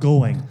hard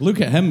going.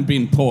 Look at him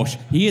being posh.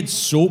 He had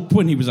soap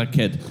when he was a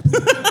kid.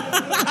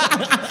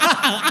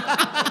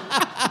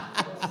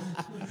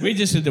 We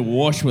just had to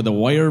wash with a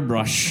wire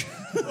brush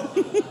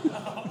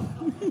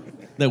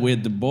that we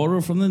had to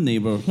borrow from the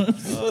neighbour.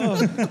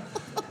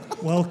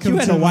 Welcome You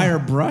had to a wire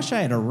brush,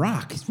 I had a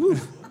rock. Woo.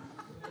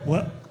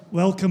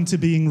 Welcome to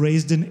being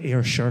raised in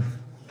Ayrshire.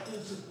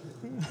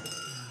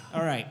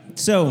 All right,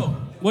 so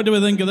What do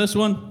we think of this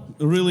one?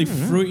 Really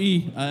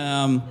fruity.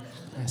 I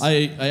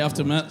have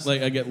to admit,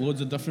 I get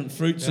loads of different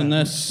fruits in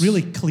this.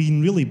 Really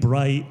clean, really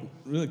bright.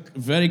 Really,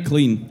 very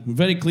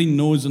clean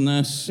nose in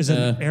this. Is it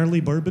an early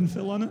bourbon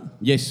fill on it?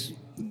 Yes,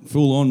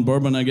 full on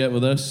bourbon I get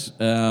with this.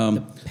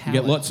 You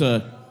get lots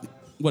of.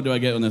 What do I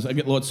get on this? I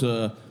get lots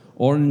of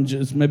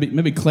oranges,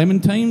 maybe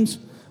clementines.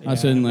 I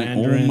said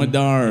mandarin. oh my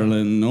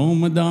darling, oh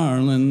my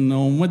darling,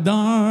 oh my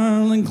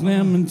darling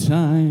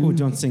clementine. oh,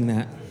 don't sing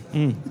that.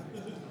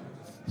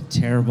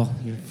 terrible.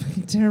 You're a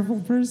fucking terrible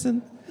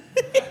person.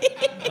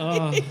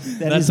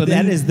 That's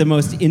That is the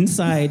most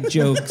inside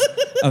jokes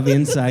of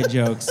inside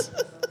jokes.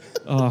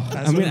 Oh,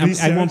 That's what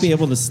I won't be research-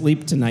 able to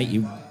sleep tonight,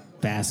 you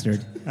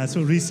bastard. That's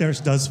what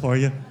research does for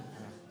you.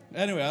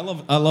 Anyway, I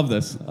love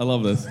this. I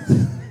love this.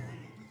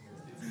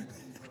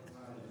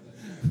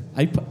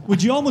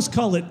 Would you almost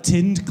call it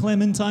tinned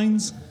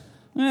clementines?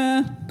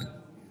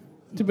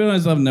 To be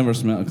honest, I've never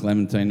smelt a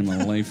clementine in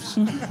my life.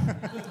 So.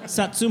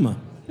 Satsuma.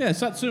 Yeah,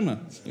 Satsuma.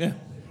 Yeah.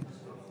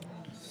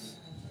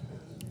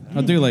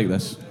 I do like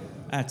this.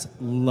 That's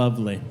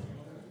lovely.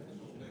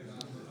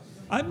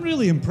 I'm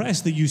really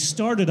impressed that you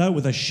started out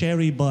with a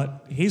sherry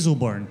but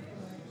Hazelburn,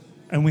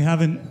 and we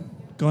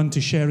haven't gone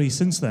to sherry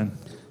since then.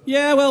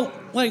 Yeah, well,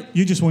 like,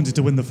 You just wanted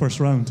to win the first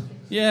round.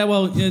 yeah,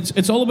 well,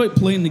 it's all about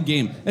playing the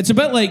game. It's a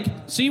bit like,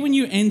 see when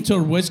you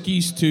enter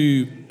whiskies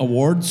to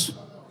awards,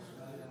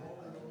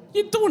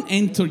 you don't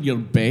enter your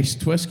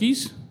best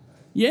whiskies.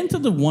 You enter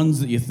the ones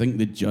that you think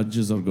the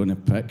judges are going to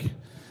pick.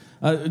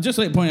 Just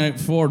like to point out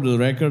for the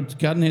record,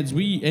 Cadenheads,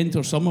 we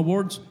enter some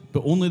awards,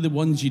 but only the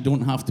ones you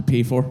don't have to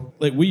pay for.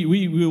 Like we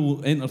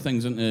will enter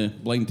things into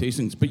blind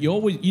tastings, but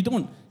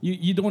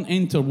you don't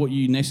enter what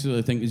you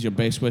necessarily think is your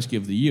best whiskey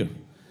of the year.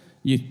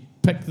 You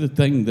pick the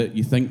thing that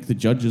you think the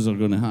judges are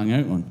going to hang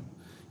out on.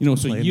 You know,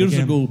 so Playing the years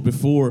game. ago,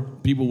 before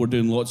people were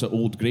doing lots of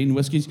old grain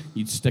whiskies,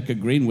 you'd stick a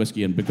grain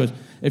whiskey in, because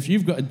if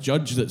you've got a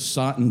judge that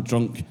sat and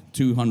drunk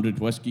 200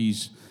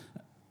 whiskies,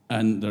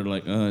 and they're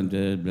like,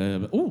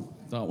 oh,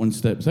 that one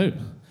steps out,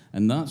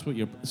 and that's what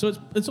you're. So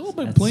it's all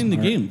about That's playing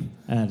smart. the game.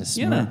 That is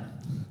Yeah. smart.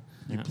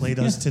 You played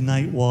us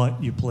tonight,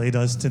 what? You played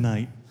us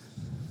tonight.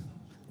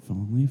 If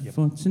only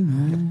for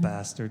tonight.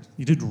 Bastard.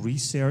 You did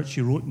research,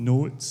 you wrote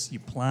notes, you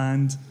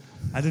planned.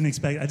 I didn't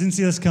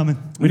see this coming.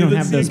 We don't didn't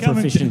have see those it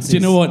coming. proficiencies. Do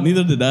you know what?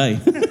 Neither did I.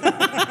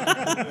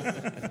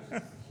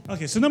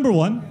 Okay, so number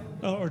one,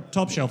 or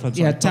top shelf, I'm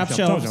sorry. Yeah, top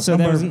shelf, so that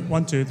number wasn't-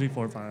 1, 2, 3,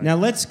 4, 5. Now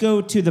let's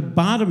go to the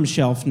bottom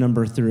shelf,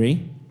 number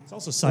 3. It's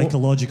also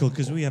psychological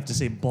because we have to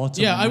say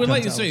bottom. Yeah, and I you would can't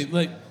like to tell say, us.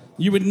 like,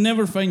 you would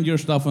never find your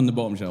stuff on the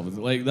bottom shelf.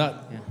 Like that.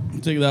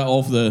 Take that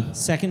off the.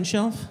 Second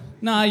shelf?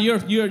 Nah, you're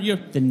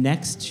The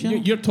next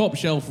shelf? your top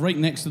shelf right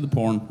next to the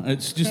porn.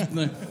 It's just.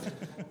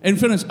 In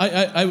fairness,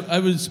 I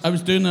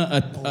was doing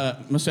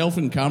myself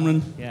and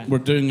Cameron. Yeah. We're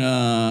doing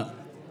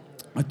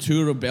a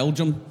tour of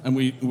Belgium, and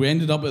we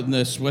ended up in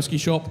this whiskey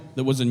shop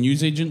that was a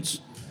newsagent's,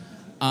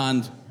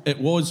 and it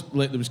was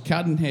like there was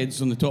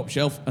Cadenheads on the top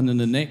shelf, and then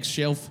the next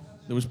shelf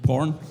there was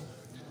porn.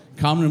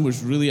 Cameron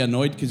was really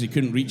annoyed because he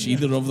couldn't reach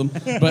either of them,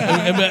 but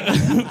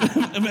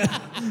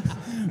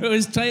it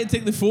was trying to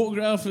take the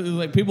photograph. It was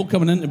like people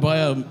coming in to buy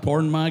a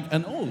porn mag,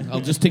 and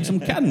I'll just take some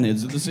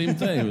Cadenheads at the same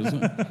time.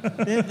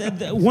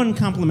 It was, One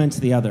complements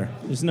the other.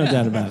 There's no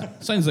doubt about it.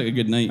 sounds like a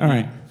good night. All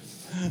right.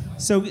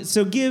 So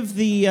give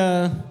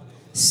the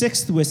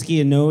sixth whiskey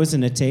a nose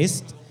and a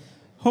taste.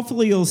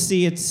 Hopefully you'll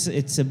see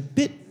it's a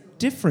bit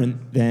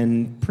different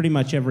than pretty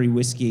much every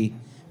whiskey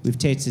we've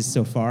tasted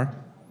so far.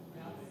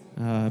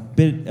 A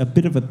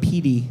bit of a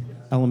peaty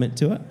element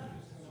to it.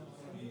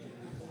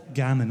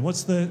 Gammon.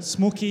 What's the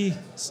smoky?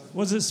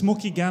 Was it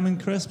smoky gammon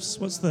crisps?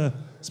 What's the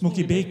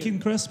smoky bacon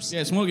crisps?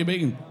 Yeah, smoky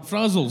bacon.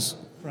 Frazzles.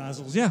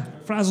 Frazzles. Yeah,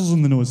 frazzles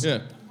on the nose.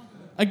 Yeah.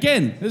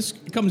 Again, this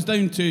comes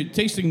down to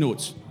tasting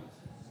notes.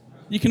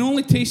 You can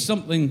only taste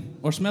something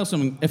or smell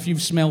something if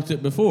you've smelt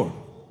it before.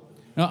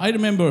 Now, I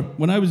remember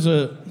when I was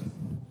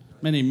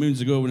many moons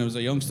ago, when I was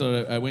a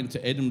youngster, I went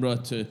to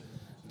Edinburgh to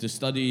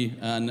study,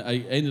 and I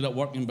ended up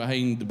working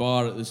behind the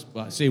bar at this.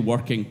 Well, I say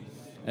working.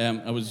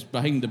 I was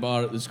behind the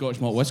bar at the Scottish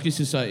Malt Whisky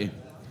Society.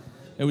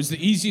 It was the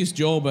easiest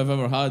job I've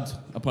ever had,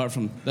 apart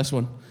from this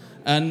one.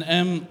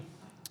 And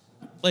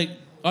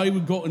I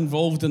got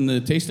involved in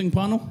the tasting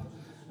panel,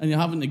 and you're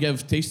having to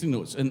give tasting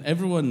notes, and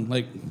everyone,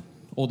 like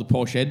all the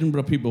posh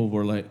Edinburgh people,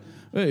 were like,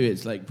 "Oh,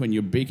 it's like when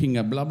you're baking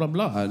a blah blah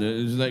blah." And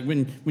it's like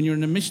when you're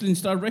in a Michelin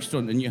star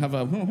restaurant and you have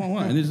a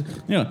and it's,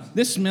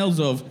 this smells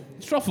of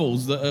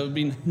truffles that have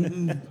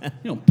been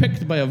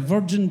picked by a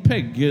virgin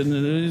pig, and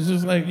it's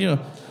just like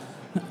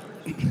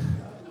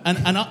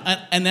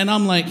and then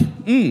I'm like,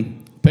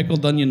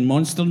 pickled onion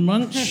monster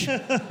munch.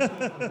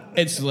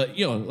 It's like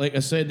like I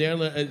said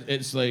earlier,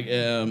 it's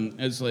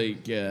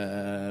like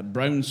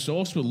brown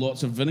sauce with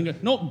lots of vinegar.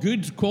 Not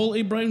good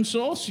quality brown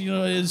sauce.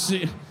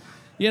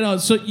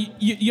 So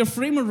your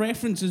frame of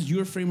reference is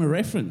your frame of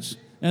reference.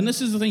 And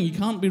this is the thing, you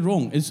can't be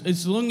wrong.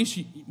 As long as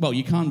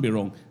you can't be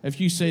wrong. If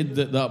you said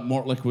that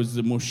Mortlach was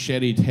the most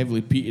sherried,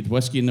 heavily peated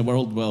whiskey in the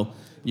world, well,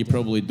 you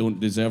probably don't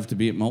deserve to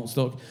be at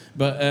Maltstock.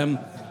 But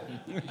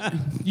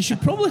you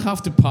should probably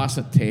have to pass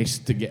a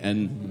test to get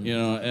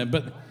in,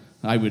 but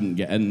I wouldn't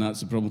get in, that's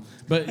the problem.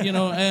 But,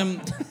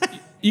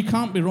 you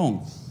can't be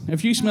wrong.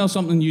 If you smell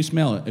something, you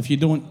smell it. If you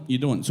don't, you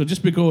don't. So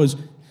just because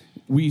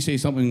we say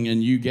something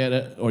and you get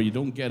it or you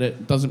don't get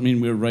it, doesn't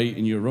mean we're right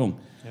and you're wrong.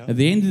 Yep. At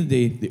the end of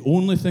the day, the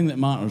only thing that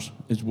matters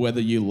is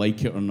whether you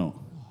like it or not.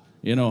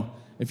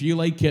 If you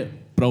like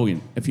it,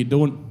 brilliant. If you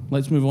don't,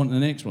 let's move on to the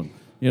next one.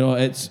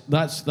 That's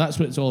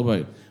what it's all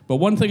about. But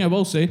one thing I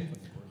will say,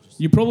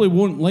 You probably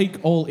won't like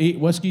all 8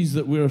 whiskies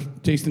that we're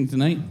tasting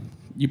tonight.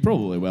 You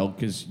probably will,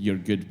 because you're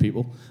good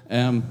people.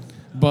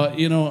 But,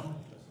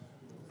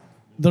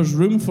 there's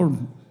room for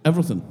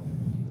everything.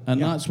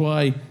 And that's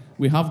why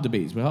we have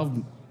debates. We have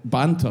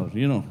banter,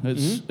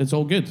 It's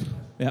all good.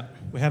 Yeah.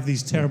 We have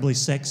these terribly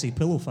sexy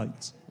pillow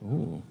fights.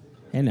 Ooh.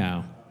 Hey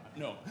now.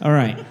 No. All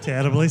right.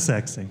 Terribly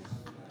sexy.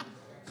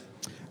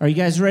 Are you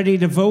guys ready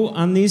to vote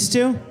on these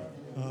two?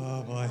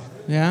 Oh, boy.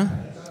 Yeah?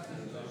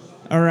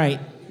 All right.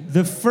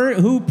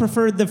 Who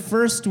preferred the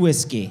first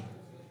whiskey?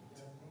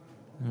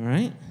 All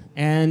right.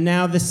 And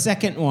now the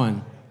second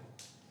one.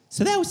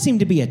 So that would seem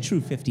to be a true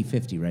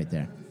 50-50 right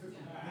there.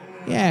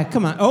 Yeah,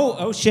 come on.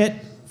 Oh shit.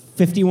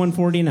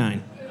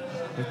 51-49.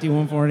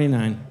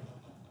 51-49.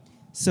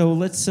 So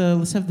let's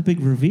have the big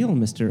reveal,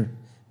 Mr.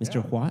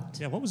 Watt.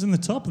 Yeah, what was in the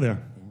top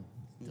there?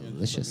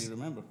 Delicious.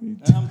 Remember.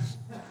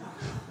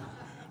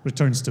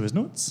 Returns to his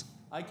notes.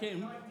 I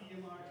came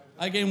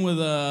with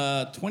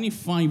a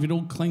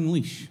 25-year-old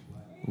Clynelish.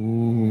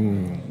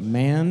 Ooh,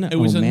 man. It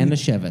was a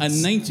Manischewitz.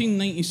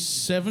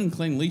 1997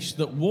 Clynelish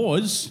that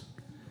was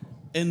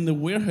in the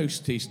warehouse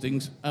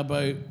tastings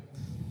about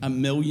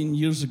 1 million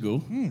years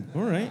ago.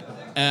 All right.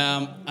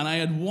 And I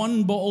had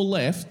 1 bottle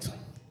left.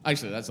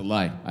 Actually, that's a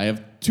lie. I have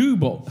had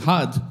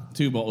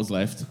 2 bottles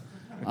left.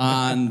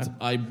 And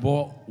I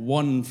bought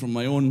 1 from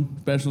my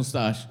own personal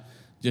stash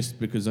just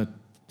because I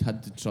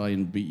had to try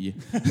and beat you.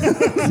 Wait,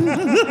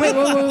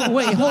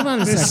 hold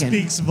on a This second.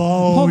 speaks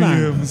Hold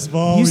on.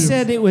 volumes. You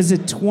said it was a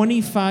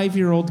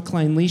 25-year-old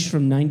Clynelish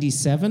from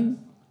 97?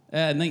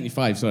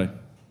 95, sorry.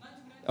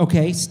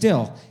 Okay,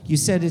 still. You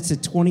said it's a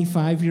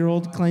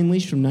 25-year-old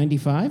Clynelish from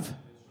 95?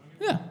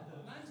 Yeah.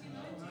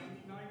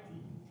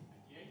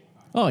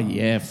 Oh,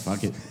 yeah,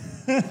 fuck it.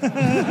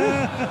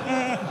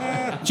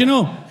 Do you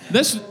know,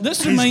 this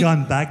He's reminds...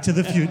 gone back to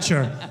the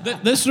future.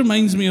 This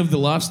reminds me of the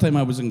last time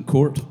I was in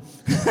court.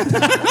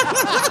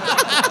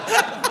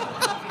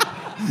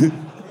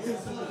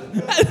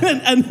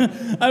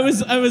 and I was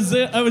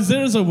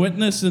there as a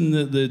witness, and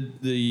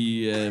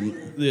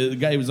the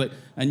guy was like,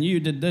 "And you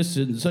did this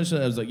and such."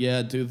 I was like,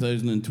 "Yeah,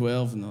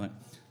 2012," and they're like,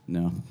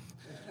 "No."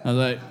 I was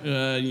like,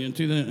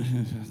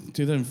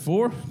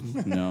 2004?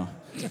 No.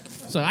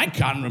 So I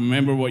can't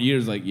remember what year.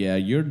 It's like, yeah,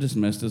 you're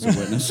dismissed as a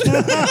witness.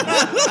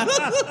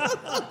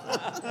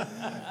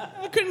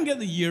 I couldn't get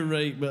the year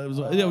right, but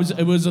it was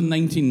in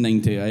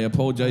 1990. I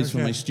apologize for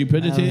my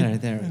stupidity.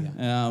 There we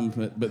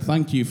go. But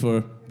thank you for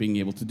being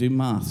able to do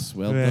maths.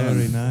 Well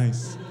Very done.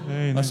 nice.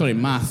 Very Oh, nice. sorry,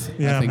 math.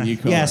 Yeah, I think math. you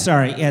call Yeah, it.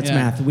 sorry. Yeah, it's Yeah.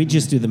 math. We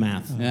just do the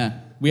math. Yeah,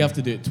 we have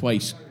to do it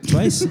twice.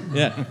 Twice?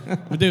 Yeah,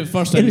 we do it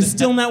first time. And it's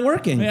still not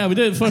working. Yeah, we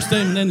do it first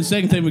time, and then the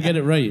second time we get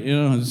it right.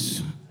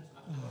 It's,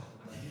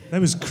 That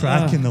was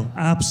cracking, though.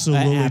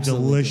 Absolutely,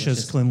 Absolutely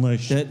delicious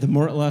Clynelish. The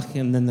Mortlach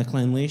and then the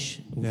Clynelish.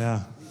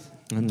 Yeah.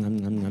 Nom, nom,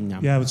 nom, nom,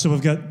 nom. Yeah, so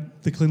we've got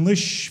the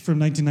Clynelish from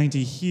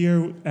 1990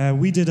 here.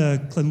 We did a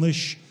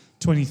Clynelish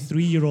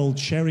 23-year-old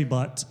sherry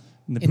butt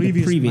in the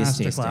previous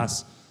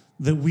masterclass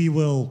that we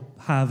will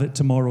have at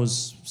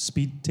tomorrow's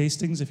speed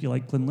tastings, if you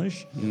like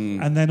Clynelish.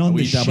 And then on A the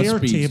wee dab of share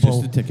speed's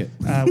table, just a ticket.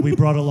 we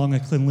brought along a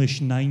Clynelish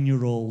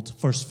 9-year-old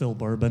first fill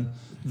bourbon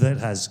that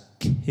has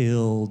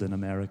killed in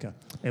America.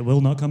 It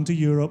will not come to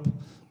Europe,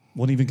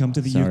 won't even come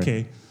to the Sorry.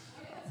 UK.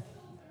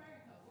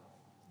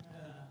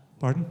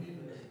 Pardon?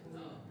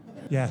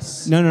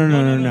 Yes. No,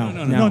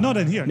 not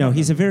in here. No,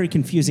 he's a very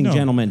confusing No.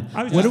 gentleman.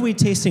 I was What just- are we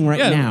tasting right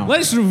yeah, now?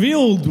 let's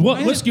reveal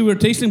what whiskey we're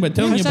tasting by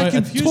telling How's you that about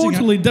a confusing?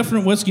 totally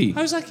different whiskey.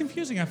 How's that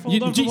confusing? I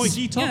followed on from what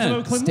he talked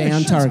about Clynelish. Stay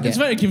on target. It's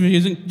very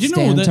confusing. Do you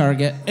Stay know on that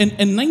target. in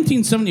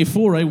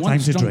 1974 I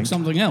once to drunk drink.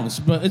 something else,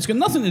 but it's got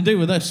nothing to do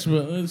with this.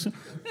 But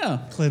yeah,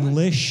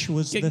 Clynelish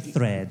was the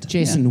thread.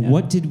 Jason,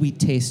 what did we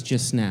taste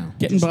just now?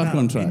 getting Just back now,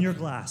 on track. In your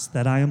glass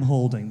that I am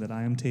holding, that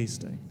I am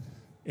tasting,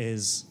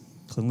 is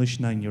Clynelish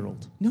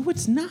 9-year-old. No,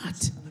 it's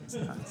not.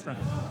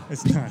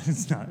 It's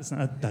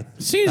not that.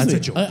 Seriously, That's a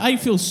joke. I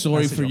feel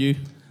sorry That's a for joke. you.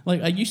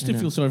 Like I used to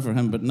feel sorry for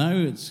him, but now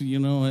it's Do you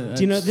know,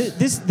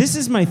 this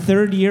is my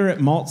 3rd year at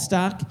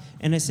Maltstock,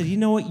 and I said, you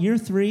know what, year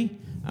 3,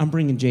 I'm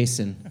bringing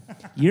Jason.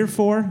 Year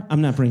 4,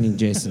 I'm not bringing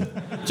Jason.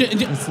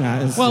 It's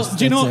not. It's well, just-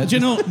 do you know? that's Do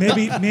you it.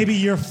 know? Maybe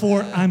year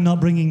 4, I'm not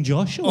bringing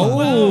Joshua.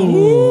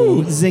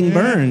 Ooh, zing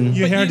burn.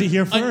 You But heard it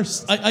here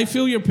first. I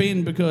feel your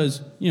pain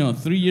because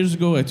 3 years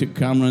ago I took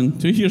Cameron,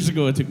 2 years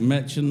ago I took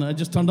Mitch, and I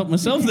just turned up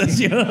myself this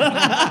year.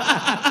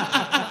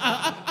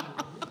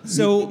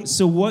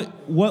 So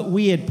what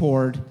we had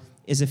poured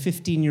is a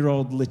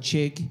 15-year-old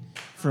Lechig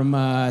from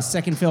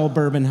Second Fill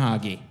Bourbon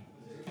Hoggy.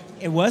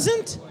 It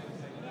wasn't?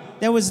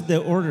 That was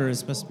the order is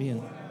supposed to be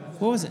in.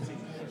 What was it?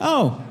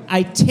 Oh,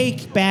 I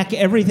take back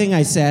everything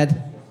I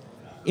said.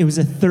 It was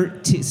a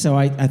 13, so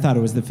I thought it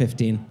was the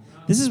 15.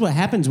 This is what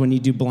happens when you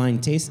do blind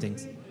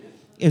tastings.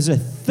 It was a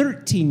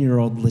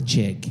 13-year-old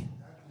Lechig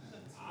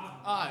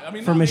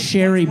from a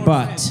sherry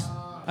butt.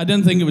 I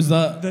didn't think it was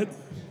that,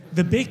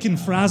 The bacon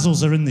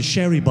frazzles are in the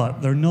sherry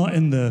butt. They're not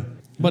in the.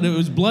 but it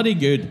was bloody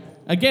good.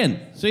 Again,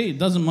 see, it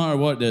doesn't matter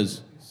what it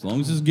is, as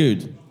long as it's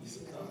good.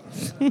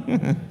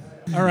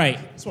 All right.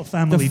 That's what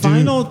family The do.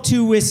 final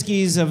 2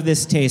 whiskeys of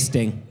this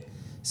tasting.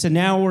 So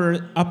now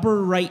we're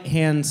upper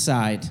right-hand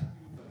side.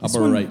 This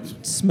Upper one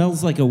right.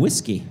 Smells like a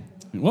whiskey.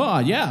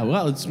 Well, yeah.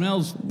 Well, it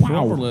smells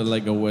properly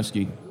like a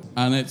whiskey,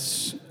 and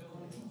it's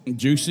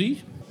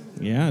juicy.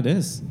 Yeah, it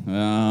is.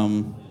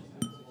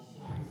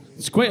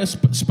 It's quite a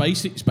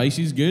spicy.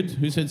 Spicy's good.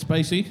 Who said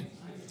spicy?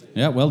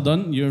 Yeah, well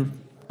done. You're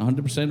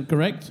 100%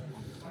 correct.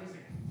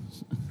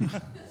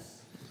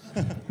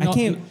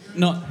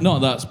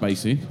 Not that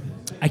spicy.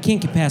 I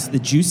can't get past the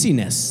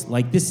juiciness.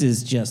 Like, this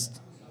is just...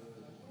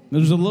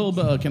 There's a little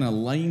bit of kind of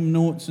lime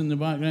notes in the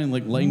background,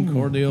 like lime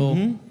cordial.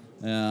 I'm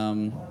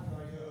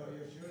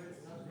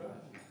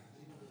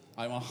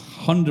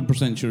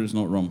 100% sure it's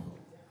not rum.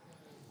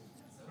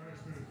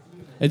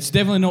 It's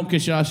definitely not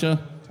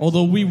Kashasha,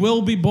 although we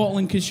will be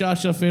bottling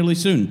Kashasha fairly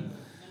soon.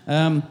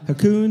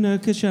 Hakuna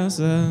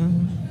Kashasa.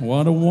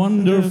 What a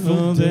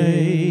wonderful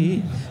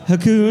day.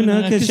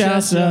 Hakuna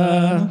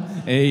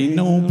Kashasa. Ain't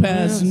no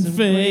passing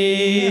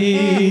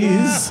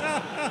phase.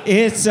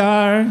 It's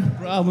our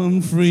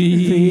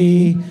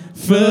Problem-free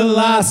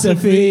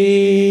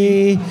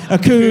philosophy.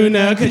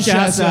 Hakuna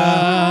Kashasa.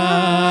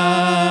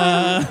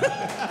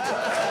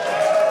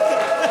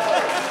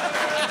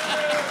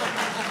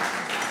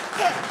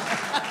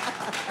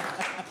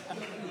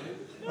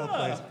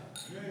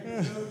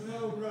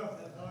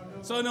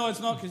 So no, it's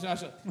not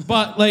Kashasha.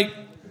 But like,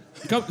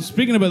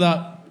 speaking about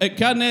that, at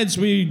Cadneds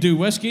we do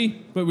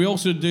whiskey, but we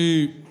also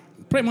do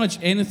pretty much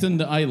anything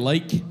that I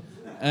like.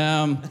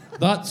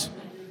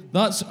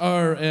 That's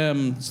our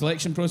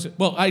selection process.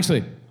 Well,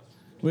 actually,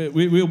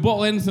 we'll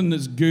bottle anything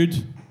that's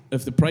good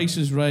if the price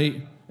is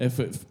right,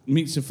 if it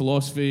meets the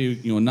philosophy,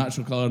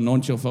 natural colour,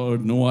 non-chill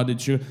filtered, no added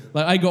sugar.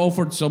 Like I got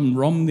offered some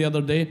rum the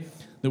other day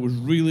that was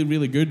really,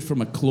 really good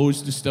from a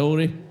closed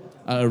distillery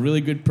at a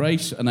really good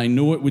price, and I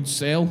know it would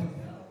sell,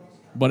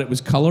 but it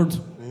was coloured.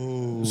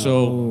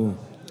 So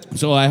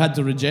I had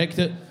to reject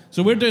it.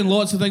 So we're doing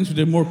lots of things. We're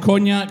doing more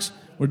cognacs.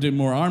 We're doing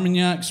more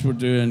Armagnacs. We're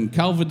doing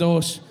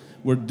Calvados.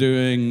 We're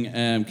doing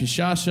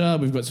Kashasha.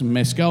 We've got some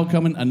mezcal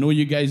coming. I know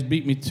you guys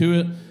beat me to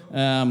it,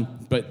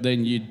 but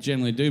then you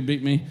generally do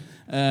beat me.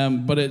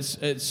 But it's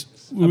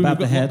About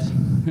the head.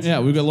 Yeah,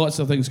 we've got lots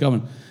of things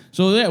coming.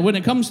 So yeah, when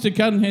it comes to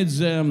Cadenhead's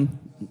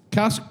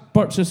cask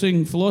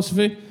purchasing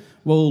philosophy,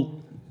 well,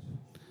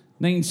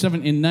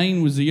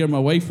 1979 was the year my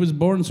wife was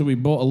born, so we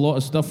bought a lot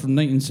of stuff from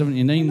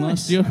 1979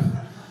 last year.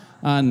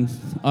 And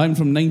I'm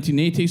from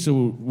 1980,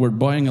 so we're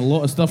buying a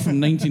lot of stuff from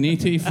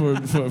 1980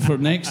 for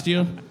next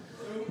year.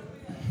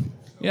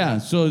 Yeah,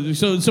 so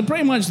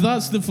pretty much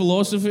that's the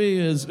philosophy.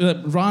 Is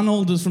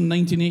Ranald is from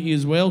 1980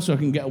 as well, so I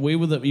can get away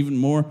with it even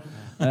more.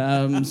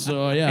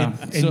 So yeah,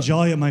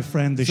 Enjoy it, my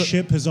friend. The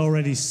ship has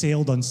already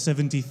sailed on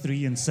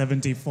 73 and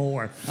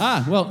 74.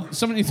 Well,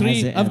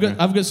 73.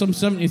 I've got some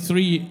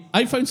 73.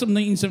 I found some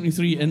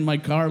 1973 in my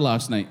car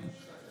last night.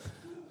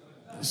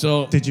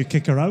 So Did you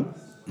kick her out?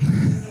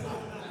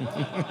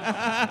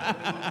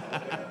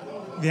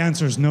 The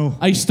answer is no.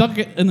 I stuck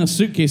it in a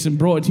suitcase and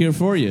brought it here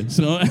for you.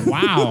 So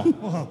Wow.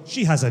 Oh,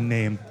 she has a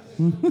name.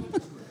 All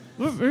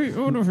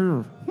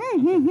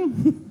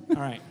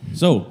right.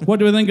 So, what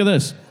do we think of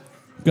this?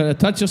 Got a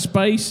touch of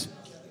spice,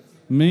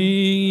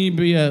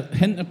 maybe a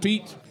hint of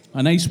peat,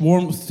 a nice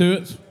warmth to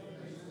it.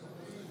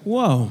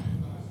 Whoa.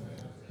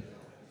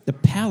 The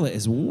palate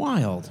is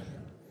wild.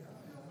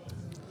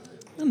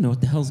 I don't know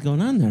what the hell's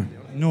going on there.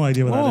 No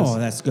idea what that Oh, is.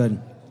 that's good.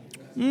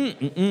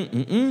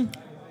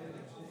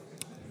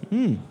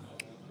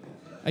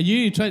 Are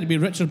you trying to be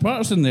Richard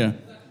Patterson there?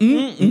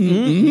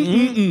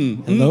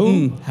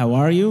 Hello, how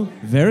are you?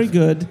 Very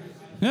good.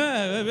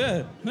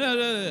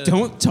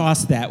 Don't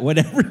toss that,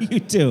 whatever you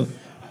do.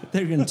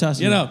 They're going to toss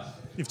you.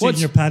 You've taken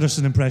your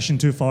Patterson impression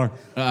too far.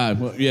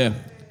 Well, yeah.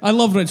 I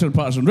love Richard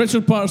Patterson.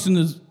 Richard Patterson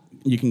is...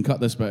 You can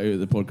cut this bit out of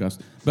the podcast.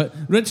 But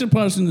Richard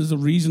Patterson is the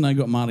reason I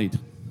got married.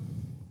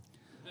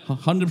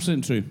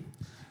 100% true.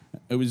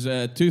 It was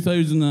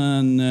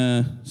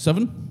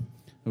 2007.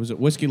 I was at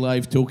Whiskey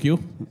Live Tokyo.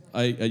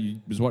 I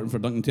was working for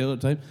Duncan Taylor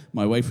at the time.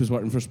 My wife was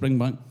working for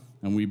Springbank.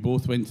 And we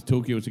both went to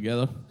Tokyo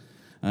together.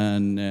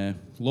 And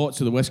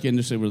lots of the whiskey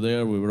industry were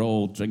there. We were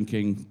all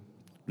drinking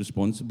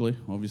responsibly,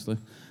 obviously.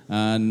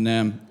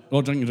 And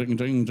all drinking.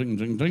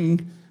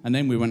 And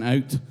then we went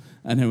out.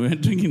 And then we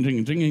went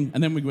drinking.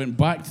 And then we went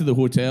back to the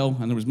hotel.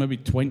 And there was maybe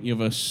 20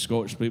 of us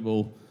Scottish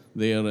people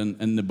there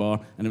in the bar.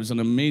 And it was an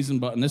amazing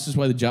bar. And this is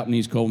why the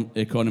Japanese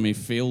economy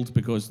failed,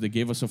 because they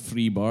gave us a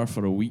free bar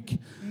for a week.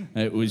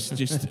 It was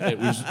just, it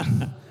was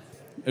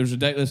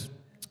ridiculous.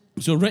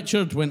 So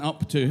Richard went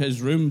up to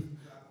his room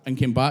and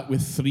came back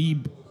with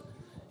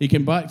he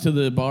came back to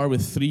the bar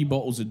with 3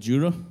 bottles of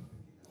Jura.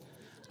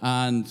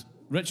 And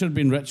Richard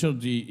being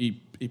Richard,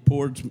 he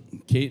poured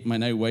Kate, my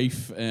now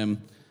wife, a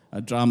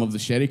dram of the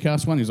sherry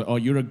cask one. He's like, "Oh,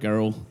 you're a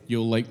girl,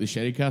 you'll like the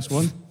sherry cask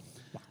one."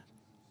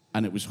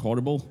 And it was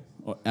horrible.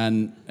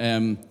 And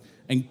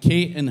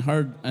Kate, in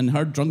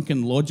her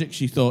drunken logic,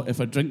 she thought,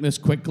 if I drink this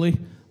quickly,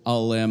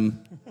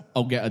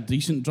 I'll get a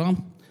decent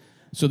dram.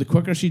 So the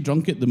quicker she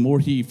drank it, the more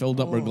he filled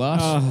up her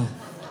glass.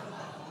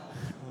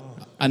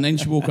 And then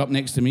she woke up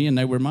next to me, and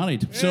now we're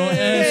married. So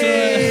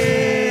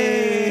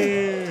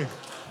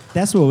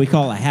That's what we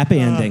call a happy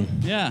ending.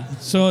 Yeah.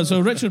 So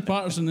Richard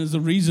Patterson is the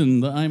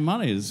reason that I'm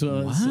married.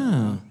 So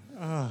Wow.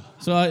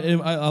 So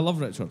I love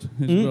Richard.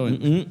 He's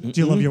brilliant.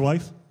 Do you love your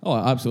wife? Oh,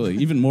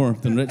 absolutely. Even more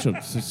than Richard.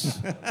 It's-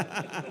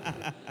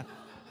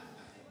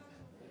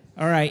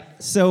 All right.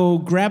 So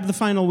grab the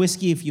final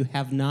whiskey if you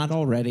have not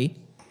already.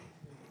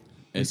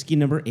 Whiskey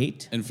number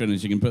 8. In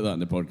fairness, you can put that in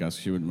the podcast.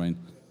 She wouldn't mind.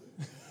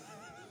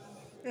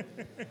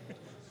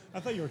 I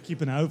thought you were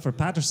keeping it out for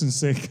Patterson's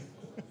sake.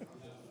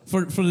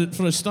 For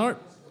a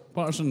start,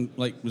 Patterson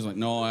was like,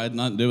 no, I had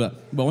nothing to do with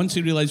that. But once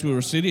he realised we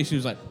were serious, he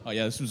was like, oh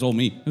yeah, this was all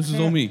me. This was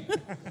all me.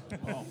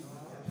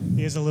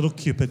 He is a little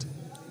Cupid.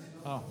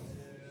 Oh.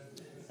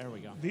 There we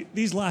go.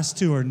 These last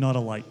two are not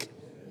alike.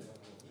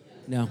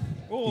 No.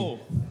 Oh.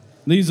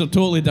 These are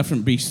totally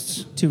different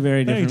beasts. Two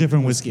very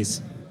different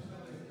whiskeys.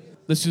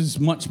 This is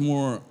much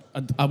more,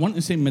 I want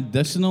to say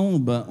medicinal,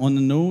 but on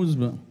the nose,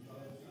 but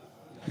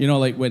you know,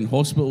 like when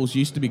hospitals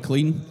used to be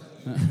clean.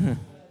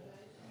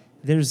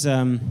 There's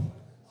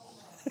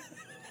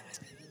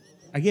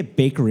I get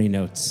bakery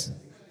notes.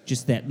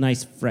 Just that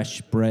nice fresh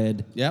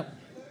bread. Yep.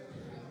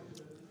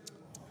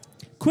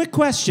 Quick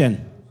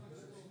question.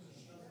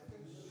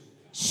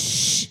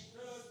 Shh.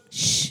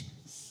 Shh.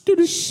 Boo.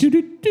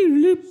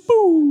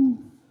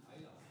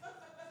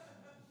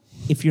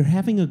 If you're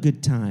having a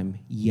good time,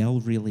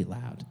 yell really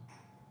loud.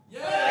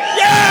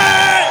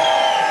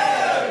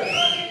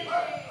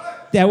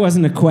 That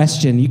wasn't a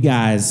question, you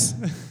guys.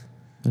 That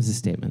was a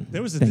statement.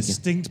 There was a Thank you.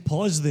 distinct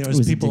pause there It as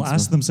was a people distinct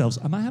asked pause. themselves,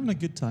 am I having a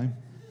good time?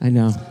 I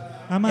know.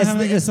 Am I It's,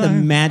 having a the, good it's the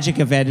time? magic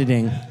of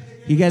editing.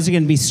 You guys are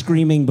going to be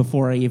screaming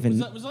before I even...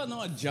 Was that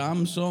not a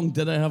Jam song?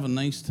 Did I have a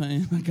nice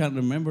time? I can't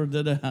remember.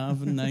 Did I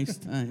have a nice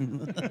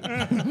time?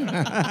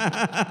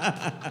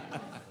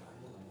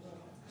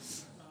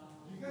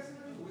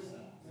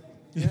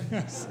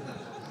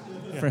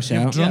 Fresh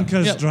You've out. drunk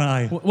us Yeah.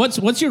 dry.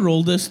 What's your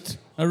oldest?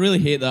 I really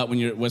hate that when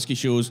you're at whiskey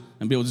shows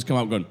and people just come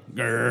out going,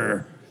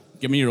 grrr,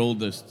 give me your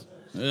oldest.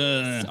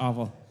 It's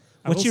awful.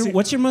 I will say-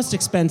 What's your most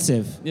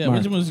expensive? Yeah, Mark?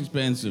 what's your most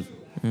expensive?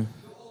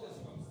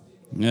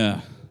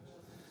 Yeah.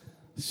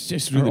 It's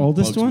just Our really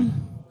oldest bugs me.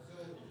 one?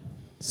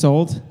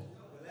 Sold?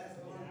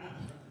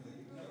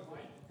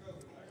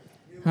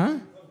 Huh?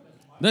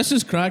 This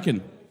is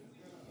cracking.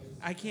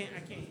 I can't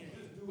hear you.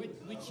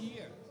 Which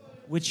year?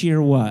 Which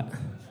year what?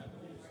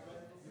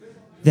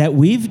 That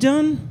we've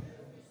done?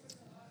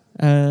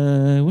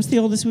 What's the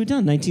oldest we've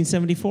done?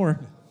 1974.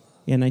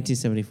 Yeah,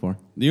 1974.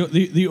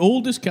 The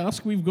oldest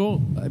cask we've got,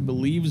 I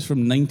believe, is from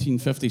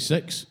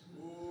 1956.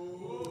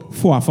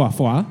 Foie. Fwa,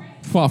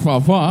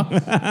 fwa,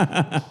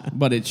 fwa.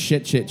 But it's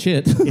shit.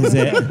 Is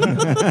it?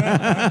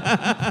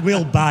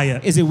 We'll buy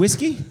it. Is it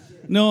whiskey?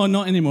 No,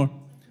 not anymore.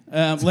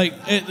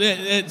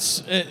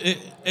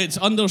 It's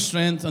under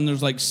strength, and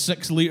there's like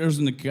 6 liters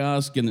in the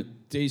cask, and it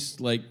tastes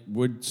like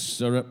wood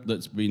syrup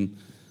that's been.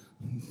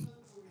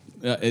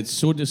 It's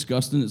so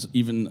disgusting. It's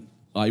even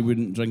I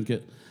wouldn't drink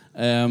it.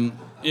 You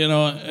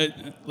know,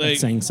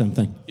 That's saying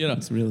something. You know,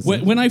 It's really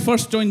when I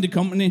first joined the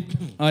company,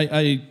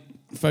 I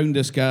found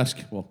this cask.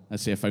 Well, I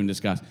say I found this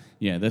cask.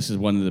 Yeah, this is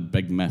one of the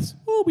big myths.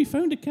 Oh, we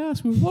found a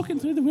cask. We were walking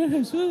through the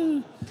warehouse.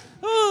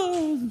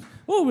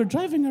 We're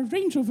driving our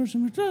Range Rovers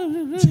and we're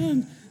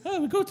driving.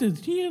 We go to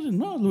here and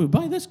we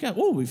buy this cask.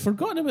 Oh, we've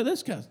forgotten about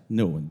this cask.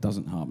 No, it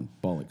doesn't happen.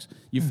 Bollocks.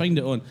 You find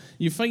it on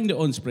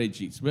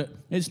spreadsheets, but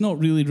it's not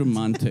really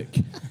romantic.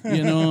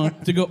 You know,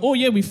 to go, oh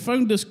yeah, we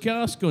found this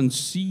cask on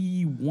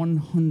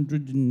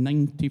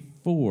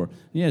C194.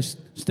 Yes,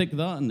 stick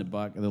that in the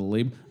back of the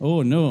label.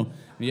 Oh no.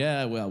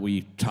 Yeah, well,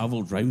 we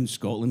travelled round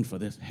Scotland for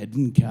this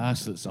hidden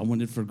cask that someone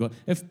had forgotten.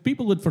 If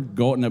people had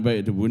forgotten about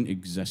it, it wouldn't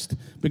exist.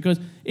 Because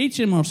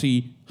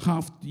HMRC,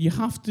 you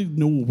have to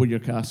know where your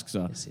casks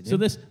are. Yes, they do. So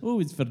this,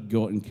 it's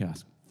forgotten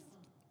cask.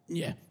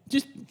 Yeah,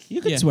 just...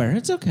 You can yeah. swear.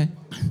 It's okay.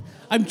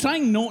 I'm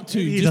trying not to.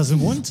 He just-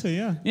 doesn't want to,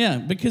 yeah. Yeah,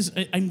 because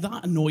I'm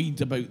that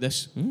annoyed about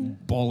this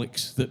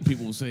bollocks that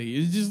people say.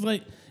 It's just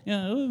like,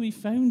 we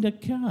found a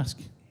cask.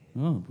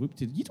 Oh,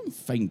 whoop-de- you don't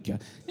find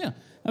cask. Yeah,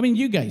 I mean,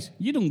 you guys,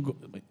 you don't go...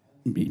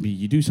 Maybe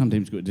you do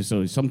sometimes go to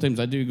distilleries. Sometimes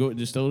I do go to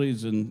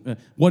distilleries. And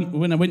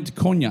when I went to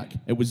Cognac,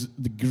 it was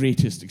the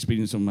greatest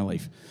experience of my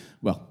life.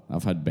 Well,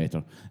 I've had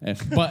better.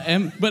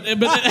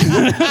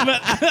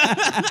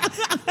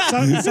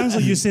 Sounds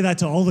like you say that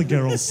to all the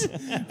girls.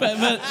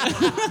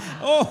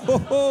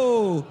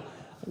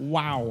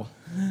 Wow.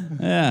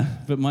 Yeah,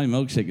 but my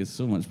milkshake is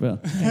so much better.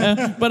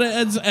 But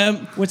it's...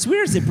 What's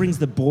weird is it brings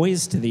the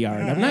boys to the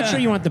yard. I'm not sure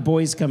you want the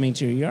boys coming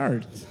to your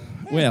yard.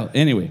 Well,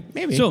 anyway.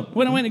 Maybe. So,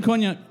 when I went to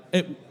Cognac,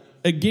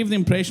 it gave the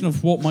impression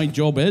of what my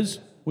job is,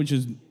 which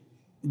is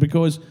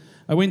because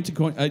I went to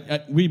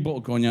Cognac, we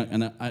bought Cognac,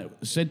 and I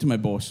said to my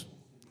boss,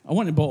 I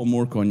want to bottle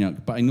more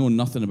Cognac, but I know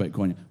nothing about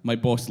Cognac. My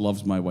boss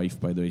loves my wife,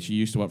 by the way. She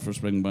used to work for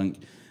Springbank.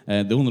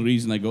 The only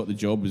reason I got the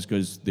job was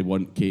because they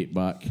want Kate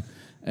back.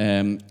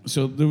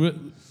 So it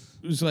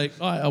was like,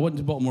 I want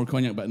to bottle more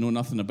Cognac, but I know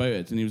nothing about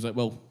it. And he was like,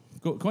 well,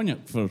 go to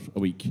Cognac for a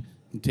week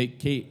and take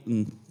Kate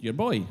and your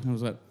boy. I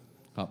was like,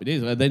 happy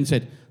days. I then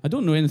said, I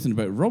don't know anything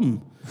about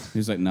rum. He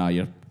was like, nah,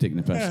 you're taking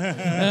the piss.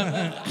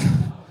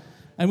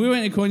 And we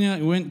went to Cognac,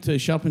 we went to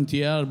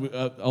Charpentier.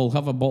 I'll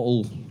have a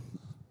bottle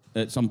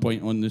at some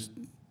point on this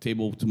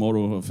table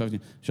tomorrow of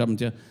 15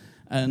 Charpentier.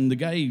 And the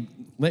guy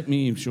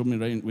showed me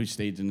around. We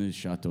stayed in his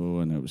chateau,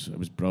 and it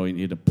was brilliant.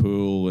 He had a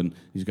pool, and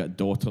he's got a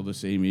daughter the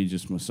same age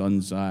as my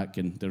son Zach,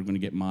 and they're going to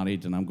get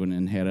married, and I'm going to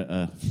inherit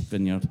a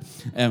vineyard.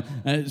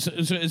 It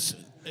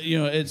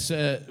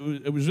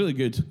was really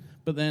good.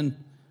 But then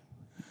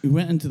we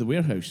went into the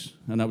warehouse,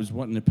 and I was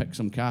wanting to pick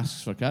some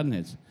casks for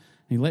Cadenheads.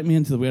 He let me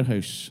into the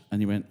warehouse,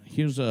 and he went,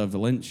 "Here's a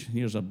Valenche,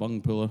 here's a bung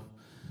puller,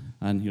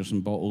 and here's some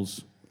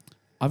bottles.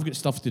 I've got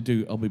stuff to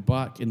do. I'll be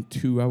back in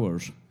 2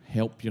 hours.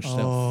 Help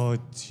yourself." Oh,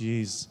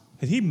 jeez.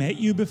 Had he met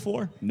you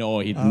before? No,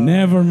 he'd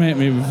never met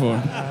me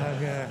before.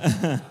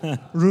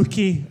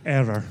 Rookie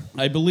error.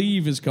 I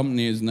believe his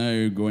company is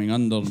now going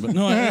under, but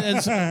no,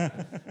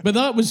 but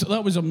that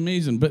was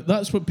amazing. But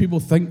that's what people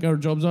think our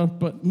jobs are.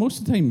 But most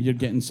of the time, you're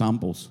getting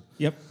samples.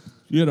 Yep.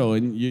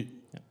 And you.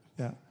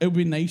 Yeah. It would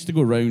be nice to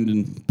go round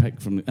and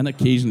pick and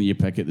occasionally you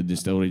pick at the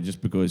distillery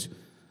just because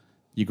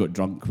you got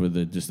drunk with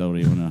the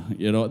distillery owner.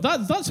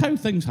 That's how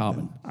things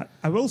happen.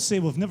 I will say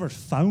we've never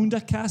found a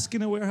cask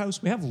in a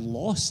warehouse. We have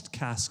lost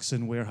casks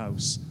in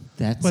warehouse.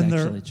 That's when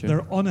actually true.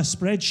 They're on a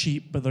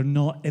spreadsheet, but they're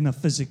not in a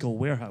physical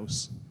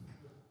warehouse.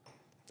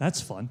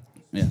 That's fun.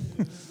 Yeah.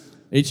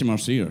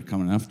 HMRC are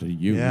coming after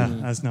you. Yeah,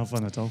 that's not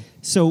fun at all.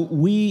 So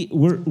we're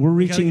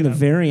reaching get the out.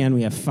 very end.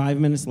 We have 5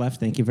 minutes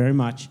left. Thank you very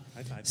much.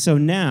 High five. So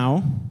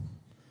now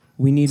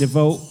we need to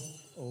vote.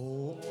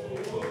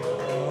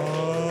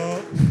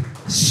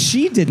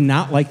 She did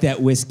not like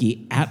that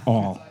whiskey at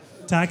all.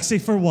 Taxi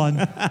for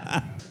one.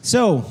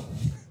 So,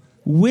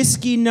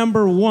 whiskey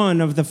number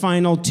 1 of the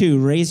final 2.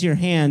 Raise your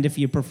hand if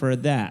you prefer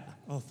that.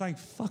 Oh, thank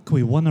fuck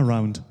we won a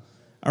round.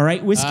 All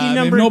right, whiskey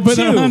number They've not put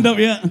their 2. hand up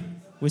yet.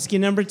 Whiskey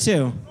number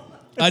 2.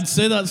 I'd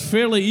say that's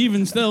fairly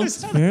even still.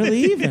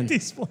 Fairly even.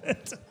 50-50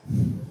 split.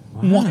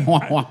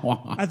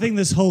 I I think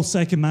this whole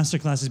second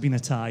masterclass has been a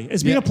tie.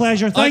 It's been a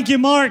pleasure. Thank you,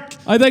 Mark.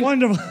 I think-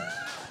 Wonderful.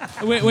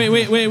 Wait.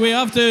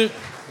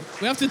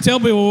 We have to tell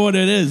people what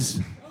it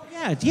is.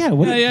 Yeah.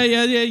 What Yeah.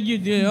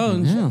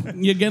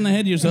 You're getting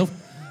ahead of yourself.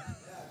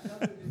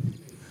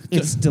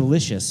 It's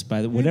delicious.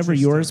 By the whatever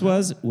yours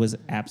was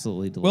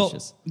absolutely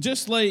delicious. Well,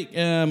 just like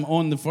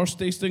on the first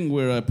tasting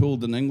where I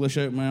pulled an English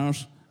out of my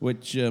arse,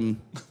 which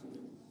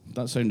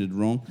that sounded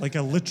wrong. Like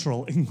a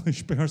literal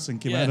English person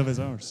came Yeah. out of his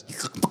arse.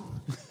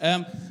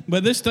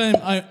 But this time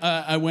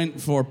I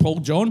went for Paul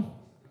John.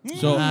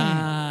 So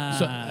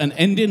an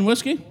Indian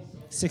whiskey.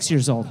 6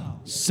 years old.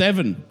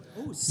 7.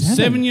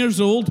 7 years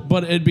old,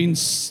 but it had been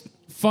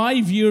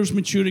 5 years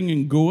maturing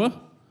in Goa,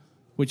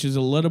 which is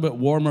a little bit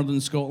warmer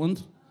than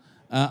Scotland,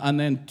 and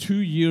then 2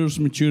 years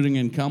maturing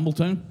in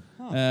Campbelltown,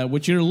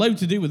 which you're allowed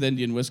to do with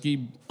Indian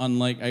whiskey,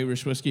 unlike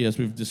Irish whiskey, as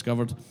we've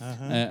discovered,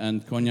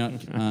 and cognac,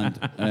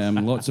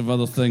 and lots of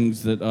other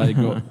things that I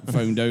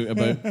found out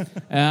about.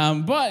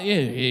 But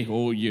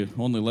you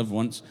only live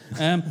once.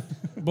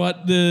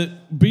 But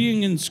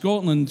being in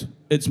Scotland,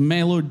 it's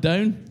mellowed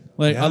down.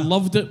 I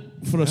loved it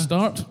for a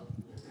start.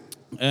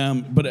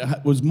 But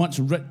it was much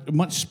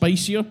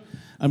spicier,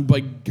 and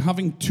by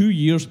having 2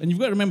 years, and you've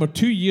got to remember,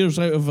 2 years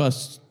out of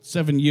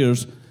 7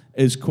 years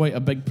is quite a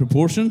big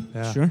proportion.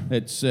 Yeah. Sure.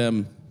 It's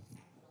 2/7.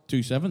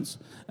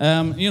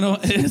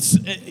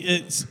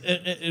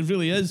 It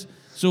really is.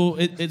 So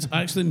it's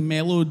actually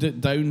mellowed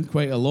it down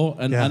quite a lot,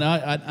 and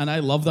I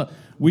love that.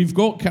 We've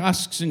got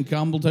casks in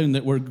Campbelltown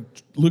that we're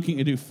looking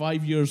to do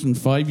 5 years and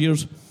 5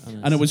 years.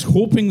 And I was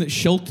hoping that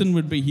Shilton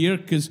would be here,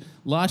 because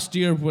last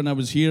year when I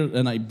was here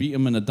and I beat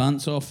him in a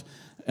dance-off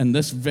in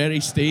this very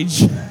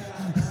stage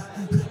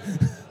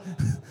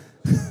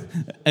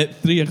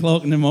at 3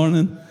 o'clock in the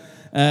morning,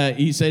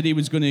 he said he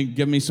was going to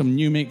give me some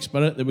new make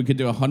spirit that we could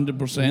do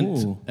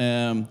 100%.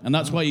 And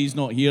that's why he's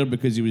not here,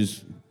 because he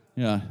was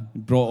he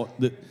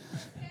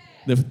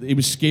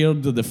was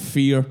scared of the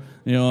fear.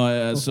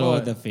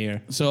 The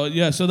fear. So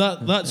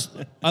that's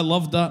I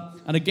love that.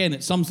 And again,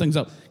 it sums things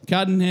up.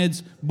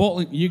 Cadenheads,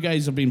 bottling. You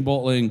guys have been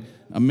bottling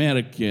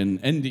American,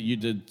 India. You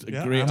did a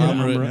great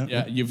Amaret.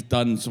 Yeah, you've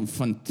done some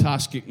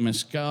fantastic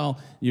mezcal.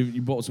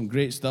 You bought some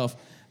great stuff.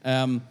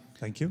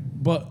 Thank you.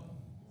 But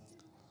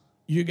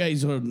you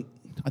guys are.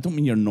 I don't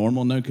mean you're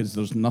normal now, because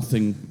there's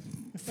nothing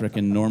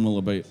freaking normal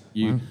about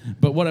you. Wow.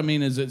 But what I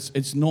mean is,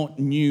 it's not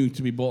new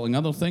to be bottling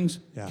other things.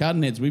 Yeah.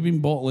 Cadenheads, we've been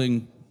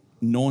bottling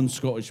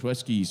non-Scottish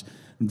whiskies,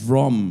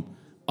 rum,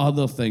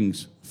 other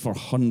things for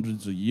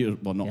hundreds of years.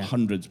 Well, not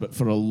hundreds, but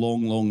for a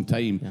long, long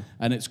time. Yeah.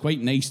 And it's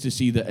quite nice to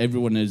see that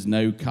everyone is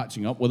now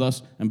catching up with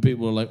us, and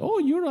people are like, "Oh,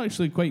 you're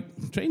actually quite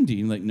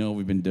trendy." And like, no,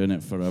 we've been doing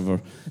it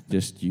forever.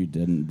 Just you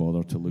didn't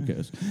bother to look at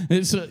us.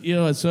 It's so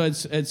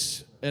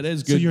it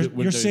is good. So that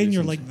we're you're doing saying these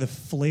you're things. like the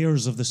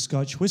Flares of the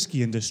Scotch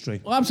whiskey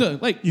industry. Oh, absolutely.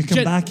 Like You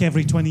come back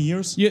every 20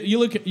 years. You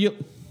look at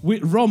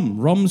rum.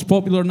 Rum's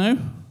popular now.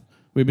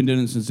 We've been doing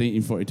it since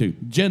 1842.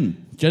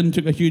 Gin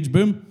took a huge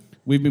boom.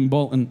 We've been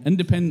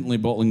independently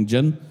bottling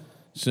gin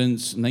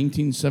since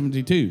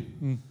 1972.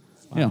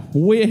 Yeah,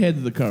 way ahead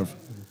of the curve.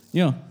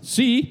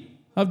 See,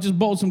 I've just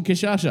bought some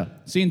Kashasha.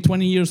 See, in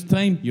 20 years'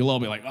 time, you'll all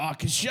be like, oh,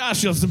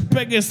 Kashasha's the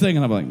biggest thing.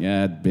 And I'm like,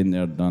 yeah, I'd been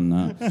there, done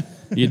that.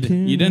 You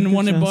didn't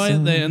want to buy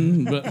it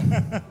then, but...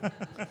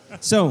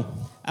 So,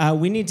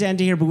 we need to end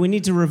here, but we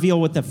need to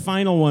reveal what the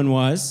final one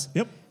was.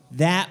 Yep.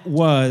 That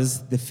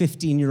was the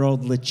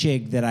 15-year-old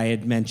Lechig that I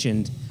had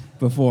mentioned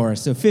before.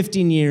 So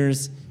 15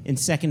 years in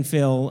second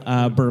fill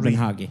bourbon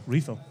hoggy.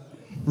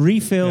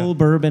 Refill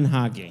bourbon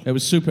hoggy. It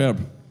was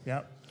superb.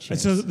 Yeah.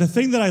 So the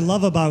thing that I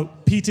love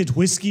about peated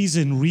whiskeys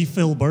and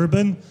refill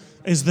bourbon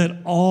is that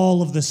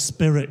all of the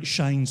spirit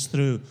shines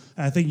through.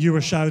 I think you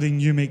were shouting,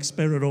 "You make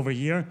spirit" over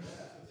here.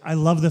 I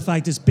love the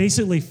fact it's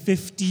basically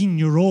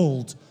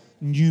 15-year-old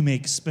new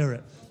make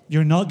spirit.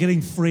 You're not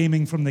getting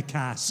framing from the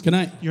cask.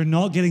 You're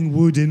not getting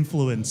wood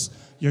influence.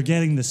 You're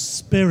getting the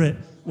spirit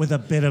with a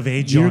bit of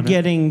age on it. You're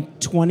getting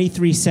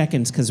 23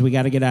 seconds because we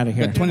got to get out of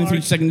here. Got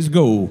 23 seconds to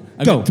go.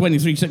 I've got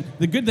 23 seconds.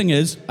 The good thing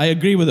is, I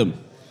agree with him.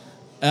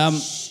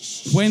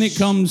 When it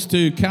comes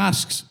to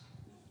casks,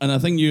 and I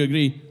think you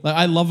agree, like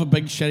I love a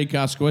big sherry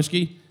cask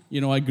whiskey.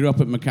 You know, I grew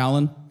up at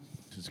Macallan.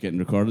 It's getting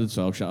recorded,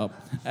 so I'll shut up.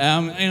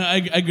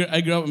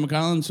 I grew up at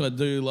Macallan, so I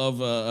do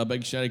love a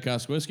big sherry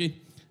cask whiskey.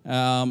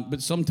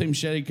 But sometimes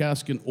sherry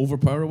cask can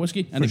overpower a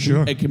whiskey, and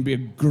it can be a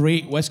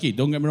great whiskey.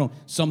 Don't get me wrong.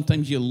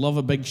 Sometimes you love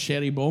a big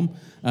sherry bomb,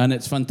 and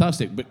it's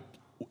fantastic. But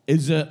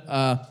is it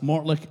a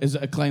Mortlach? Is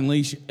it a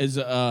Clynelish? Is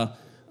it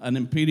an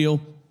Imperial?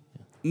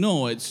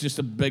 No, it's just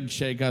a big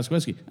sherry cask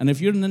whiskey. And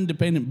if you're an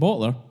independent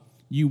bottler,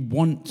 you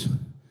want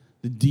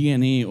the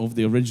DNA of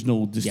the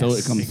original distiller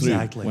to come through.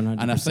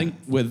 100%. And I think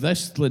with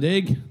this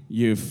Lechig,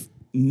 you've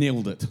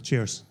nailed it.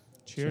 Cheers.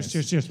 Cheers.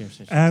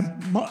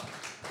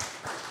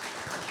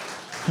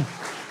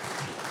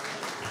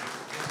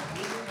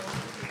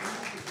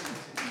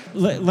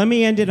 Let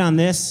me end it on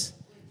this.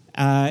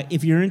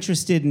 If you're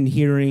interested in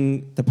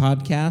hearing the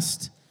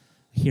podcast,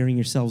 hearing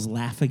yourselves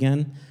laugh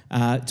again,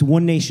 it's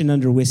One Nation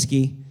Under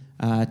Whiskey.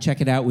 Check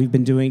it out.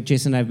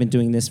 Jason and I have been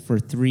doing this for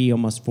 3,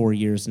 almost 4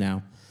 years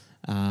now.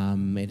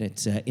 And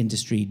it's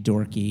industry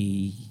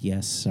dorky.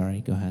 Yes,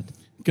 sorry, go ahead.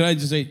 Can I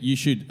just say, you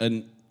should,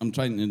 and I'm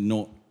trying to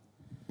not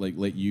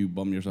let you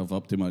bum yourself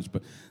up too much,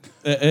 but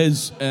it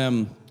is,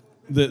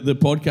 the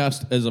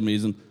podcast is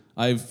amazing.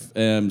 I've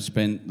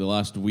spent the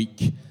last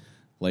week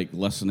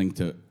listening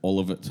to all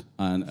of it,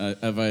 and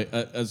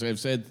as I've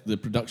said, the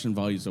production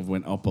values have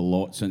went up a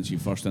lot since you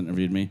first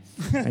interviewed me.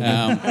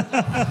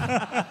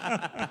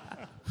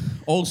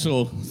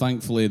 Also,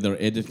 thankfully, their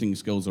editing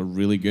skills are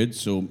really good,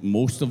 so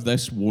most of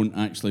this won't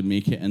actually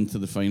make it into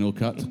the final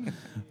cut.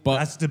 But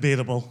that's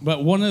debatable.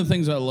 But one of the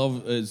things I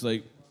love is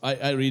I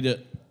read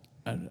it.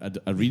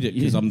 I read it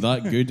because I'm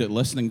that good at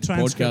listening to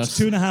podcasts.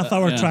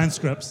 2.5-hour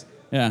transcripts.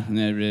 Yeah,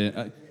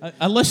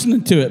 I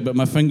listen to it, but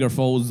my finger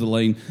follows the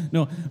line.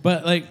 No,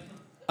 but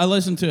I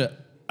listen to it,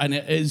 and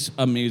it is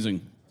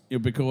amazing,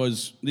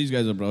 because these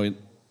guys are brilliant,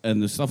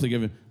 and the stuff they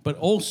give you. But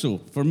also,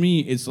 for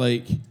me, it's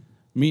like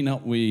meeting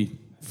up with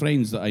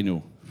friends that I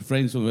know,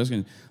 friends from the West.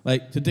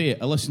 Like today,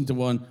 I listened to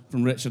one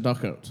from Richard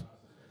Duckert.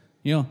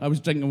 I was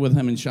drinking with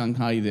him in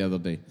Shanghai the other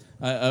day.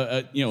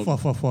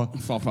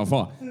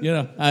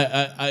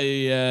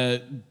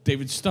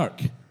 David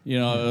Stark.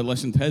 I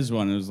listened to his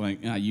one and it was like,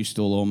 you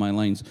stole all my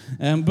lines.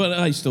 But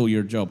I stole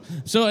your job.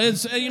 So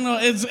it's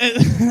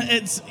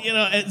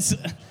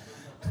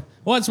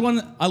it's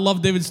one, I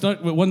love David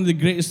Stark, but one of the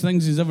greatest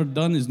things he's ever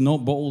done is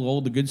not bottle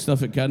all the good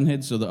stuff at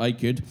Cadenhead so that I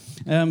could.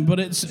 But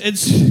it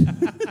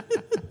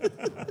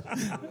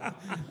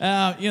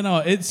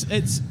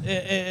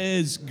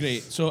is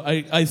great. So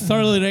I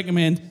thoroughly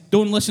recommend,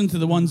 don't listen to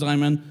the ones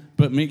I'm in,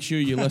 but make sure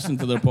you listen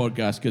to their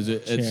podcast because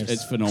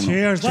it's phenomenal.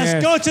 Cheers.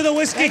 Let's go to the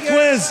whiskey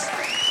quiz.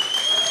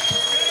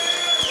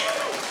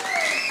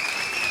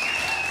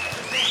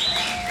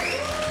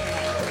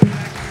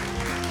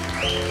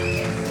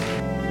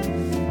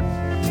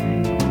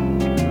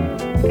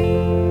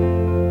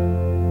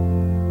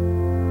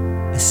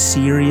 A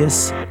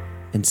serious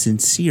and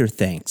sincere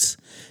thanks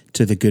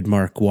to the good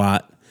Mark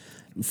Watt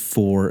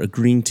for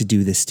agreeing to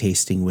do this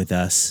tasting with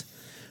us,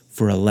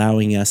 for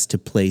allowing us to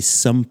play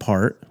some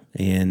part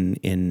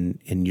in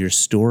your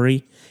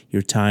story,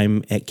 your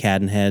time at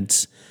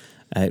Cadenheads.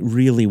 It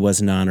really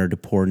was an honor to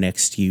pour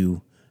next to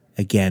you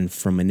again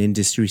from an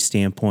industry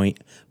standpoint,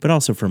 but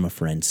also from a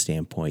friend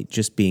standpoint.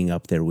 Just being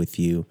up there with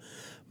you,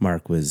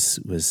 Mark, was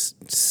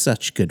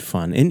such good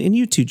fun, and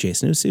you too,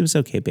 Jason. It was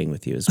okay being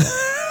with you as well.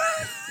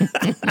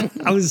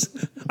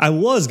 I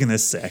was going to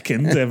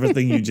second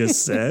everything you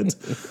just said,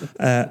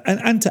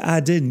 and to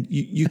add in,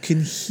 you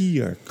can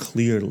hear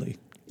clearly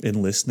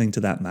in listening to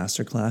that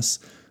masterclass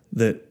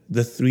that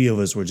the three of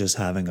us were just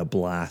having a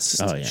blast,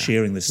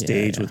 sharing the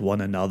stage with one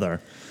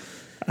another,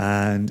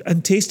 and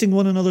tasting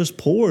one another's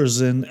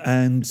pours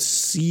and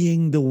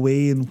seeing the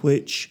way in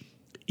which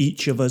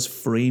each of us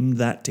framed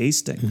that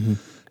tasting.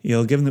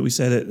 Mm-hmm. Given that we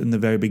said it in the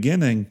very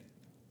beginning,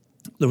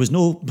 there was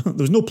no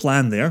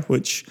plan there,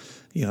 which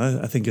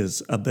I think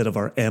is a bit of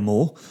our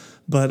MO.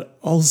 But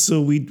also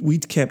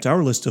we'd kept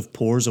our list of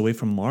pours away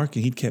from Mark,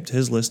 and he'd kept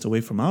his list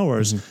away from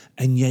ours,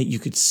 and yet you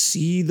could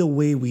see the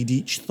way we'd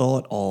each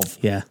thought of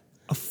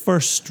A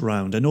first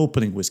round, an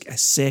opening whiskey. A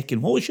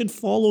second. What should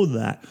follow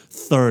that?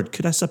 Third.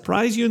 Could I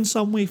surprise you in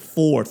some way?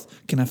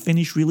 Fourth. Can I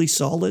finish really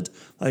solid?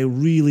 Like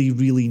really,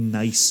 really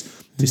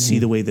nice to see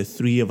the way the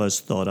three of us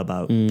thought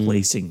about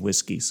placing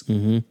whiskies.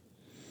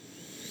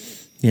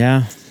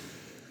 Yeah.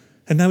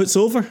 And now it's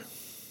over.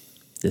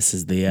 This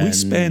is the end. We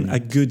spent a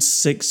good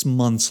 6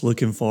 months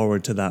looking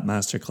forward to that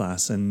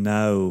masterclass, and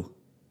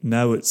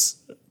now it's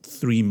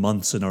 3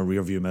 months in our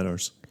rearview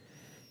mirrors.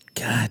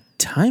 God,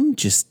 time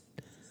just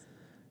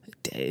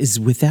is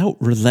without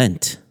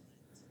relent.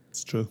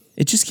 It's true.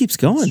 It just keeps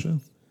going. It's true.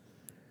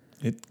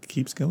 It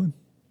keeps going.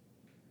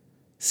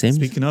 Same.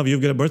 Speaking of,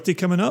 you've got a birthday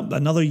coming up.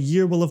 Another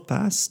year will have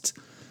passed.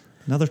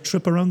 Another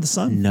trip around the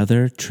sun.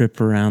 Another trip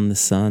around the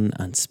sun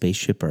on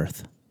Spaceship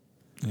Earth.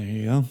 There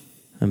you go.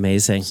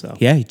 Amazing. So.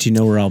 Yeah, do you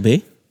know where I'll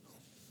be?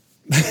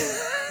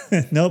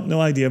 Nope, no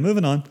idea.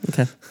 Moving on.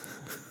 Okay.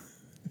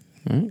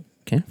 All right.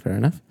 Okay, fair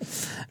enough.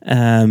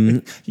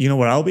 You know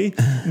where I'll be?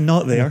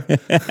 Not there.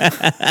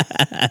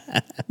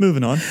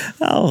 Moving on.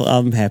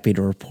 I'm happy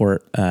to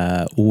report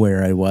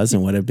where I was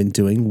and what I've been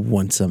doing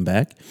once I'm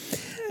back.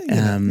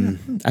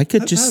 I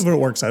could just, However it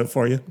works out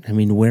for you. I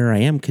mean, where I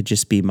am could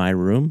just be my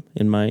room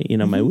in my,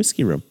 my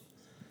whiskey room.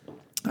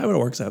 However it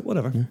works out,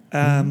 whatever.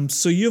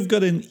 So you've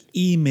got an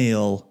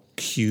email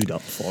queued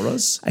up for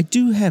us. I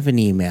do have an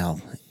email,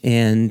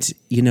 and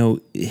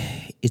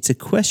it's a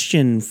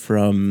question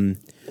from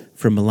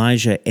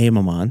Elijah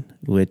Amamon,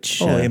 which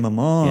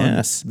Amamon,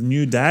 yes, the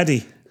new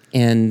daddy.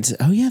 and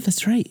oh yeah,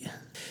 that's right.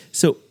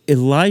 So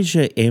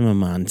Elijah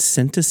Amamon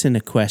sent us in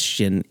a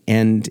question,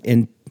 and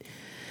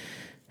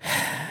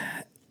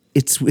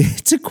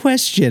it's a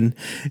question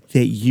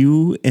that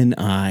you and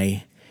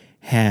I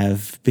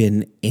have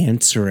been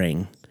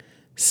answering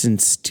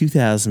since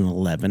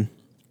 2011.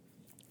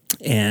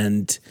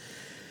 And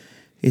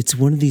it's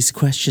one of these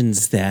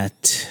questions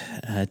that,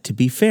 to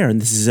be fair, and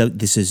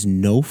this is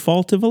no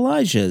fault of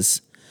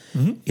Elijah's,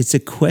 it's a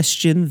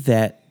question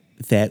that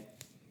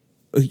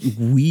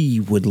we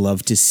would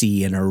love to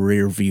see in our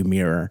rearview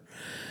mirror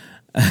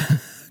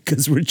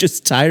because we're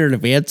just tired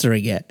of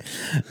answering it.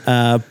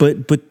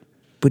 But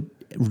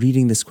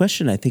reading this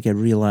question, I think I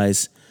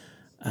realize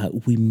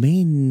we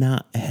may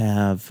not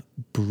have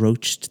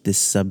broached this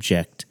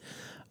subject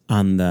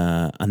on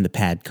the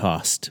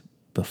Padcast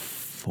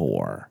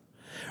before.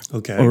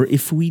 Okay. Or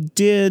if we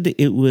did,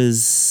 it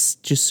was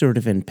just sort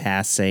of in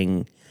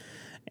passing,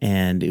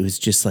 and it was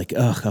just like,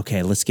 oh,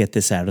 okay, let's get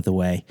this out of the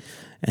way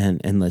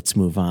and let's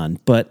move on.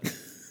 But,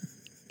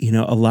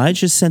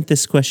 Elijah sent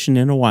this question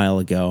in a while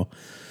ago,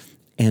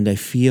 and I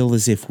feel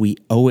as if we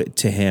owe it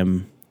to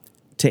him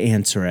to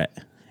answer it.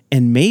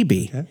 And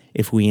maybe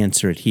if we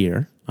answer it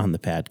here on the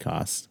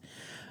Padcast,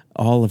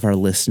 all of our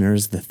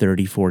listeners, the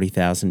 30,000,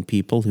 40,000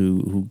 people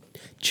who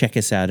check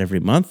us out every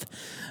month,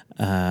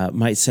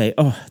 might say,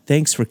 oh,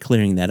 thanks for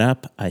clearing that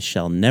up. I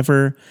shall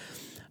never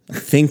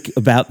think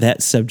about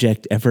that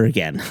subject ever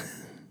again.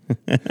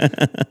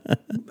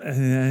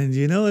 And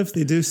if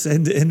they do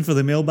send it in for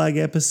the mailbag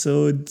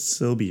episode,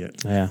 so be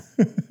it. Yeah.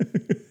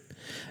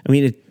 I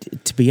mean,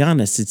 to be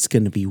honest, it's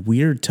going to be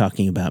weird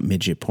talking about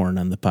midget porn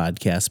on the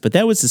podcast, but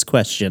that was his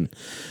question.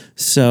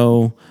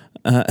 So,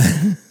 oh,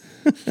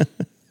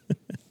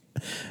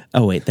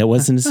 wait, that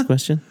wasn't his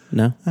question?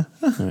 No? All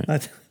right. I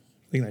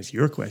think that's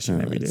your question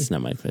every day. It's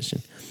not my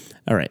question.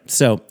 All right.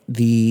 So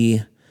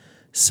the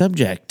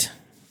subject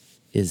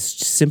is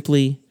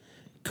simply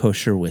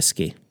kosher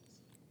whiskey.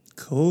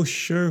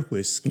 Kosher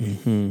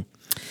whiskey.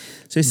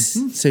 So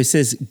he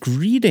says,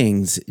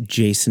 greetings,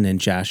 Jason and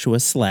Joshua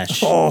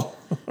slash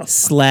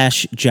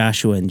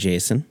Joshua and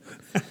Jason.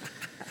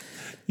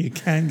 You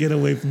can't get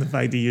away from the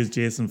fact he used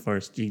Jason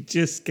first. You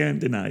just can't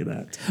deny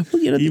that.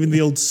 Well, Even the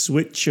old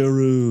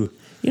switcheroo.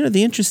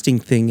 The interesting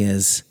thing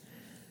is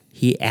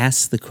he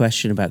asked the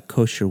question about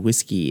kosher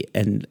whiskey,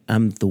 and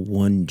I'm the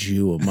one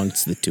Jew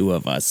amongst the two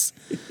of us.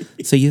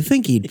 So you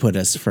think he'd put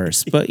us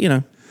first, but,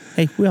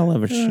 hey, we all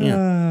have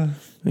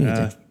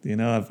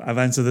I've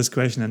answered this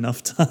question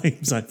enough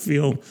times. I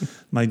feel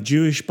my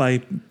Jewish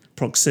by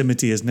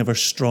proximity is never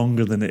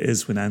stronger than it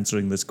is when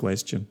answering this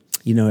question.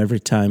 Every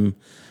time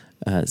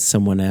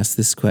someone asks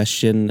this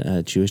question,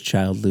 a Jewish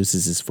child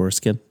loses his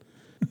foreskin.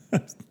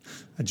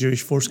 A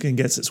Jewish foreskin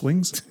gets its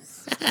wings.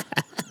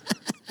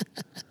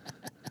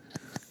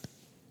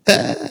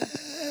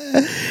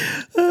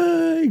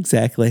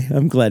 Exactly.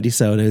 I'm glad you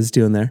saw what I was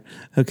doing there.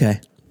 Okay.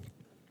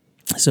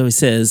 So he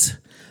says,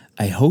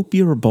 I hope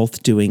you are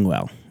both doing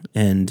well.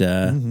 And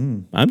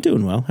I'm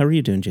doing well. How are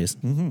you doing,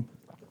 Jason?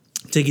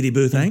 Tickety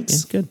boo,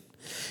 thanks. Yeah, good.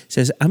 He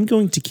says, I'm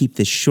going to keep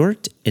this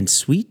short and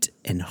sweet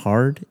and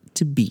hard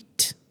to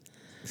beat.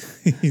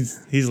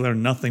 He's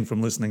learned nothing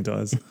from listening to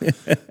us.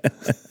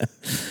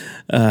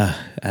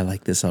 I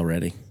like this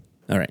already.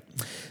 All right.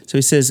 So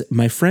he says,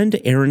 my friend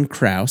Aaron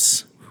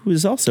Krause, who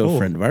is also a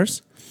friend of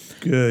ours.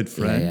 Good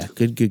friend.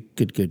 Yeah,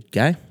 good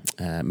guy.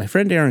 My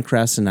friend Aaron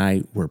Krause and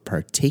I were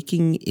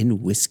partaking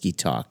in whiskey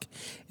talk,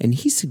 and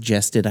he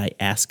suggested I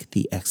ask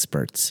the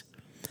experts.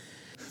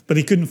 But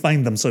he couldn't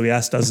find them, so he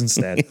asked us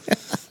instead.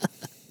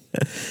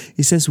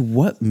 He says,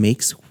 what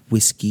makes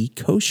whiskey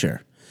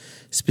kosher?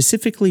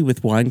 Specifically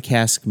with wine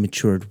cask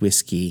matured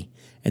whiskey,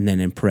 and then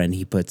in paren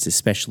he puts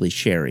especially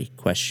sherry, ?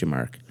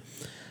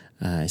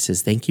 It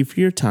says, thank you for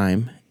your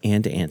time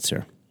and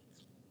answer.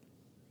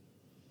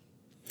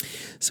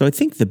 So I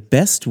think the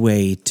best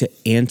way to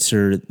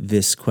answer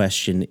this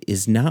question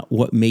is not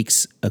what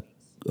makes a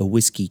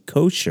whiskey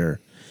kosher,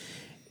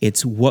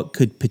 it's what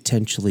could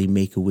potentially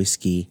make a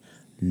whiskey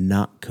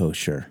not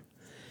kosher.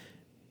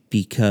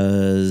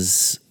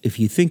 Because if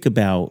you think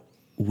about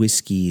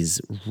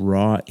whiskey's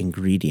raw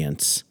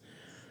ingredients,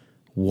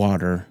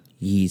 water,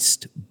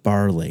 yeast,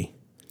 barley,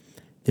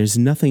 there's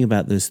nothing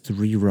about those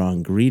three raw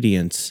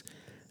ingredients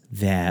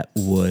that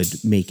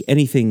would make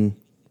anything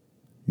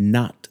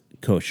not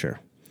kosher.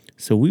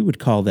 So we would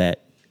call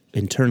that,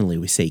 internally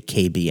we say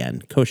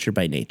KBN, kosher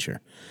by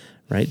nature,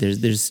 right?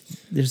 There's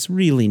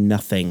really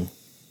nothing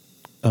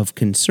of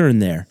concern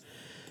there.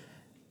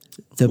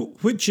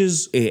 Which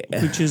is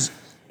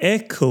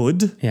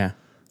echoed Yeah.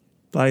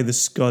 by the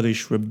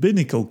Scottish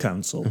Rabbinical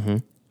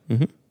Council,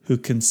 who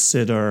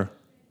consider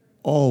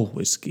all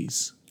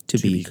whiskies To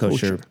be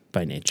kosher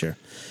by nature.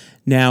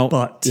 Now,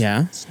 But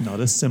yeah. it's not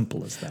as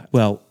simple as that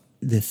Well,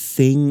 the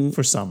thing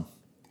for some.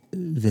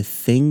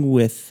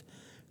 with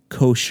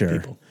kosher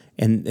People.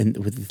 and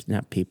with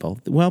not people,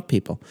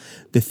 people.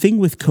 The thing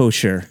with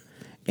kosher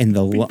and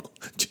the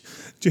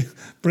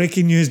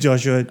Breaking news,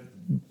 Joshua.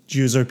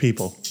 Jews are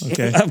people,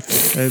 okay?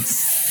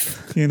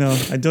 It's,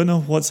 I don't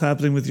know what's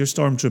happening with your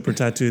stormtrooper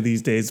tattoo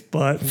these days,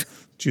 but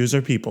Jews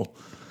are people.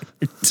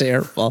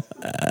 terrible.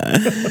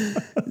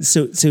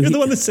 So You're the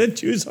one that said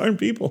Jews aren't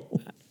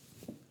people.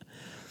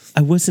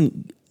 I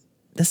wasn't.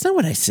 That's not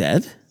what I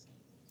said.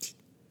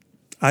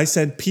 I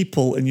said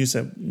people, and you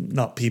said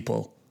not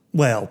people.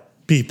 Well,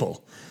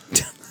 people.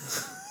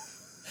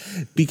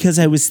 Because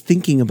I was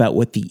thinking about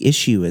what the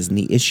issue is, and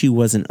the issue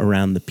wasn't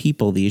around the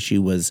people. The issue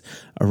was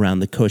around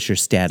the kosher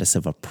status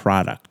of a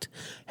product.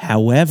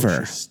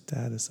 However,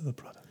 Status of the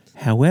product.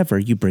 However,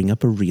 you bring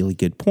up a really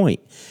good point,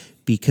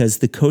 because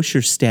the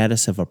kosher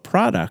status of a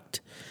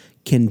product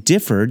can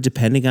differ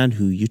depending on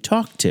who you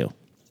talk to.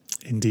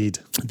 Indeed.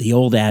 The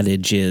old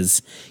adage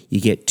is,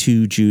 you get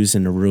two Jews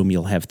in a room,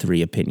 you'll have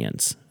three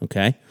opinions,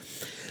 okay?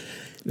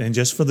 And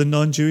just for the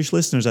non-Jewish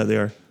listeners out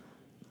there,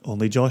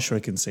 only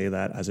Joshua can say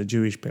that as a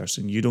Jewish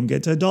person. You don't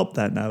get to adopt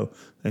that now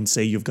and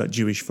say you've got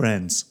Jewish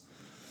friends.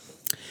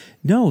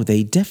 No,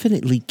 they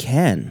definitely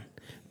can,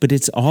 but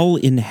it's all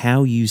in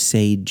how you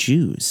say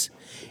Jews.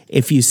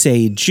 If you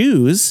say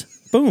Jews,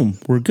 boom,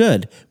 we're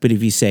good. But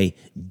if you say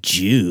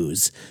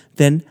Jews,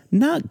 then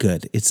not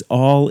good. It's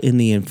all in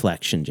the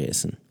inflection,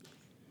 Jason.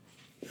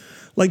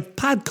 Like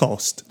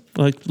Padcost.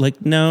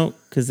 Like no,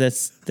 because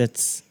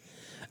that's.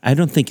 I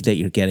don't think that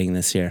you're getting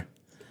this here.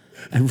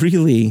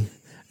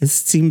 This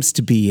seems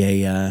to be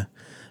a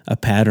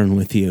pattern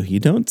with you. You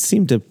don't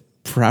seem to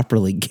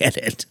properly get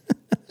it.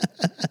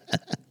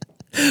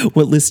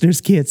 What listeners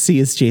can't see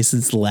is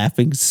Jason's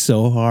laughing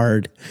so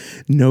hard,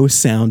 no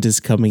sound is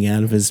coming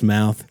out of his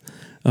mouth.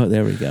 Oh,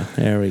 there we go.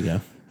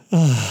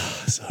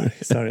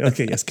 Sorry.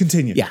 Okay, yes,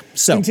 continue. Yeah,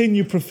 so-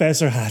 Continue,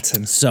 Professor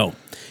Hatton. So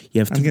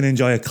you have I'm going to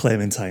enjoy a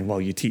clementine while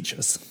you teach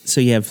us.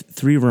 So you have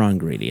three raw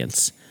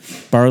ingredients: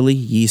 barley,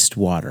 yeast,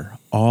 water,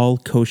 all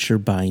kosher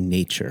by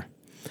nature.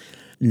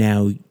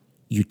 Now,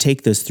 you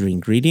take those three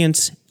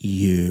ingredients,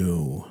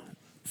 you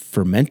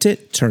ferment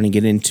it, turning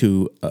it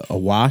into a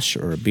wash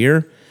or a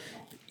beer.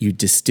 You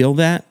distill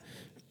that,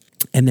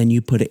 and then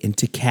you put it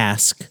into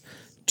cask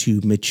to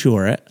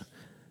mature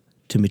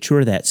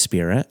that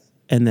spirit,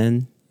 and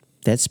then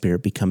that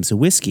spirit becomes a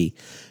whiskey.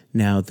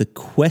 Now, the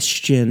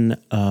question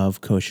of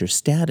kosher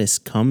status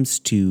comes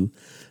to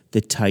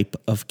the type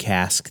of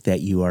cask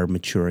that you are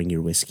maturing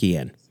your whiskey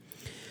in.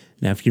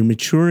 Now, if you're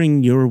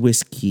maturing your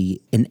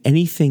whiskey in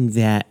anything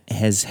that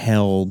has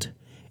held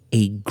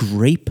a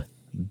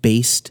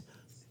grape-based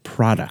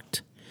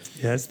product,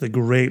 Yeah, it's the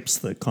grapes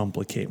that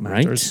complicate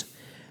matters. right?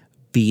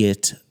 Be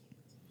it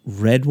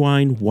red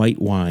wine,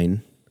 white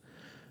wine,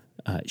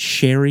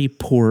 sherry,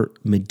 port,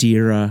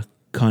 Madeira,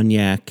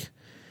 cognac.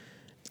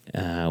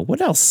 What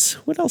else?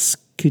 What else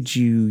could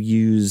you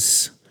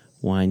use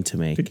wine to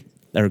make? Or Did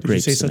you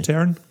grapes say to make?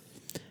 Sauterne?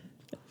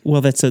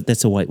 Well,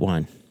 that's a white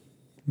wine.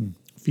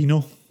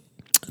 Fino?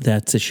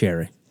 That's a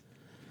sherry.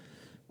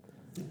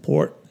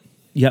 Port?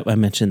 Yep, I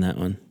mentioned that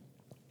one.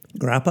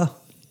 Grappa?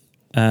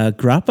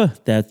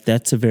 Grappa,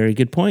 that's a very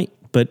good point.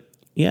 But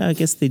yeah, I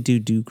guess they do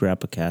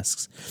grappa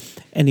casks.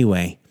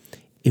 Anyway,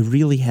 it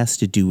really has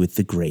to do with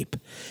the grape,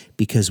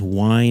 because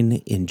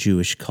wine in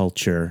Jewish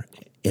culture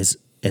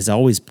has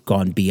always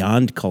gone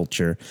beyond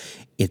culture.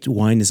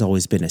 Wine has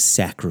always been a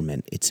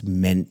sacrament. It's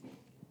meant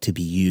to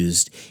be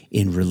used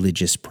in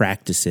religious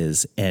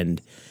practices,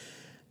 and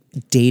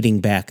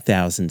dating back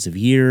thousands of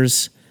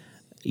years,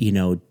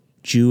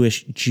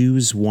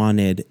 Jews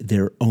wanted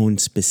their own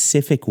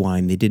specific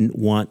wine. They didn't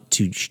want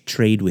to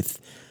trade with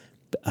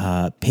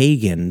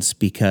pagans,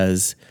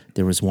 because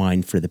there was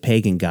wine for the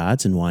pagan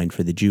gods and wine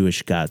for the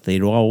Jewish gods.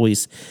 They'd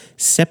always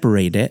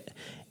separate it,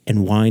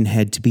 and wine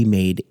had to be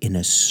made in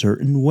a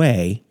certain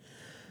way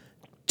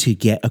to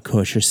get a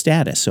kosher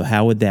status. So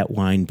how would that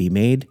wine be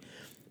made?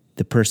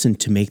 The person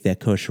to make that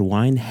kosher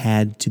wine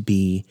had to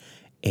be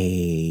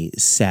a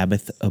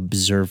Sabbath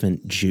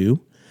observant Jew.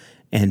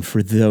 And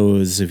for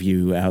those of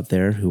you out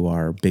there who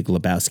are Big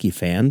Lebowski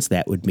fans,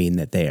 that would mean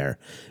that they are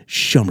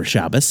Shomer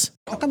Shabbos.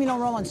 How come you don't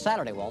roll on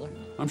Saturday, Walter?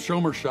 I'm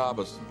Shomer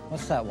Shabbos.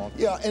 What's that, Walter?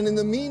 Yeah, and in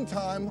the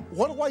meantime,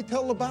 what do I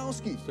tell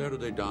Lebowski?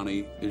 Saturday,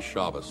 Donnie, is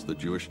Shabbos, the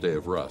Jewish day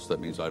of rest. That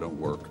means I don't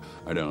work.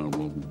 I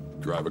don't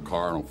drive a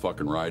car. I don't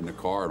fucking ride in a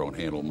car. I don't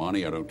handle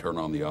money. I don't turn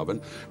on the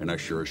oven. And I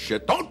sure as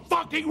shit don't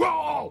fucking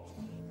roll!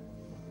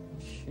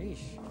 Sheesh.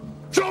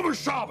 Shomer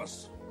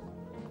Shabbos!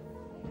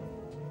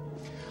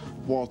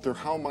 Walter,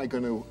 how am I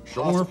going to...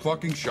 Shomer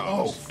fucking Oh,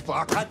 Shabbos.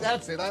 fuck.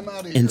 That's it. I'm out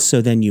of here. And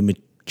so then you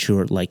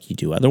mature like you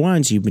do other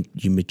wines. You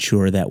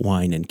mature that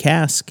wine in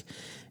cask,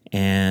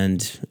 and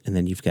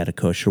then you've got a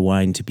kosher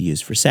wine to be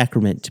used for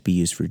sacrament, to be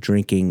used for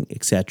drinking,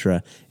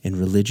 etc. And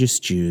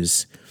religious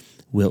Jews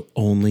will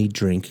only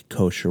drink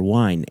kosher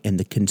wine. And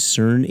the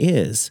concern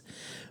is,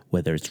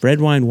 whether it's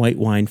red wine, white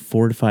wine,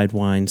 fortified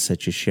wine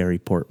such as sherry,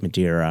 port,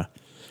 Madeira,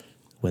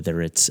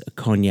 whether it's a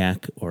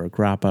cognac or a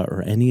grappa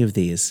or any of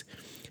these,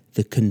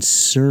 the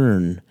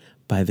concern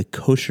by the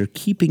kosher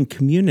keeping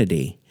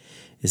community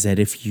is that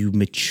if you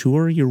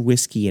mature your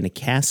whiskey in a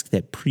cask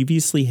that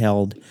previously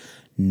held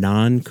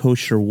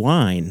non-kosher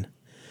wine,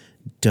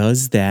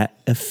 does that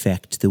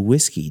affect the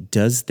whiskey?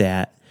 Does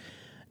that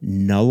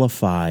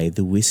nullify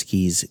the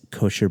whiskey's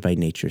kosher by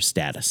nature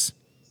status?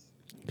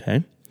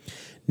 Okay.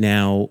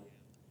 Now,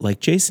 like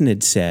Jason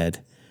had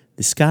said,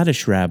 the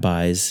Scottish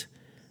rabbis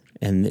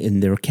and in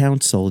their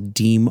council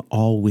deem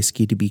all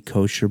whiskey to be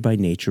kosher by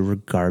nature,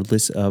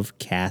 regardless of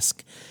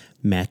cask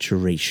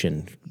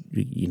maturation,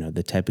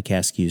 the type of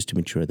cask used to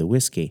mature the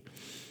whiskey.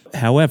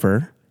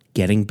 However,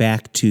 getting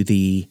back to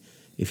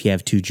if you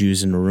have two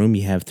Jews in a room,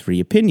 you have three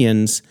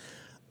opinions.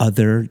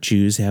 Other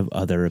Jews have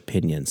other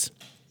opinions.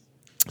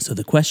 So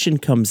the question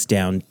comes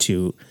down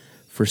to,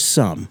 for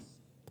some,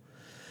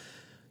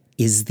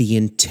 is the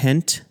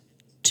intent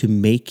to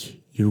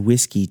make your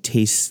whiskey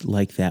taste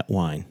like that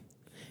wine?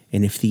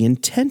 And if the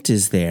intent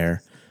is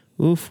there,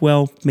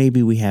 well,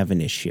 maybe we have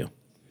an issue.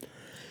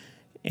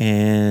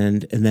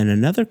 And then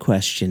another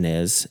question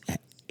is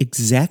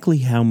exactly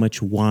how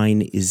much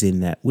wine is in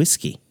that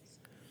whiskey.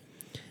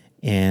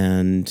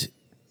 And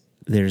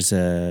there's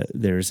a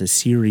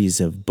series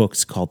of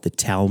books called the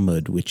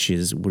Talmud, which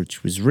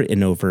was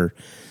written over,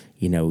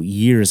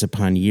 years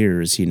upon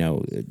years,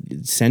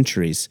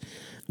 centuries,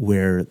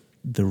 where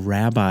the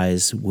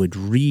rabbis would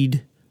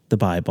read the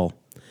Bible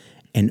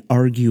and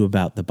argue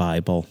about the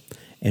Bible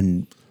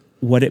and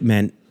what it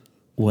meant,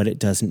 what it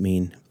doesn't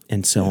mean,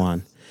 and so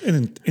on.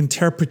 And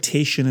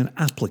interpretation and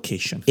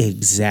application.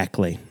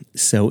 Exactly.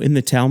 So in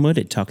the Talmud,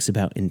 it talks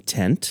about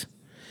intent.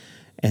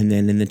 And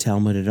then in the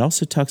Talmud, it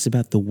also talks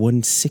about the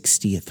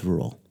 1/60th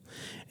rule.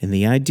 And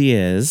the idea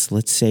is,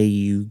 let's say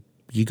you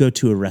go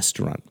to a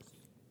restaurant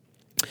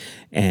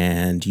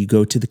and you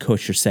go to the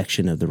kosher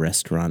section of the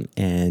restaurant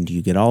and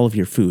you get all of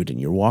your food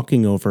and you're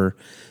walking over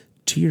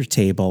to your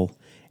table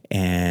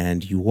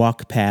and you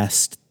walk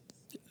past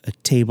a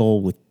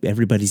table with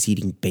everybody's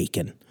eating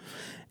bacon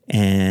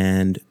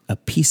and a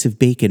piece of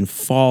bacon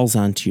falls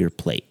onto your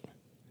plate.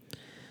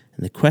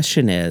 And the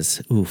question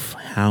is,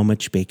 how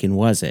much bacon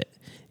was it?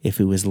 If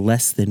it was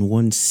less than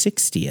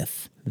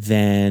 1/60th,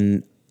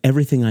 then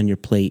everything on your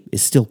plate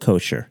is still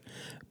kosher.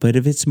 But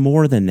if it's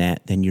more than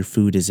that, then your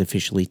food is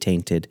officially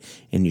tainted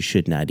and you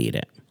should not eat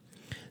it.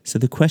 So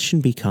the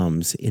question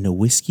becomes, in a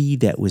whiskey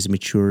that was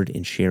matured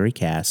in sherry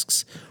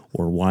casks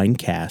or wine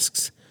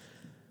casks,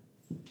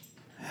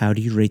 how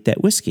do you rate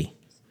that whiskey?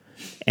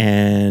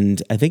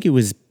 And I think it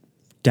was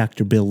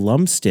Dr. Bill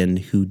Lumsden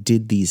who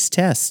did these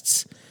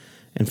tests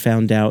and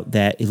found out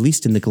that, at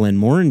least in the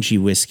Glenmorangie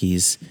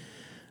whiskeys,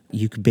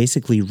 you could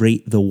basically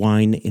rate the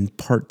wine in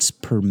parts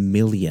per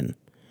million.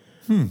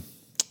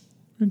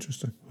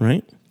 Interesting.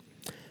 Right?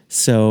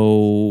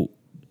 So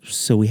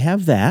we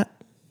have that.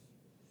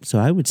 So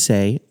I would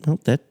say,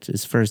 that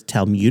as far as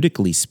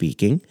Talmudically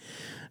speaking,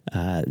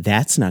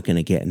 that's not going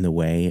to get in the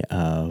way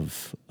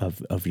of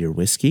your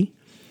whiskey.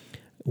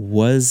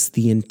 Was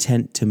the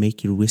intent to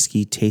make your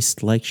whiskey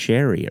taste like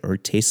sherry or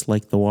taste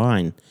like the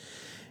wine?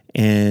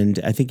 And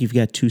I think you've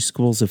got two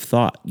schools of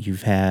thought. You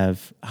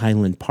have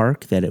Highland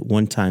Park that at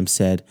one time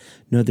said,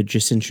 no, they're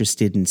just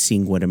interested in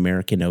seeing what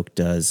American oak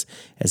does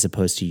as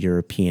opposed to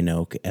European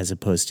oak, as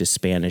opposed to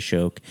Spanish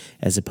oak,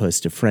 as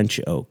opposed to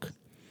French oak.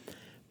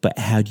 But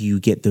how do you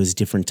get those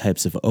different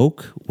types of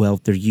oak?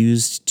 Well, they're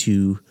used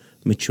to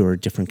mature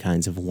different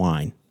kinds of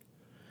wine.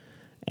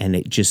 And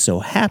it just so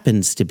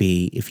happens to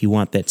be, if you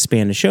want that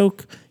Spanish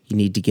oak, you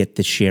need to get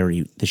the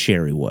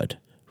sherry wood,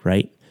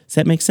 right? Does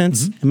that make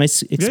sense? Mm-hmm. Am I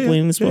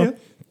explaining this well?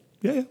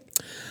 Yeah.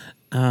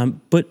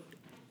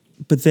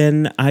 But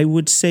then I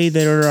would say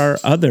there are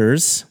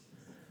others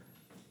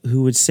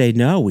who would say,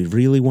 no, we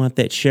really want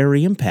that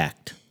sherry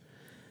impact.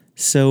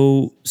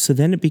 So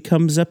then it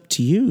becomes up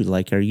to you.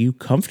 Like, are you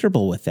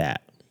comfortable with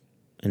that?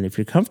 And if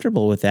you're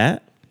comfortable with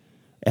that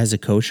as a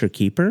kosher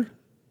keeper,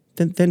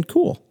 then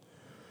cool.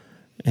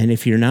 And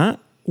if you're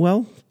not,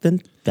 well,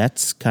 then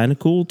that's kind of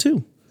cool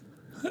too.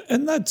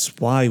 And that's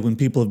why when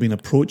people have been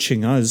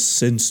approaching us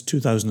since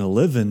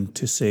 2011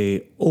 to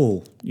say,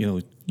 oh,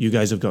 you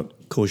guys have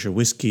got kosher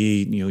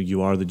whiskey,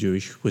 you are the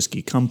Jewish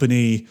whiskey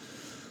company,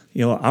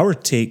 our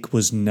take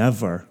was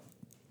never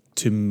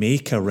to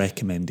make a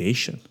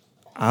recommendation.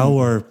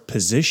 Our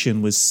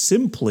position was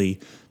simply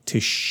to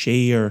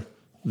share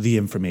the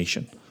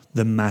information,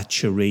 the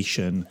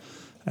maturation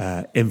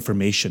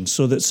information,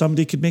 so that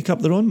somebody could make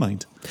up their own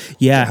mind.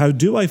 Yeah. How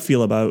do I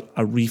feel about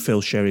a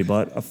refill sherry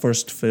butt, a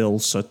first fill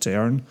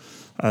Sauterne,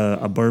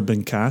 a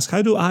bourbon cask?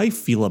 How do I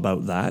feel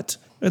about that?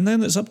 And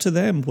then it's up to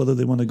them whether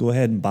they want to go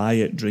ahead and buy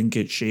it, drink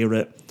it, share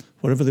it,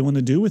 whatever they want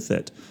to do with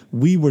it.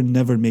 We were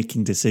never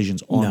making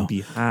decisions on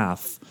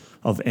behalf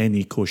of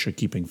any kosher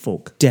keeping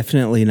folk.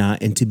 Definitely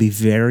not. And to be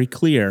very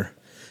clear,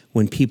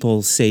 when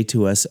people say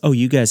to us, oh,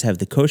 you guys have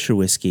the kosher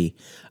whiskey,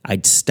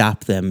 I'd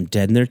stop them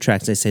dead in their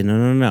tracks. I say,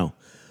 no.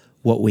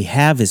 What we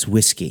have is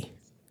whiskey.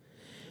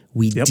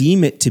 We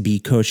deem it to be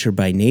kosher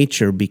by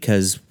nature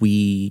because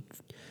we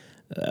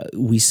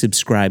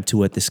subscribe to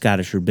what the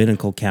Scottish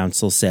Rabbinical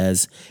Council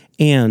says,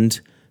 and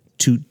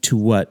to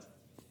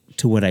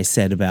what I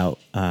said about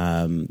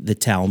the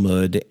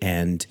Talmud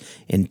and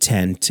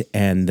intent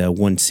and the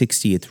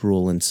 160th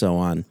rule and so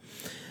on.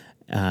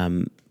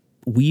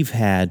 We've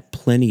had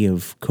plenty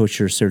of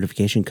kosher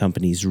certification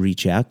companies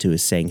reach out to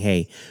us saying,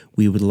 hey,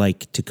 we would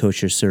like to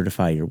kosher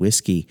certify your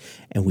whiskey,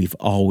 and we've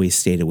always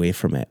stayed away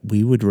from it.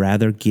 We would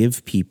rather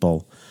give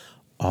people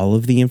all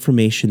of the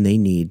information they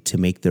need to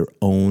make their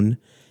own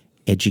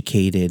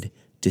educated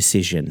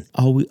decision.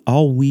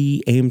 All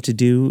we aim to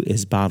do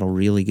is bottle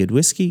really good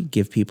whiskey,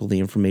 give people the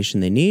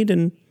information they need,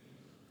 and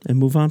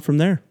move on from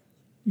there.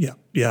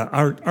 Yeah.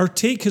 Our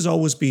take has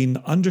always been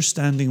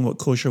understanding what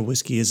kosher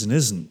whiskey is and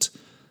isn't,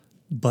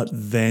 but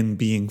then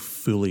being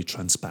fully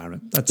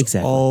transparent. That's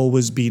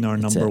always been our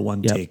number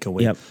one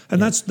takeaway. And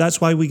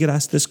that's why we get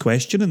asked this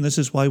question, and this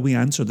is why we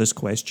answer this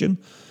question,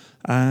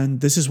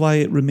 and this is why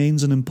it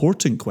remains an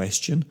important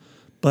question.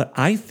 But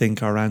I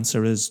think our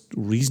answer is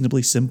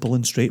reasonably simple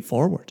and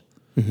straightforward.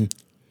 Mm-hmm.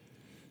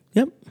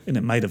 Yep. And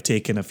it might have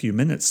taken a few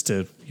minutes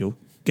to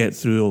get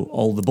through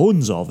all the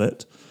bones of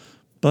it,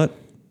 but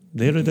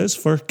there it is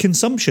for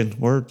consumption.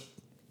 We're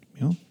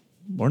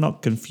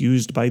not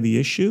confused by the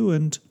issue,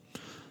 and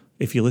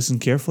if you listen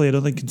carefully, I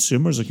don't think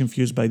consumers are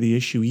confused by the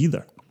issue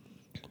either.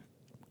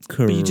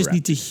 Correct. But you just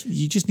need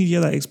to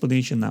hear that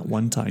explanation that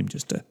one time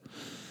just to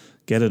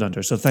get it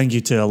under. So thank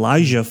you to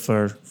Elijah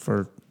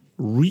for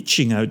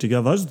reaching out to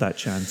give us that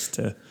chance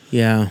to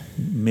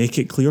make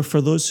it clear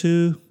for those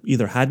who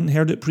either hadn't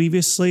heard it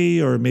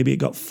previously, or maybe it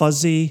got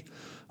fuzzy,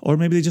 or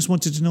maybe they just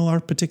wanted to know our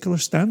particular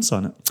stance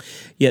on it.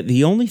 Yeah,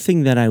 the only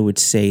thing that I would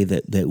say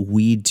that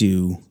we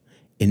do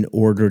in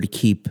order to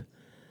keep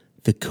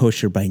the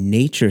kosher by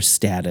nature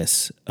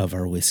status of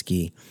our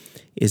whiskey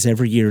is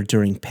every year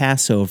during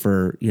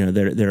Passover,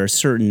 there are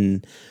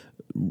certain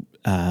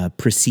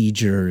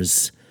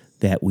procedures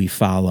that we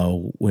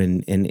follow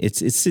and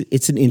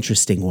it's an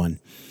interesting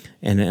one.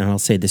 And I'll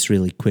say this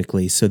really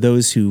quickly. So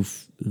those who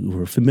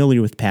are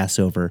familiar with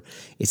Passover,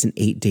 it's an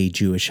 8-day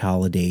Jewish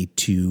holiday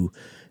to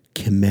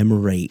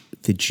commemorate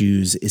the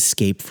Jews'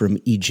 escape from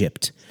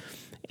Egypt.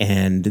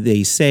 And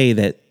they say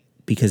that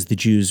because the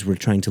Jews were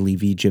trying to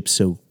leave Egypt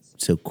so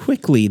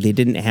quickly, they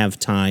didn't have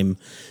time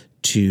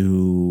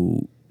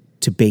to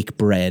bake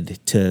bread,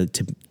 to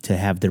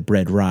have their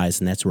bread rise,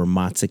 and that's where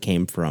matzah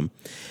came from.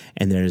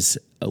 And there's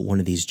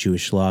one of these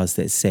Jewish laws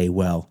that say,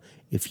 well,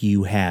 if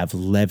you have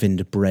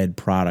leavened bread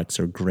products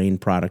or grain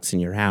products in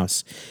your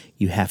house,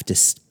 you have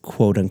to,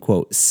 quote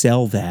unquote,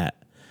 sell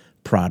that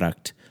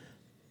product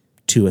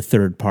to a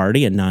third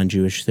party, a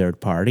non-Jewish third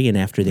party, and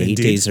after the 8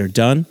 days are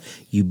done,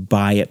 you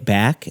buy it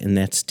back, and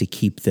that's to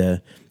keep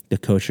the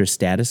kosher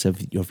status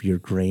of your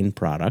grain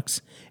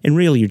products. And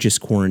really, you're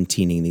just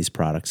quarantining these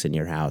products in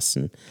your house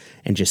and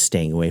just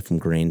staying away from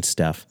grain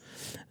stuff.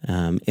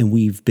 And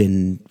we've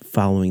been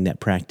following that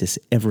practice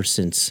ever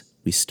since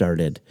we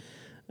started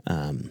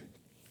the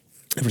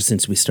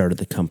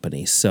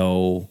company.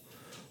 So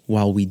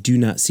while we do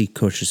not seek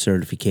kosher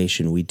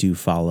certification, we do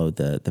follow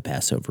the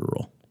Passover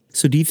rule.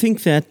 So do you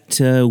think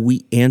that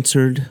we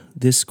answered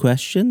this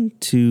question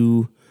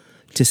to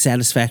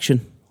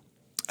satisfaction?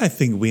 I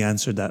think we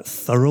answered that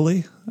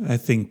thoroughly. I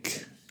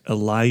think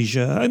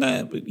Elijah,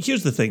 and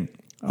here's the thing.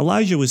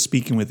 Elijah was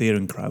speaking with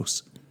Aaron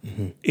Krause.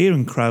 Mm-hmm.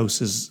 Aaron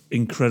Krause is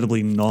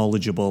incredibly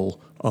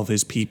knowledgeable of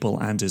his people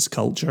and his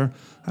culture.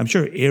 I'm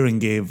sure Aaron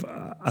gave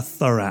a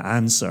thorough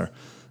answer.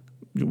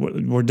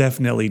 We're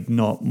definitely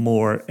not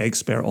more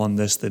expert on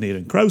this than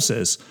Aaron Krause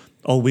is.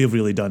 All we've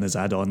really done is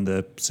add on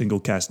the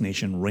single cask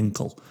nation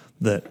wrinkle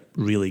that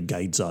really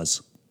guides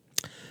us.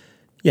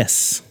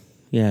 Yes.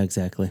 Yeah,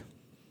 exactly.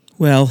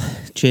 Well,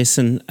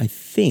 Jason, I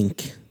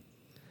think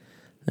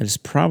that is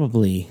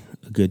probably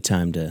a good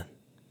time to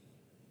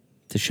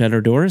shut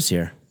our doors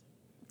here,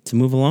 to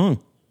move along.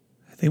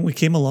 I think we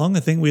came along. I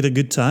think we had a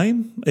good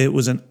time. It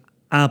was an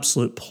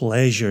absolute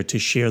pleasure to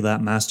share that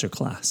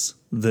masterclass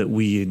that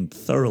we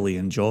thoroughly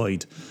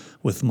enjoyed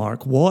with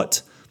Mark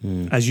Watt.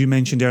 As you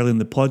mentioned earlier in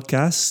the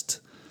podcast,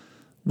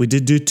 we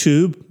did do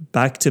 2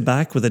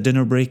 back-to-back with a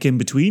dinner break in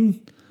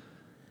between.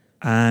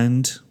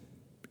 And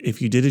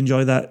if you did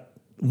enjoy that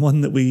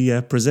one that we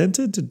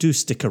presented, do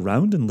stick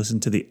around and listen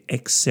to the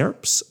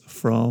excerpts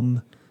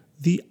from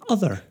the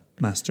other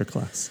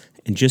masterclass.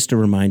 And just a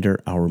reminder,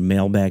 our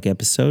mailbag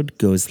episode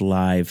goes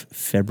live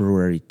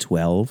February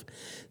 12.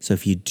 So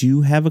if you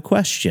do have a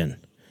question,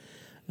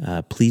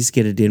 please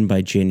get it in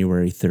by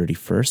January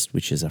 31st,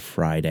 which is a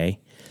Friday.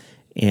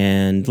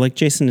 And like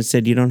Jason had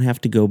said, you don't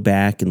have to go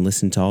back and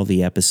listen to all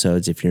the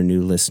episodes if you're a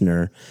new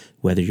listener,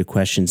 whether your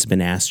question's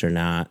been asked or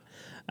not.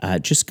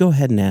 Just go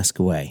ahead and ask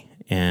away.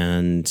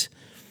 And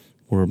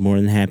we're more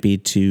than happy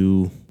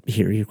to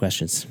hear your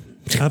questions.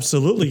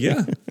 Absolutely,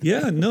 yeah.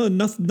 Yeah, no,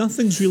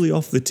 nothing's really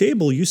off the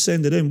table. You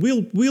send it in.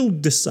 We'll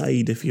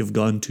decide if you've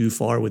gone too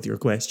far with your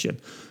question.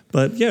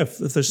 But yeah, if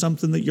there's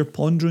something that you're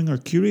pondering or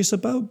curious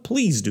about,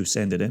 please do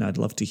send it in. I'd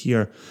love to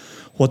hear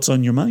what's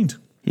on your mind.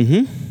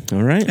 Mm-hmm.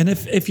 All right. And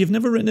if you've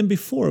never written in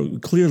before,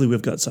 clearly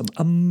we've got some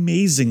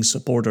amazing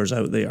supporters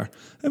out there.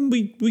 And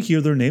we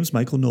hear their names: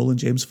 Michael Nolan,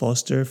 James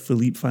Foster,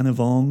 Philippe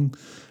Fanavong,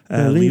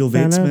 Leo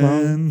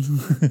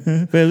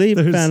Weitzman.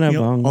 Philippe There's,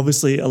 Fanavong.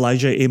 obviously,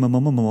 Elijah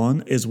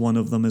Amamamamamon is one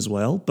of them as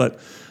well. But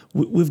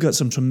we've got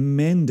some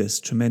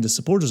tremendous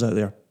supporters out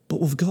there.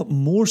 But we've got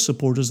more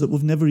supporters that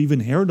we've never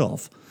even heard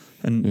of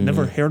and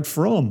never heard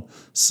from.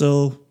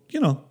 So,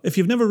 if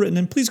you've never written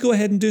in, please go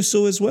ahead and do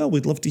so as well.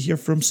 We'd love to hear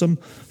from some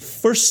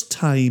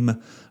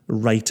first-time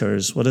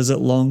writers. What is it?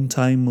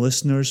 Long-time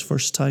listeners,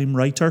 first-time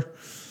writer?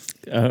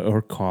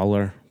 Or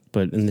caller.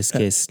 But in this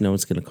case, no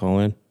one's going to call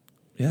in.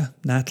 Yeah,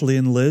 Natalie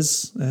and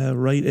Liz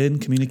write in,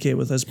 communicate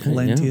with us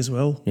plenty as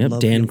well. Yep,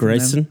 Love Dan hearing from them.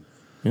 Grayson.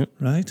 Yep.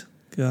 Right?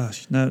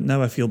 Gosh,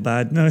 now I feel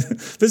bad. Now,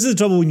 this is the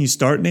trouble when you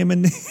start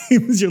naming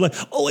names. You're like,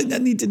 oh, and I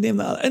need to name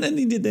that, and I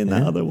need to name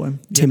that other one.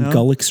 Tim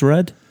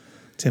Gullicksrud.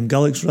 Tim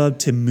Gullicksrud,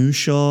 Tim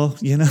Mushaw,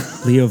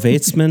 Leo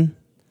Weitzman.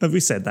 Have we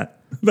said that?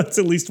 That's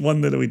at least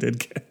one that we did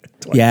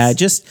get twice. Yeah,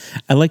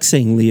 I like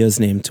saying Leo's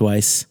name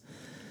twice.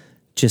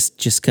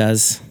 Just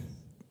cause.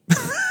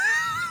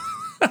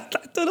 I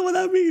don't know what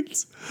that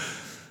means.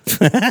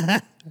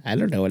 I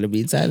don't know what it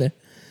means either.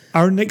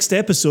 Our next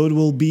episode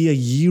will be a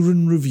year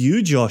in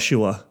review,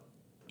 Joshua.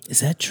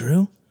 Is that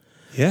true?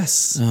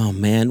 Yes. Oh,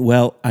 man.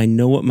 Well, I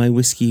know what my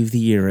whiskey of the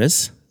year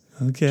is.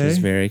 Okay. Which is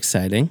very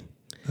exciting.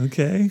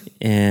 Okay.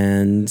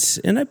 And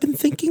I've been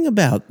thinking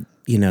about,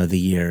 the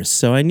years,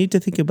 so I need to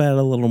think about it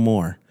a little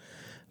more.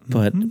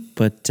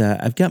 But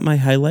I've got my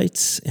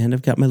highlights and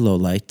I've got my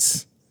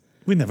lowlights.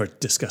 We never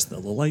discussed the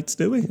lowlights,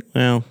 do we?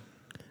 Well,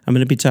 I'm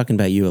going to be talking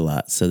about you a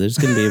lot, so there's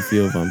going to be a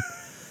few of them.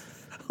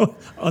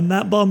 On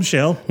that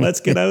bombshell, let's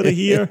get out of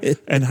here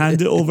and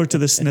hand it over to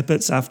the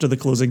snippets after the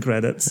closing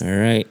credits. All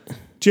right.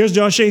 Cheers,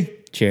 Joshy.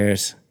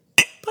 Cheers.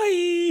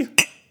 Bye.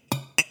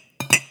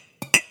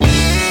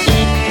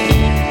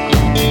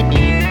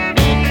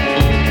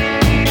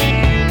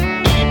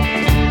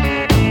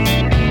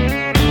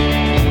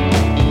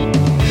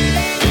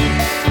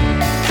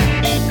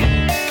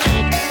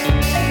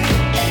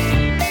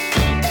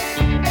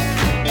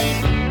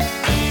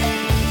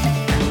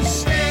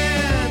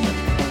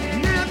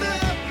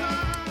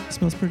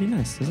 Smells pretty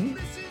nice, doesn't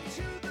it?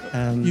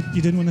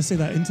 You didn't want to say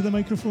that into the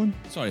microphone?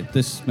 Sorry,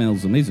 this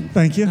smells amazing.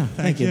 Thank you.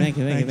 Thank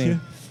you.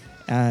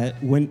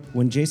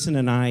 When Jason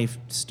and I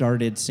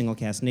started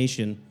Singlecast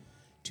Nation,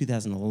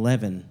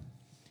 2011,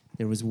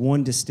 there was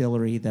one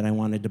distillery that I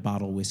wanted to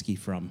bottle whiskey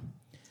from,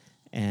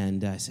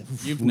 and I said,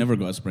 You've never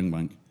got a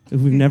Springbank.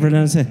 "We've never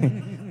done it."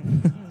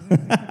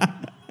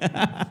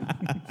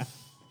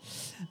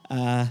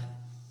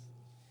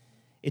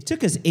 It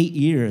took us 8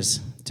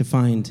 years to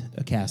find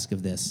a cask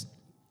of this,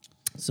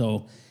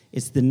 so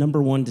it's the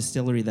number one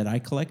distillery that I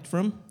collect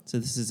from. So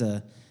this is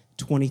a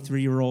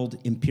 23-year-old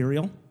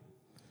Imperial.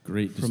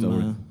 Great From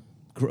distillery.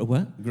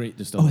 what? Great Oh,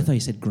 distillery. I thought you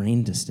said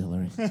grain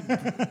distillery.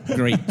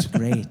 Great.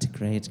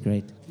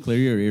 Great. Clear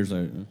your ears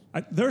out.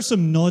 There are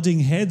some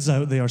nodding heads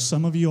out there.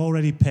 Some of you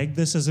already pegged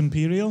this as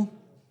Imperial.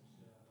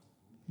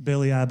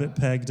 Billy Abbott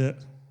pegged it.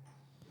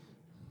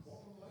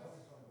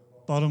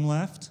 Bottom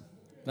left.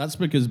 That's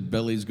because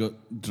Billy's got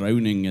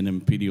drowning in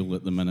Imperial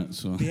at the minute.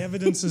 So The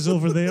evidence is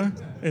over there.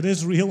 It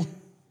is real.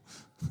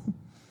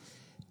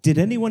 Did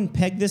anyone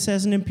peg this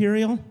as an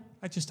Imperial?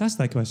 I just asked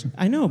that question.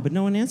 I know, but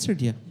no one answered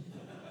you.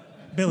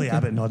 Billy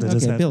Abbott nodded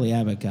his Okay, head. Billy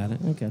Abbott got it.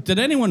 Okay. did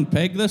anyone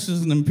peg this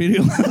as an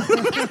Imperial?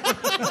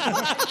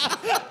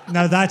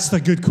 Now that's the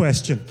good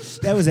question.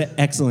 That was an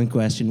excellent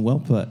question. Well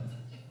put.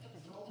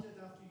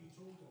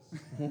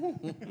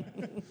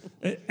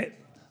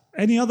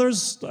 Any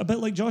others, a bit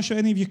like Joshua,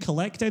 any of you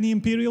collect any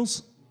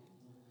Imperials?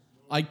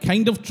 I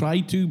kind of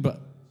try to,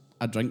 but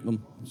I drink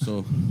them.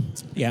 So,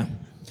 Yeah.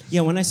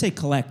 Yeah, when I say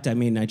collect, I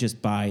mean I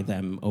just buy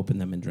them, open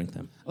them, and drink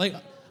them. like,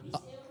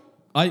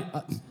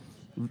 I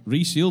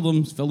reseal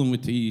them, fill them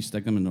with tea,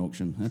 stick them in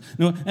auction.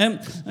 No,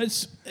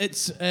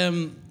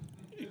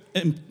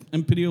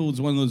 Imperial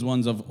is one of those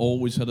ones I've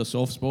always had a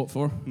soft spot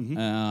for,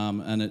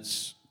 and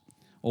it's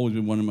always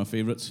been one of my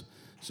favourites.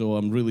 So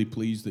I'm really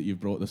pleased that you've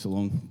brought this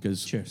along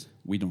because Cheers.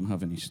 we don't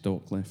have any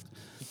stock left.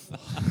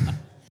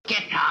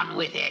 Get on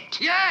with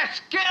it. Yes,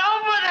 get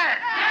on with it.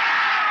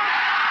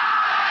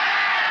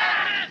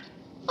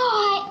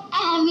 Oh,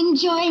 I am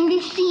enjoying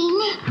this scene.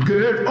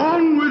 Get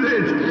on with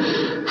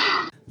it.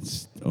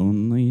 It's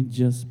only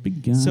just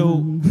begun. So,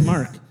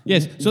 Mark.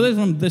 Yes, so this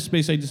from this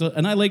Speyside Distillery,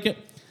 and I like it.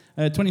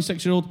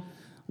 26-year-old.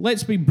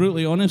 Let's be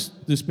brutally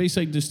honest, the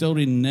Speyside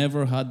Distillery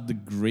never had the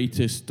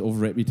greatest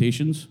of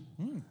reputations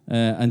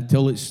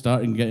until it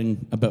started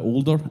getting a bit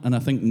older, and I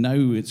think now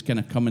it's kind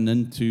of coming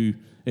into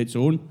its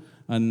own.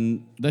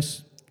 And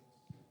this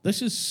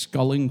is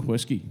sculling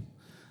whiskey.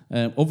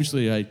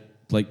 Obviously, I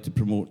like to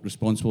promote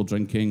responsible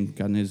drinking,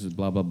 Guinness,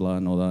 blah blah blah,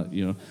 and all that,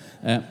 you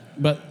know.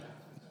 But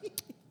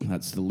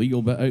that's the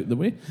legal bit out the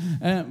way.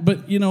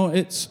 But you know,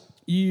 this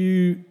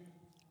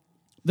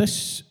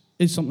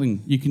is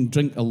something you can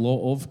drink a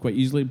lot of quite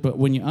easily. But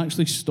when you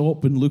actually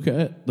stop and look at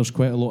it, there's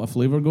quite a lot of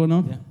flavour going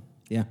on.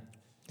 Yeah.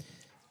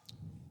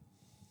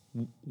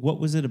 What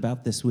was it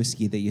about this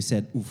whiskey that you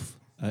said, oof,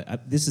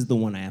 this is the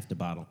one I have to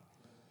bottle?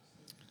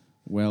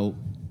 Well,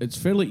 it's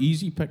fairly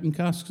easy picking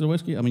casks of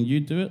whiskey. I mean, you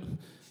do it.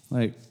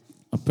 Like,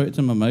 I put it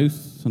in my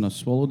mouth and I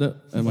swallowed it.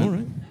 And All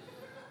right.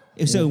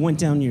 So it went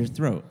down your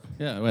throat.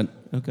 Yeah, I went.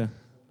 Okay.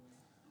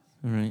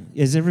 All right.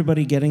 Is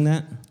everybody getting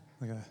that?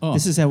 Oh.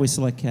 This is how we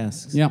select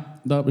casks. Yeah,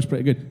 that was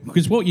pretty good.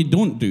 Because what you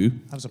don't do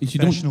That was a is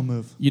professional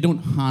move. You don't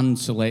hand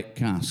select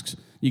casks.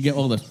 You get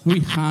all this. We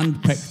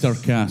hand picked our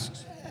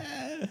casks.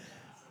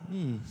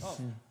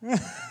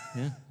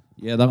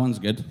 Yeah, that one's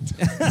good.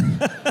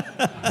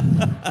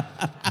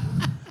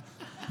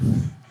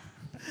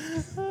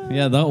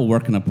 Yeah, that'll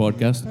work in a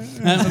podcast.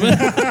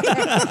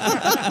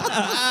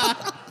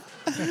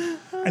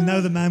 And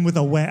now the man with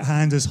a wet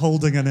hand is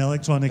holding an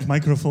electronic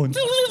microphone.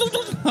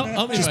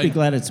 I'll be Just right. be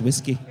glad it's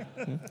whiskey.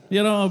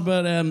 You know,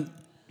 but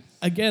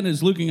again,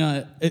 is looking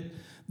at it.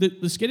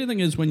 The scary thing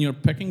is when you're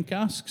picking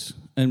casks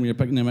and when you're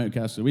picking them out of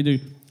casks that we do,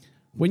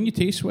 when you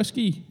taste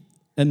whiskey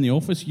in the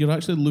office, you're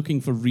actually looking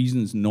for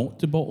reasons not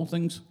to bottle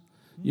things.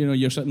 You know,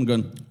 you're sitting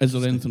going, is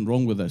there anything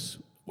wrong with this?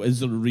 Is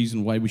there a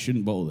reason why we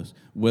shouldn't bottle this?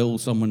 Will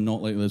someone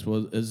not like this?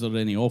 Well, is there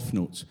any off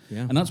notes?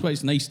 Yeah. And that's why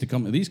it's nice to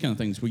come to these kind of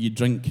things where you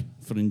drink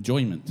for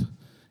enjoyment.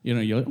 You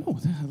know, you're like, oh,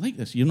 I like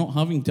this. You're not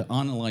having to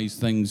analyse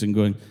things and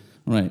going,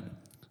 right,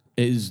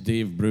 is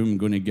Dave Broom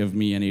going to give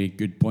me any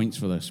good points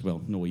for this?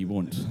 Well, no, he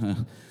won't.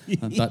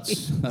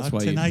 That's Not why.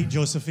 tonight,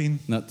 Josephine.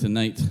 Not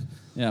tonight.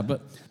 Yeah,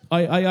 but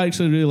I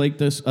actually really liked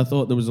this. I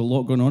thought there was a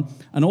lot going on.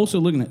 And also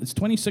looking at it, it's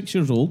 26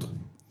 years old,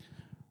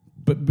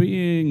 but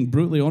being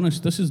brutally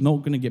honest, this is not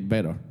going to get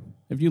better.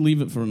 If you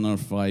leave it for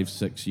another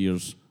 5-6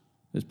 years,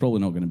 it's probably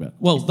not going to be better.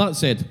 Well, that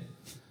said,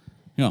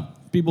 you know,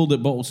 people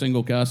that bottle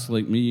single casks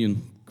like me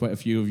and quite a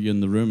few of you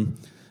in the room,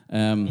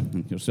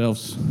 and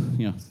yourselves,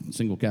 you know,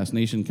 Single Cask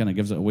Nation kind of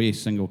gives it away,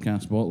 single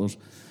cask bottlers.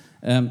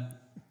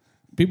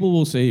 People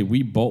will say,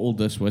 we bottled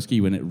this whiskey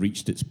when it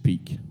reached its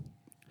peak.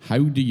 How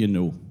do you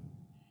know?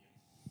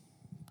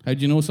 How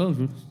do you know, sir?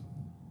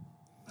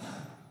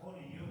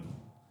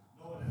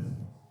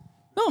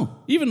 No,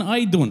 even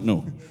I don't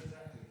know.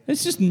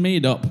 It's just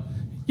made up.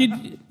 You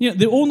know,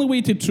 the only way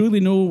to truly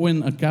know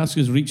when a cask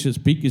has reached its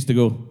peak is to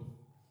go, do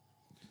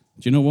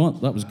you know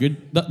what? That was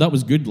good. That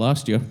was good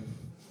last year.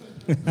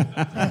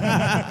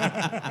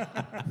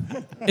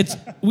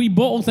 We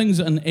bottle things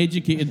at an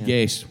educated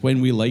guess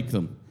when we like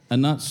them,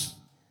 and that's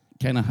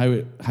kind of how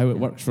it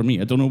works for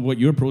me. I don't know what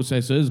your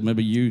process is.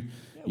 Maybe you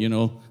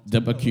know,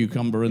 dip a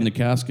cucumber in the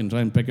cask and try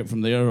and pick it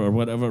from there or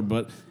whatever.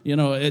 But you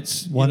know,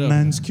 it's One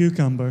man's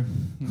cucumber.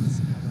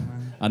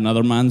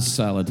 another man's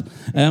salad.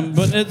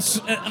 But it's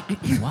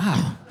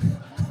Wow.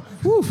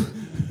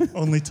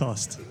 Only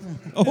tossed.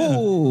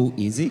 Oh,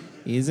 easy.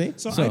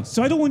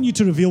 So I don't want you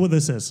to reveal what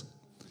this is.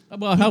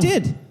 well, He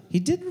did. He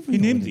did reveal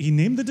it. He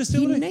named the He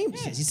distillery? named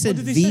it. He said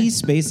What did the he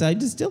say? Speyside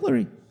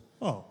Distillery.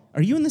 Oh.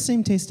 Are you in the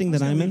same tasting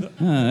that I'm in?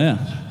 yeah.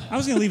 I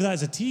was going to leave that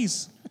as a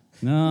tease.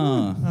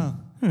 No,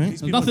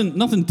 These people,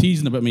 nothing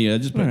teasing about me. I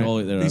just put it all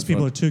out there. these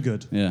people are too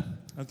good. Yeah.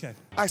 Okay.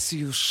 I see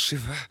you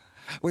shiver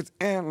with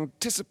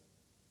anticipation.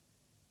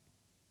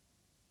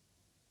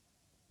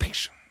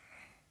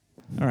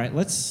 All right,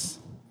 let's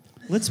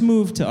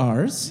move to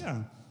ours.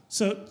 Yeah.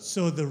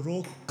 So the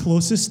row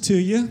closest to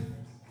you,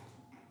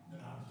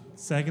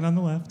 second on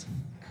the left.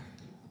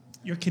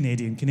 You're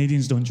Canadian.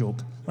 Canadians don't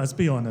joke. Let's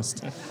be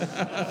honest.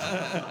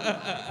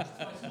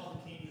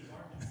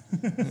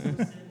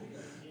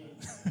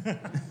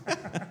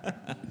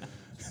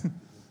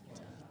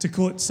 To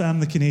quote Sam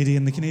the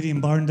Canadian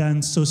barn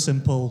dance, so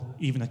simple,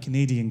 even a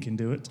Canadian can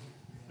do it.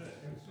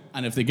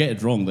 And if they get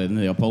it wrong, then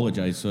they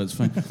apologise, so it's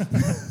fine.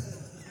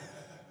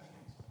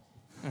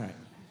 All right.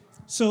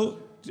 So,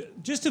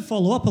 just to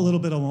follow up a little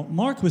bit on what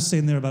Mark was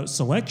saying there about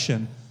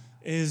selection,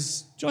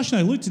 is Josh and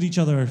I looked at each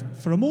other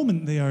for a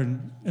moment there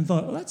and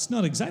thought, well, that's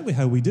not exactly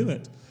how we do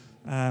it.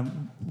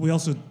 We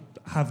also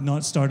have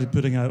not started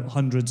putting out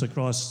hundreds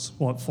across,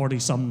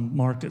 40-some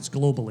markets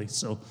globally.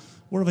 So,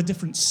 we're of a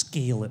different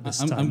scale at this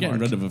time. I'm getting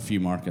Mark. rid of a few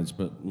markets,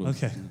 but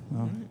Okay.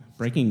 Well,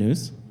 Breaking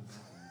news.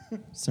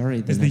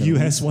 Sorry. Is the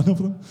US one of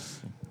them?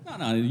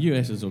 No, the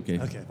US is okay.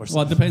 Okay, we're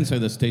well, it depends how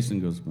this tasting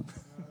goes. But.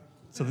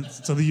 So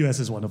the US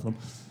is one of them.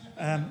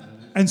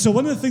 And so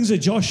one of the things that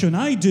Joshua and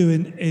I do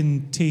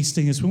in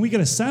tasting is when we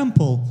get a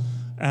sample,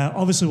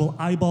 obviously we'll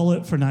eyeball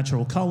it for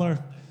natural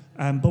color,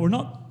 but we're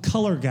not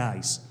color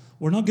guys.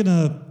 We're not going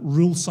to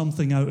rule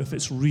something out if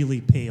it's really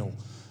pale.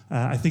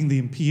 I think the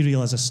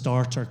Imperial as a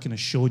starter kind of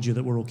showed you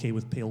that we're okay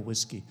with pale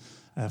whiskey.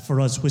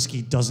 For us,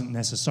 whiskey doesn't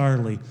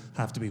necessarily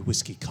have to be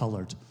whiskey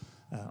colored,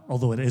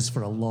 although it is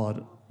for a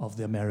lot of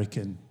the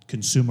American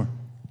consumer.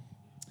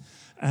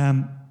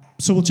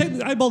 So we'll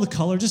eyeball the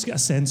color, just get a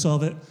sense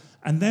of it,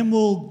 and then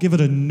we'll give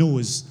it a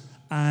nose.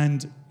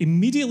 And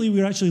immediately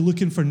we're actually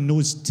looking for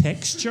nose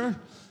texture,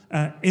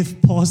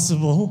 if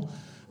possible.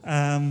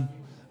 And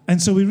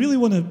so we really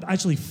want to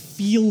actually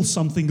feel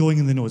something going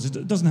in the nose.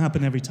 It doesn't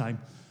happen every time.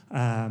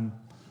 I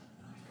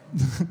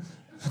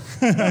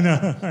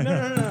know.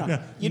 No.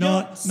 Yeah. You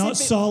not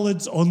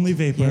solids, only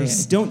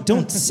vapors. Yeah.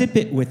 Don't sip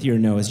it with your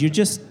nose. You're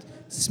just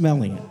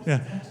smelling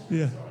it.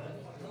 Yeah.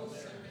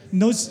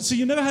 Nose. So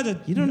you never had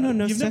a. You don't know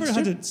nose You've texture?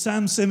 never had a.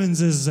 Sam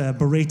Simmons is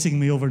berating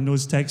me over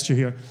nose texture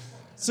here.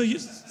 So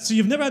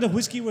you've never had a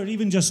whiskey where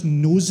even just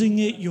nosing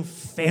it, you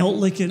felt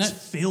like it's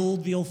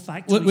filled the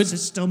olfactory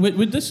system.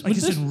 Would this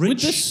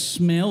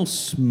smell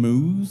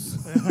smooth?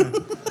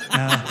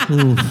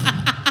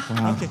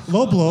 Wow. Okay.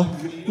 Low blow.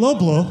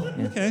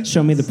 Yeah. Okay.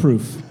 Show me the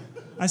proof.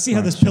 I see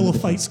how this pillow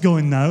fight's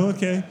going now.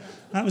 Okay.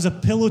 That was a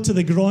pillow to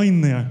the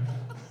groin there.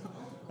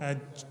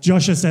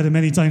 Joshua said it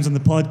many times on the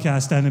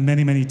podcast and in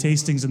many, many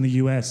tastings in the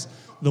US.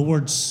 The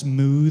word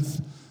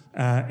smooth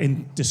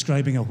in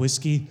describing a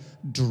whiskey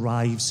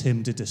drives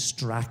him to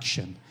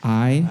distraction.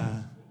 I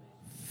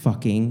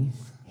fucking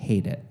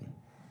hate it.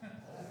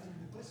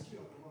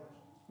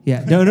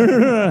 Yeah,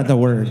 no. The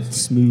word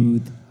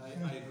smooth.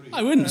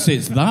 I wouldn't say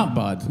it's that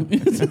bad.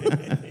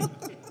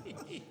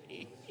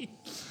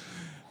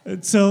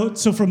 So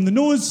from the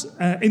nose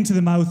into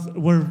the mouth,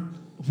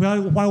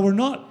 while we're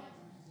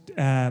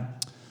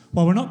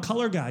not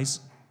color guys,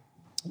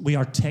 we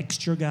are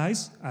texture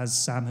guys, as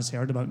Sam has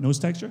heard about nose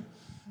texture.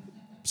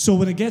 So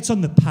when it gets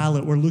on the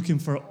palate, we're looking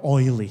for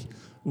oily.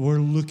 We're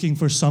looking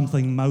for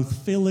something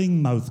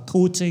mouth-filling,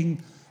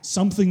 mouth-coating,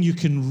 something you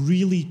can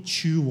really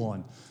chew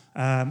on.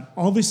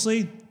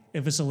 Obviously,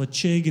 if it's a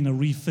Lachig in a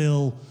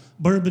refill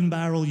bourbon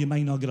barrel, you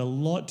might not get a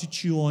lot to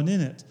chew on in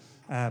it,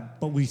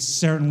 but we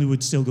certainly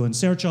would still go in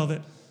search of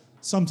it.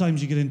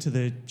 Sometimes you get into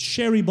the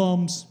sherry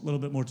bombs, a little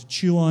bit more to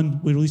chew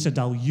on. We released a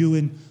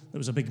Dalyuan that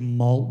was a big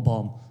malt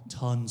bomb,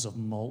 tons of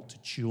malt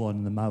to chew on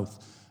in the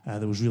mouth.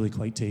 That was really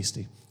quite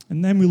tasty.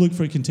 And then we look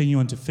for a continue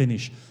on to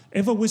finish.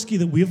 If a whiskey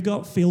that we've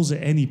got fails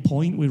at any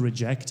point, we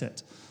reject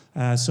it.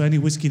 So any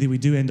whiskey that we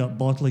do end up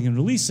bottling and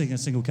releasing at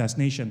Single Cask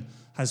Nation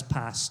has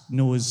passed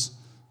nose,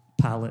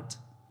 palate,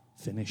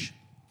 finish,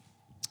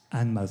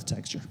 and mouth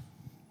texture.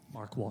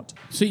 Mark Watt.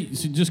 See,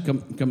 just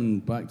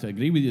coming back to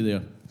agree with you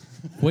there.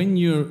 When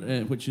you're,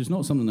 which is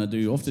not something I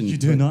do often. You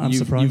do not, I'm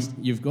surprised.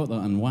 You've got that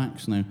on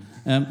wax now.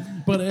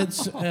 But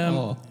it's,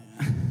 the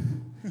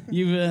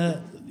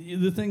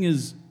thing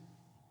is,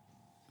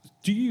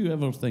 do you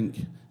ever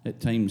think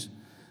at times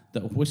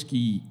that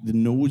whiskey, the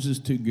nose is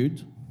too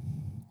good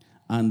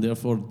and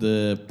therefore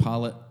the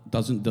palate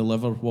doesn't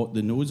deliver what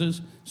the nose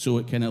is, so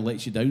it kind of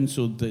lets you down?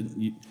 So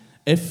that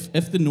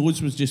if the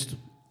nose was just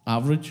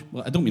average,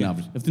 well, I don't mean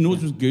average, if the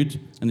nose was good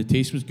and the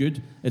taste was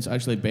good, it's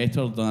actually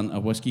better than a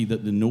whiskey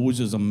that the nose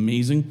is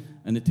amazing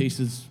and the taste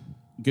is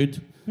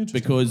good,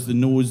 because the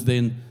nose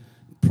then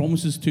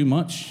promises too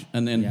much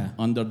and then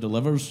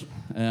under-delivers,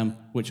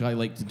 which I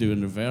like to do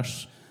in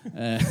reverse.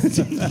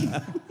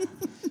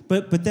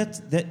 But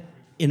that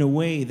in a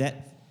way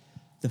that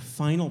the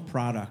final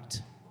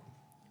product,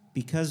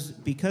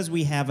 because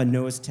we have a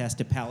nose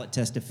test, a palate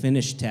test, a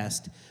finish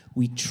test,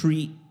 we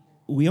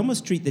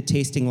almost treat the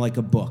tasting like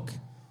a book,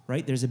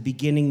 right? There's a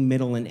beginning,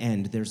 middle, and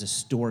end. There's a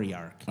story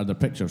arc. Are there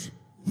pictures?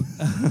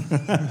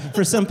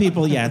 For some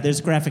people, yeah,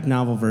 there's graphic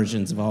novel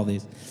versions of all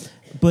these.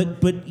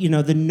 But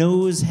the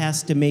nose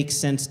has to make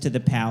sense to the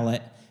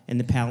palate, and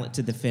the palate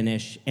to the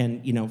finish,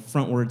 and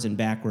frontwards and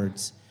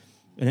backwards.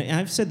 And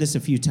I've said this a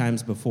few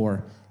times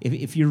before.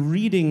 If you're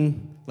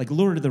reading, like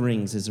Lord of the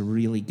Rings is a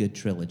really good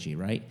trilogy,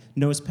 right?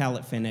 Nose,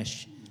 palate,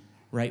 finish,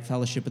 right?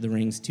 Fellowship of the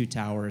Rings, Two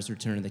Towers,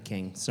 Return of the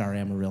King. Sorry,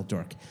 I'm a real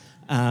dork.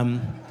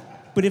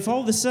 But if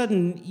all of a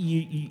sudden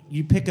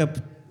you pick up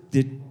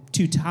the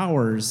Two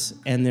Towers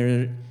and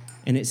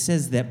it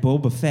says that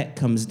Boba Fett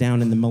comes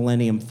down in the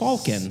Millennium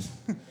Falcon,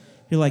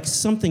 you're like,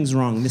 something's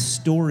wrong. This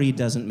story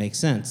doesn't make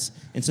sense.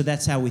 And so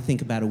that's how we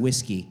think about a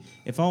whiskey.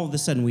 If all of a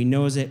sudden we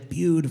nose it,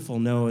 beautiful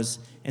nose,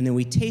 and then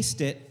we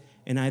taste it,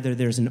 and either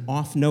there's an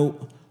off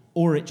note,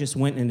 or it just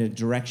went in a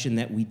direction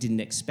that we didn't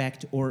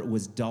expect, or it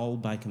was dull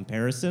by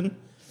comparison,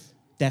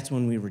 that's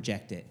when we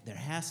reject it. There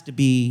has to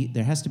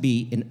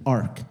be an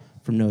arc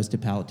from nose to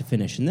palate to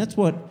finish. And that's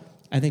what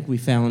I think we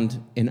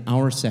found in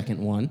our second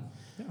one.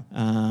 Yeah.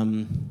 Do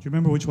you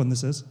remember which one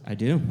this is? I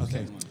do.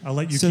 Okay. I'll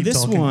let you keep talking.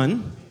 So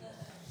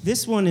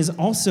this one is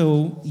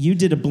also, you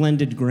did a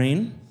blended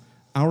grain.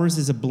 Ours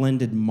is a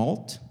blended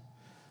malt.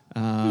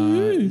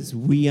 As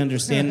we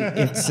understand,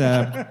 it's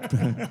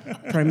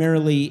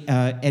primarily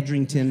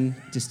Edrington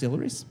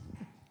Distilleries.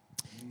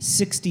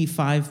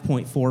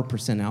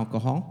 65.4%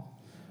 alcohol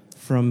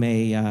from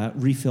a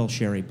refill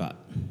sherry butt.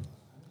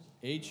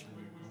 Age?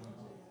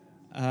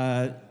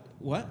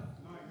 What?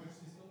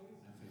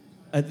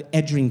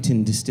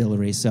 Edrington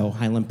Distillery, so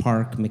Highland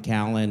Park,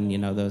 Macallan,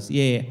 those.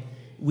 Yeah.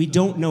 We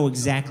don't know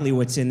exactly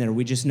what's in there.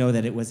 We just know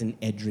that it was an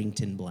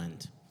Edrington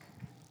blend.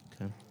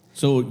 Okay.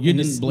 So you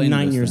didn't blend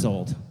 9 this years then?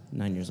 old.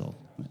 9 years old.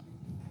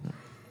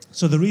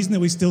 So the reason that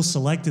we still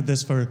selected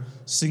this for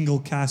Single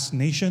Cask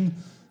Nation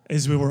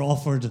is we were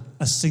offered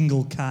a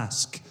single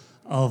cask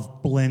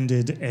of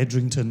blended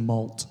Edrington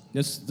malt.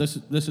 This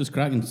is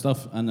cracking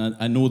stuff, and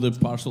I know the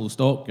parcel of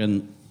stock,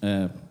 and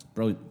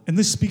brilliant. And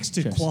this speaks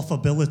to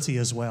quaffability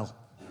as well.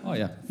 Oh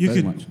yeah, You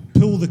very could much.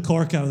 pull the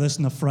cork out of this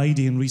on a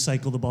Friday and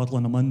recycle the bottle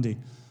on a Monday.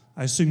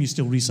 I assume you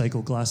still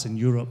recycle glass in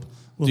Europe.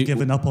 We've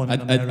given up on it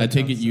in America. I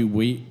take it you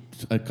wait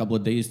a couple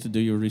of days to do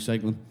your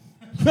recycling?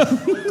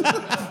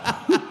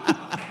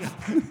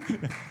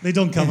 They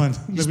don't come on the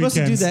You're supposed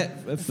to do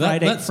weekends.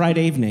 that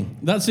Friday evening.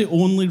 That's the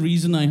only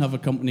reason I have a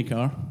company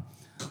car.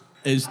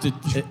 You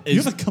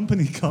have a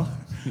company car?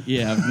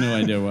 Yeah, I have no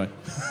idea why.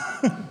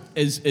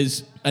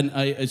 And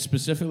I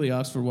specifically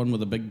asked for one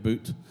with a big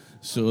boot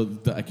so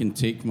that I can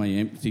take my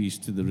empties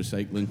to the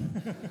recycling.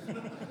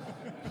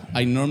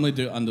 I normally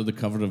do it under the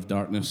cover of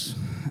darkness.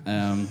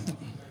 But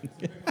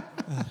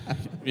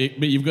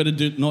you've got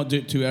to not do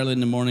it too early in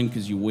the morning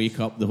because you wake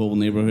up the whole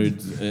neighborhood.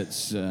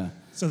 It's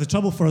So the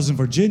trouble for us in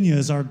Virginia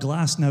is our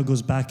glass now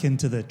goes back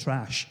into the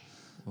trash.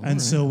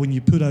 So when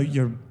you put out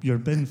your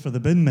bin for the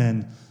bin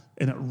men,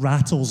 and it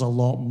rattles a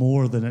lot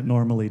more than it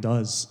normally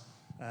does,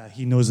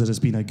 he knows that it's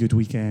been a good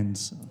weekend.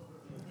 So.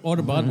 or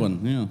a bad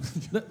one. Yeah,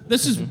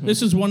 this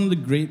is one of the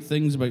great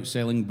things about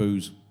selling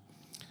booze.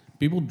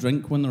 People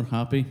drink when they're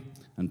happy,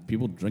 and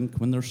people drink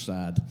when they're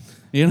sad.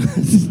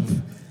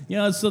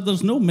 Yeah, so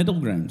there's no middle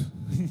ground.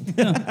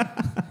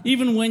 Yeah.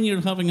 Even when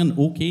you're having an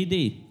okay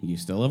day, you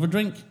still have a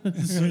drink.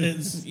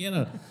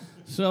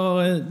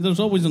 So there's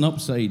always an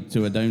upside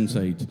to a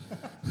downside.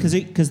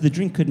 Because the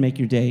drink could make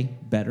your day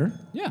better.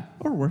 Yeah.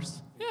 Or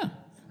worse. Yeah.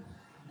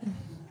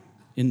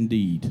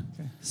 Indeed.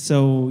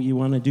 So you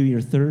want to do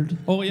your third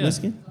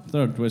whiskey?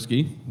 Third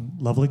whiskey.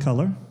 Lovely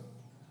color.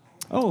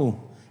 Oh,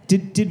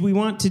 did we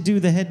want to do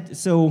the head?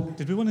 So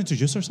did we want to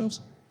introduce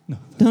ourselves? No.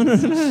 No.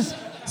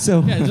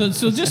 So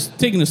so just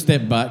taking a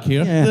step back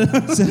here. Yeah.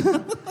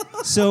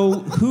 So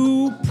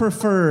who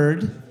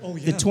preferred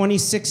the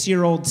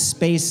 26-year-old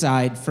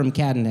Speyside from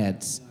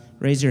Cadenheads?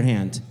 Raise your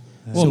hand.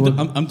 Well,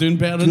 I'm doing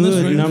better than this.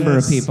 Good right? number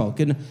of people.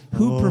 Good.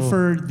 Who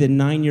preferred the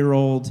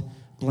 9-year-old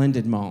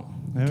blended malt?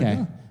 There we Okay.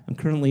 go. I'm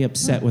currently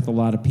upset with a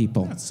lot of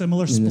people.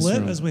 Similar in this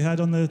split room. as we had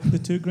on the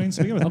 2 grains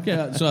to begin with.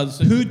 Okay, so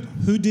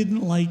who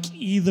didn't like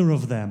either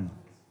of them?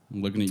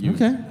 I'm looking at you.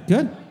 Okay,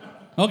 good.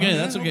 Okay,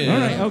 that's okay. All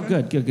right. Oh,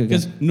 good.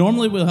 Because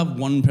normally we'll have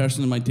one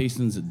person in my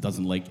tastings that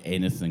doesn't like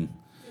anything.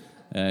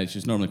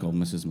 She's normally called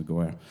Mrs.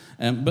 McGuire.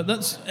 But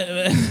that's...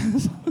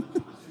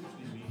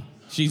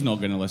 she's not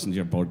going to listen to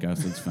your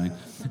podcast, it's fine.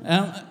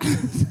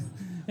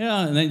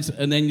 Yeah,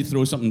 and then you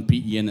throw something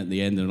peaty in at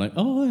the end, and they're like,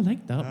 oh, I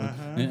like that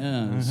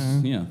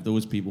one. Yeah,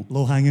 those people.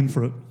 Low-hanging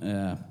fruit.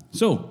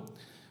 So,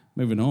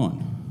 moving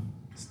on.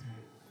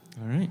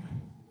 All right.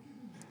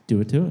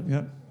 Do it to it.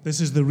 Yeah. This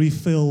is the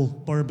refill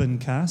bourbon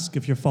cask,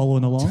 if you're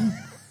following along.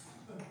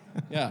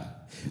 Yeah,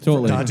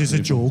 totally. That is a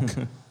joke.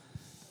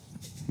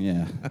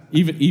 Yeah,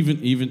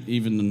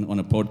 even on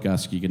a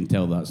podcast, you can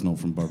tell that's not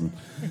from bourbon.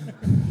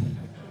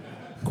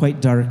 Quite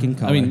dark in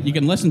color. I mean, you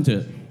can listen to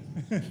it.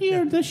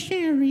 Hear the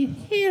sherry,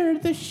 hear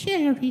the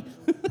sherry.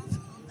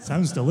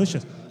 Sounds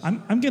delicious.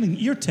 I'm getting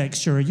ear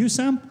texture. Are you,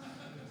 Sam?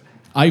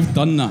 I've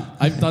done that.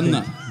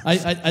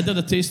 I did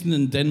a tasting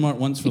in Denmark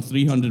once for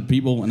 300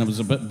 people, and I was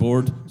a bit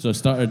bored, so I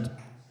started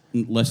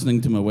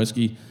listening to my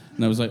whiskey,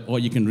 and I was like, oh,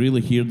 you can really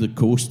hear the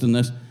coast in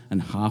this,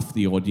 and half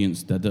the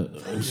audience did it.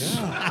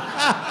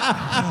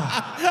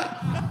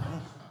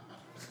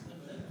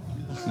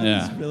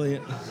 Yeah. That's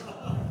brilliant.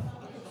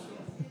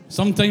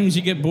 Sometimes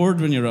you get bored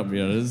when you're up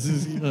here.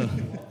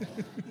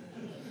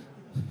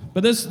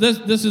 But this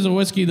is a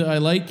whiskey that I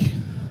like,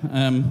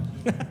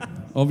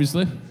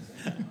 obviously.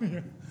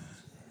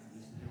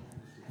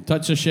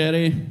 Touch of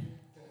sherry.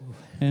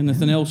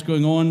 Anything else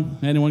going on?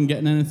 Anyone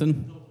getting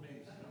anything?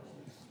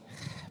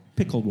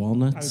 Pickled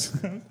walnuts.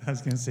 I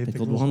was going to say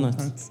Pickled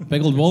walnuts.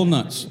 Pickled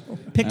walnuts.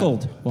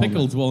 Pickled walnuts.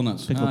 Pickled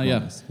walnuts. Pickled Yeah.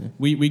 walnuts, yeah.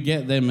 We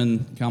get them in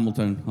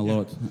Campbelltown a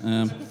lot.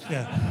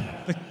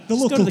 Yeah. The Just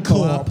go to local the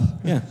co-op.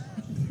 Yeah.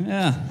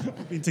 Yeah.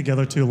 Been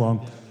together too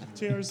long.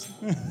 Cheers.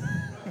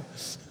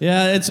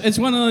 Yeah, it's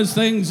one of those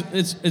things.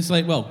 It's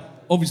like, well,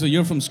 obviously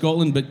you're from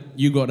Scotland, but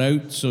you got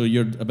out, so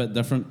you're a bit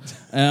different.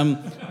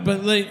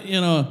 But like,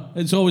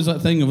 it's always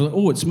that thing of like,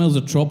 oh, it smells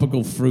of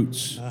tropical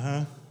fruits.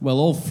 Well,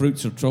 all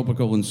fruits are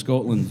tropical in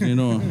Scotland,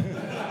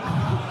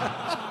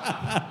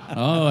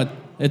 Oh,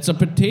 it's a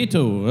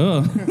potato.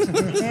 Oh.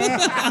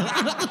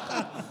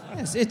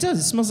 Yes, it does.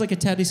 It smells like a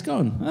tatty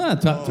scone.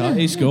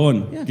 Tatty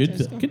scone. Yeah,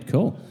 Good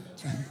call.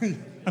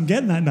 I'm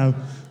getting that now.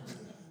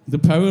 The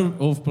power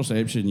of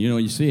perception. You know,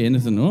 you say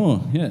anything.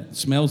 Oh, yeah, it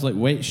smells like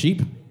wet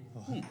sheep.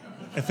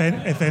 If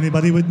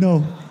anybody would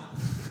know.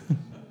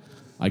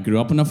 I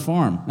grew up on a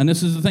farm. And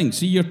this is the thing.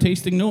 See your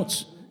tasting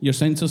notes? Your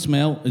sense of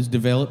smell is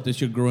developed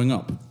as you're growing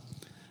up.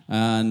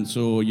 And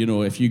so, you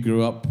know, if you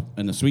grew up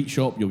in a sweet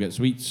shop, you'll get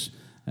sweets.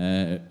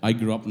 I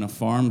grew up on a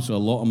farm, so a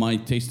lot of my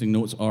tasting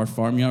notes are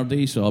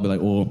farmyardy. So I'll be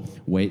like, oh,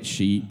 wet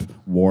sheep,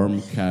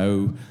 warm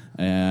cow,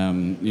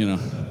 you know.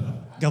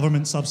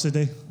 Government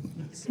subsidy.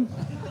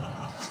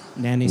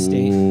 Nanny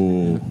state.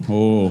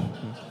 Oh.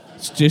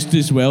 It's just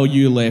as well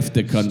you left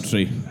the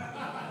country.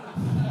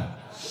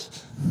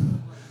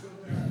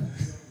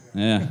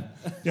 Yeah.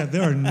 Yeah,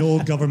 there are no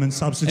government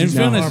subsidies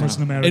for farmers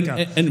in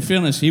America. In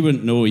fairness, he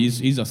wouldn't know.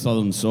 He's a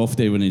southern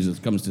softie when he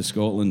comes to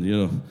Scotland, you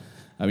know.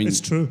 I mean,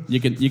 it's true. You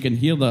can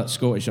hear that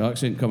Scottish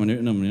accent coming out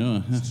in him, you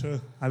know. It's true.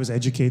 I was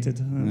educated.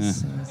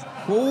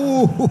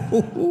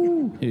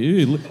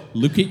 Hey,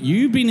 look at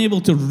you being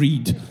able to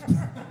read.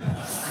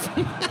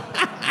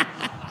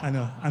 I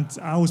know.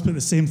 I always put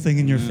the same thing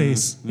in your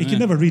face. He can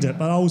never read it,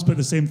 but I always put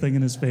the same thing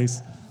in his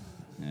face.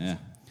 Yeah.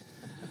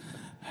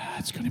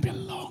 It's going to be a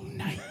long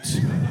night.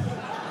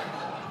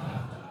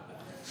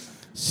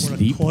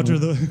 Sleep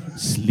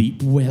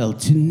well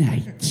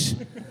tonight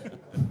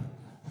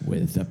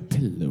with a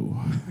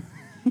pillow.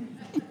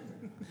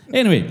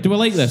 Anyway, do I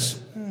like this?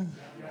 Do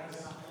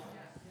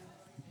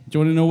you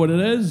want to know what it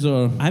is,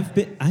 or I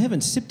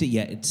haven't sipped it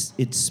yet.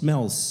 It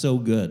smells so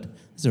good.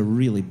 It's a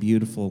really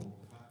beautiful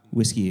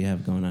whiskey you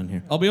have going on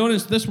here. I'll be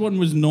honest, this one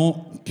was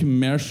not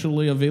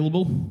commercially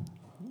available,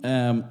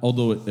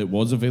 although it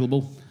was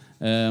available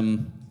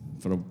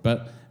for a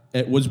bit.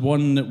 It was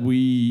one that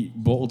we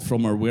bottled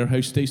from our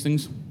warehouse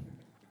tastings.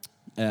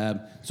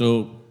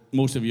 So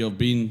most of you have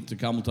been to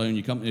Campbelltown.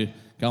 You come to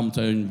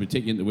Campbelltown, we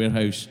take you into the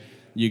warehouse,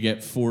 you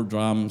get 4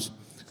 drams,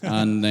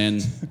 and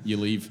then you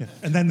leave. Yeah.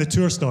 And then the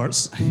tour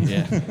starts.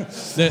 Yeah.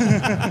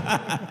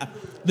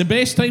 The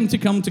best time to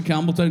come to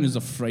Campbelltown is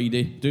a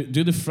Friday.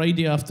 Do the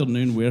Friday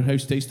afternoon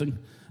warehouse tasting.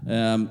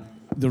 The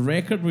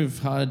record we've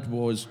had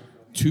was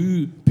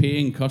 2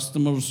 paying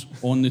customers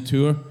on the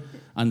tour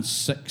and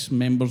 6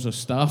 members of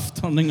staff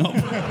turning up.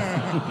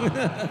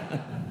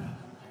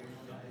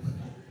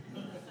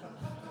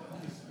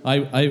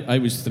 I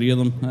was 3 of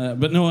them,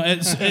 but no,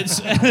 it's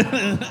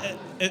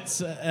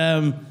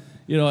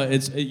you know,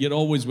 you're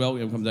always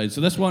welcome to come down.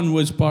 So this one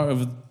was part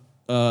of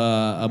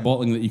a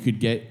bottling that you could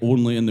get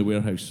only in the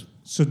warehouse.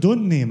 So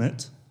don't name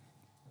it.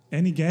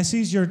 Any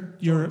guesses? You're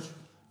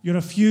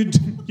a few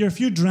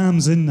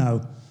drams in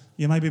now.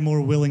 You might be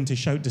more willing to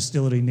shout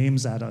distillery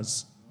names at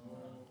us.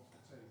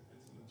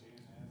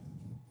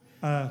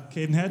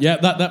 Cadenhead? Yeah,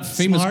 that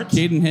famous Smart.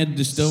 Cadenhead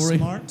distillery.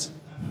 Smart.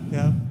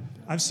 Yeah.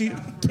 I've seen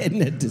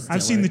Cadenhead distillery.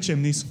 I've seen the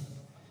chimneys.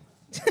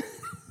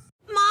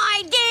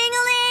 My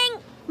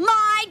ding-a-ling,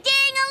 my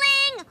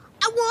ding-a-ling,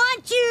 I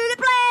want you to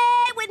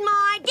play with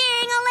my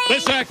ding-a-ling.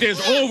 This act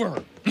is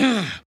over.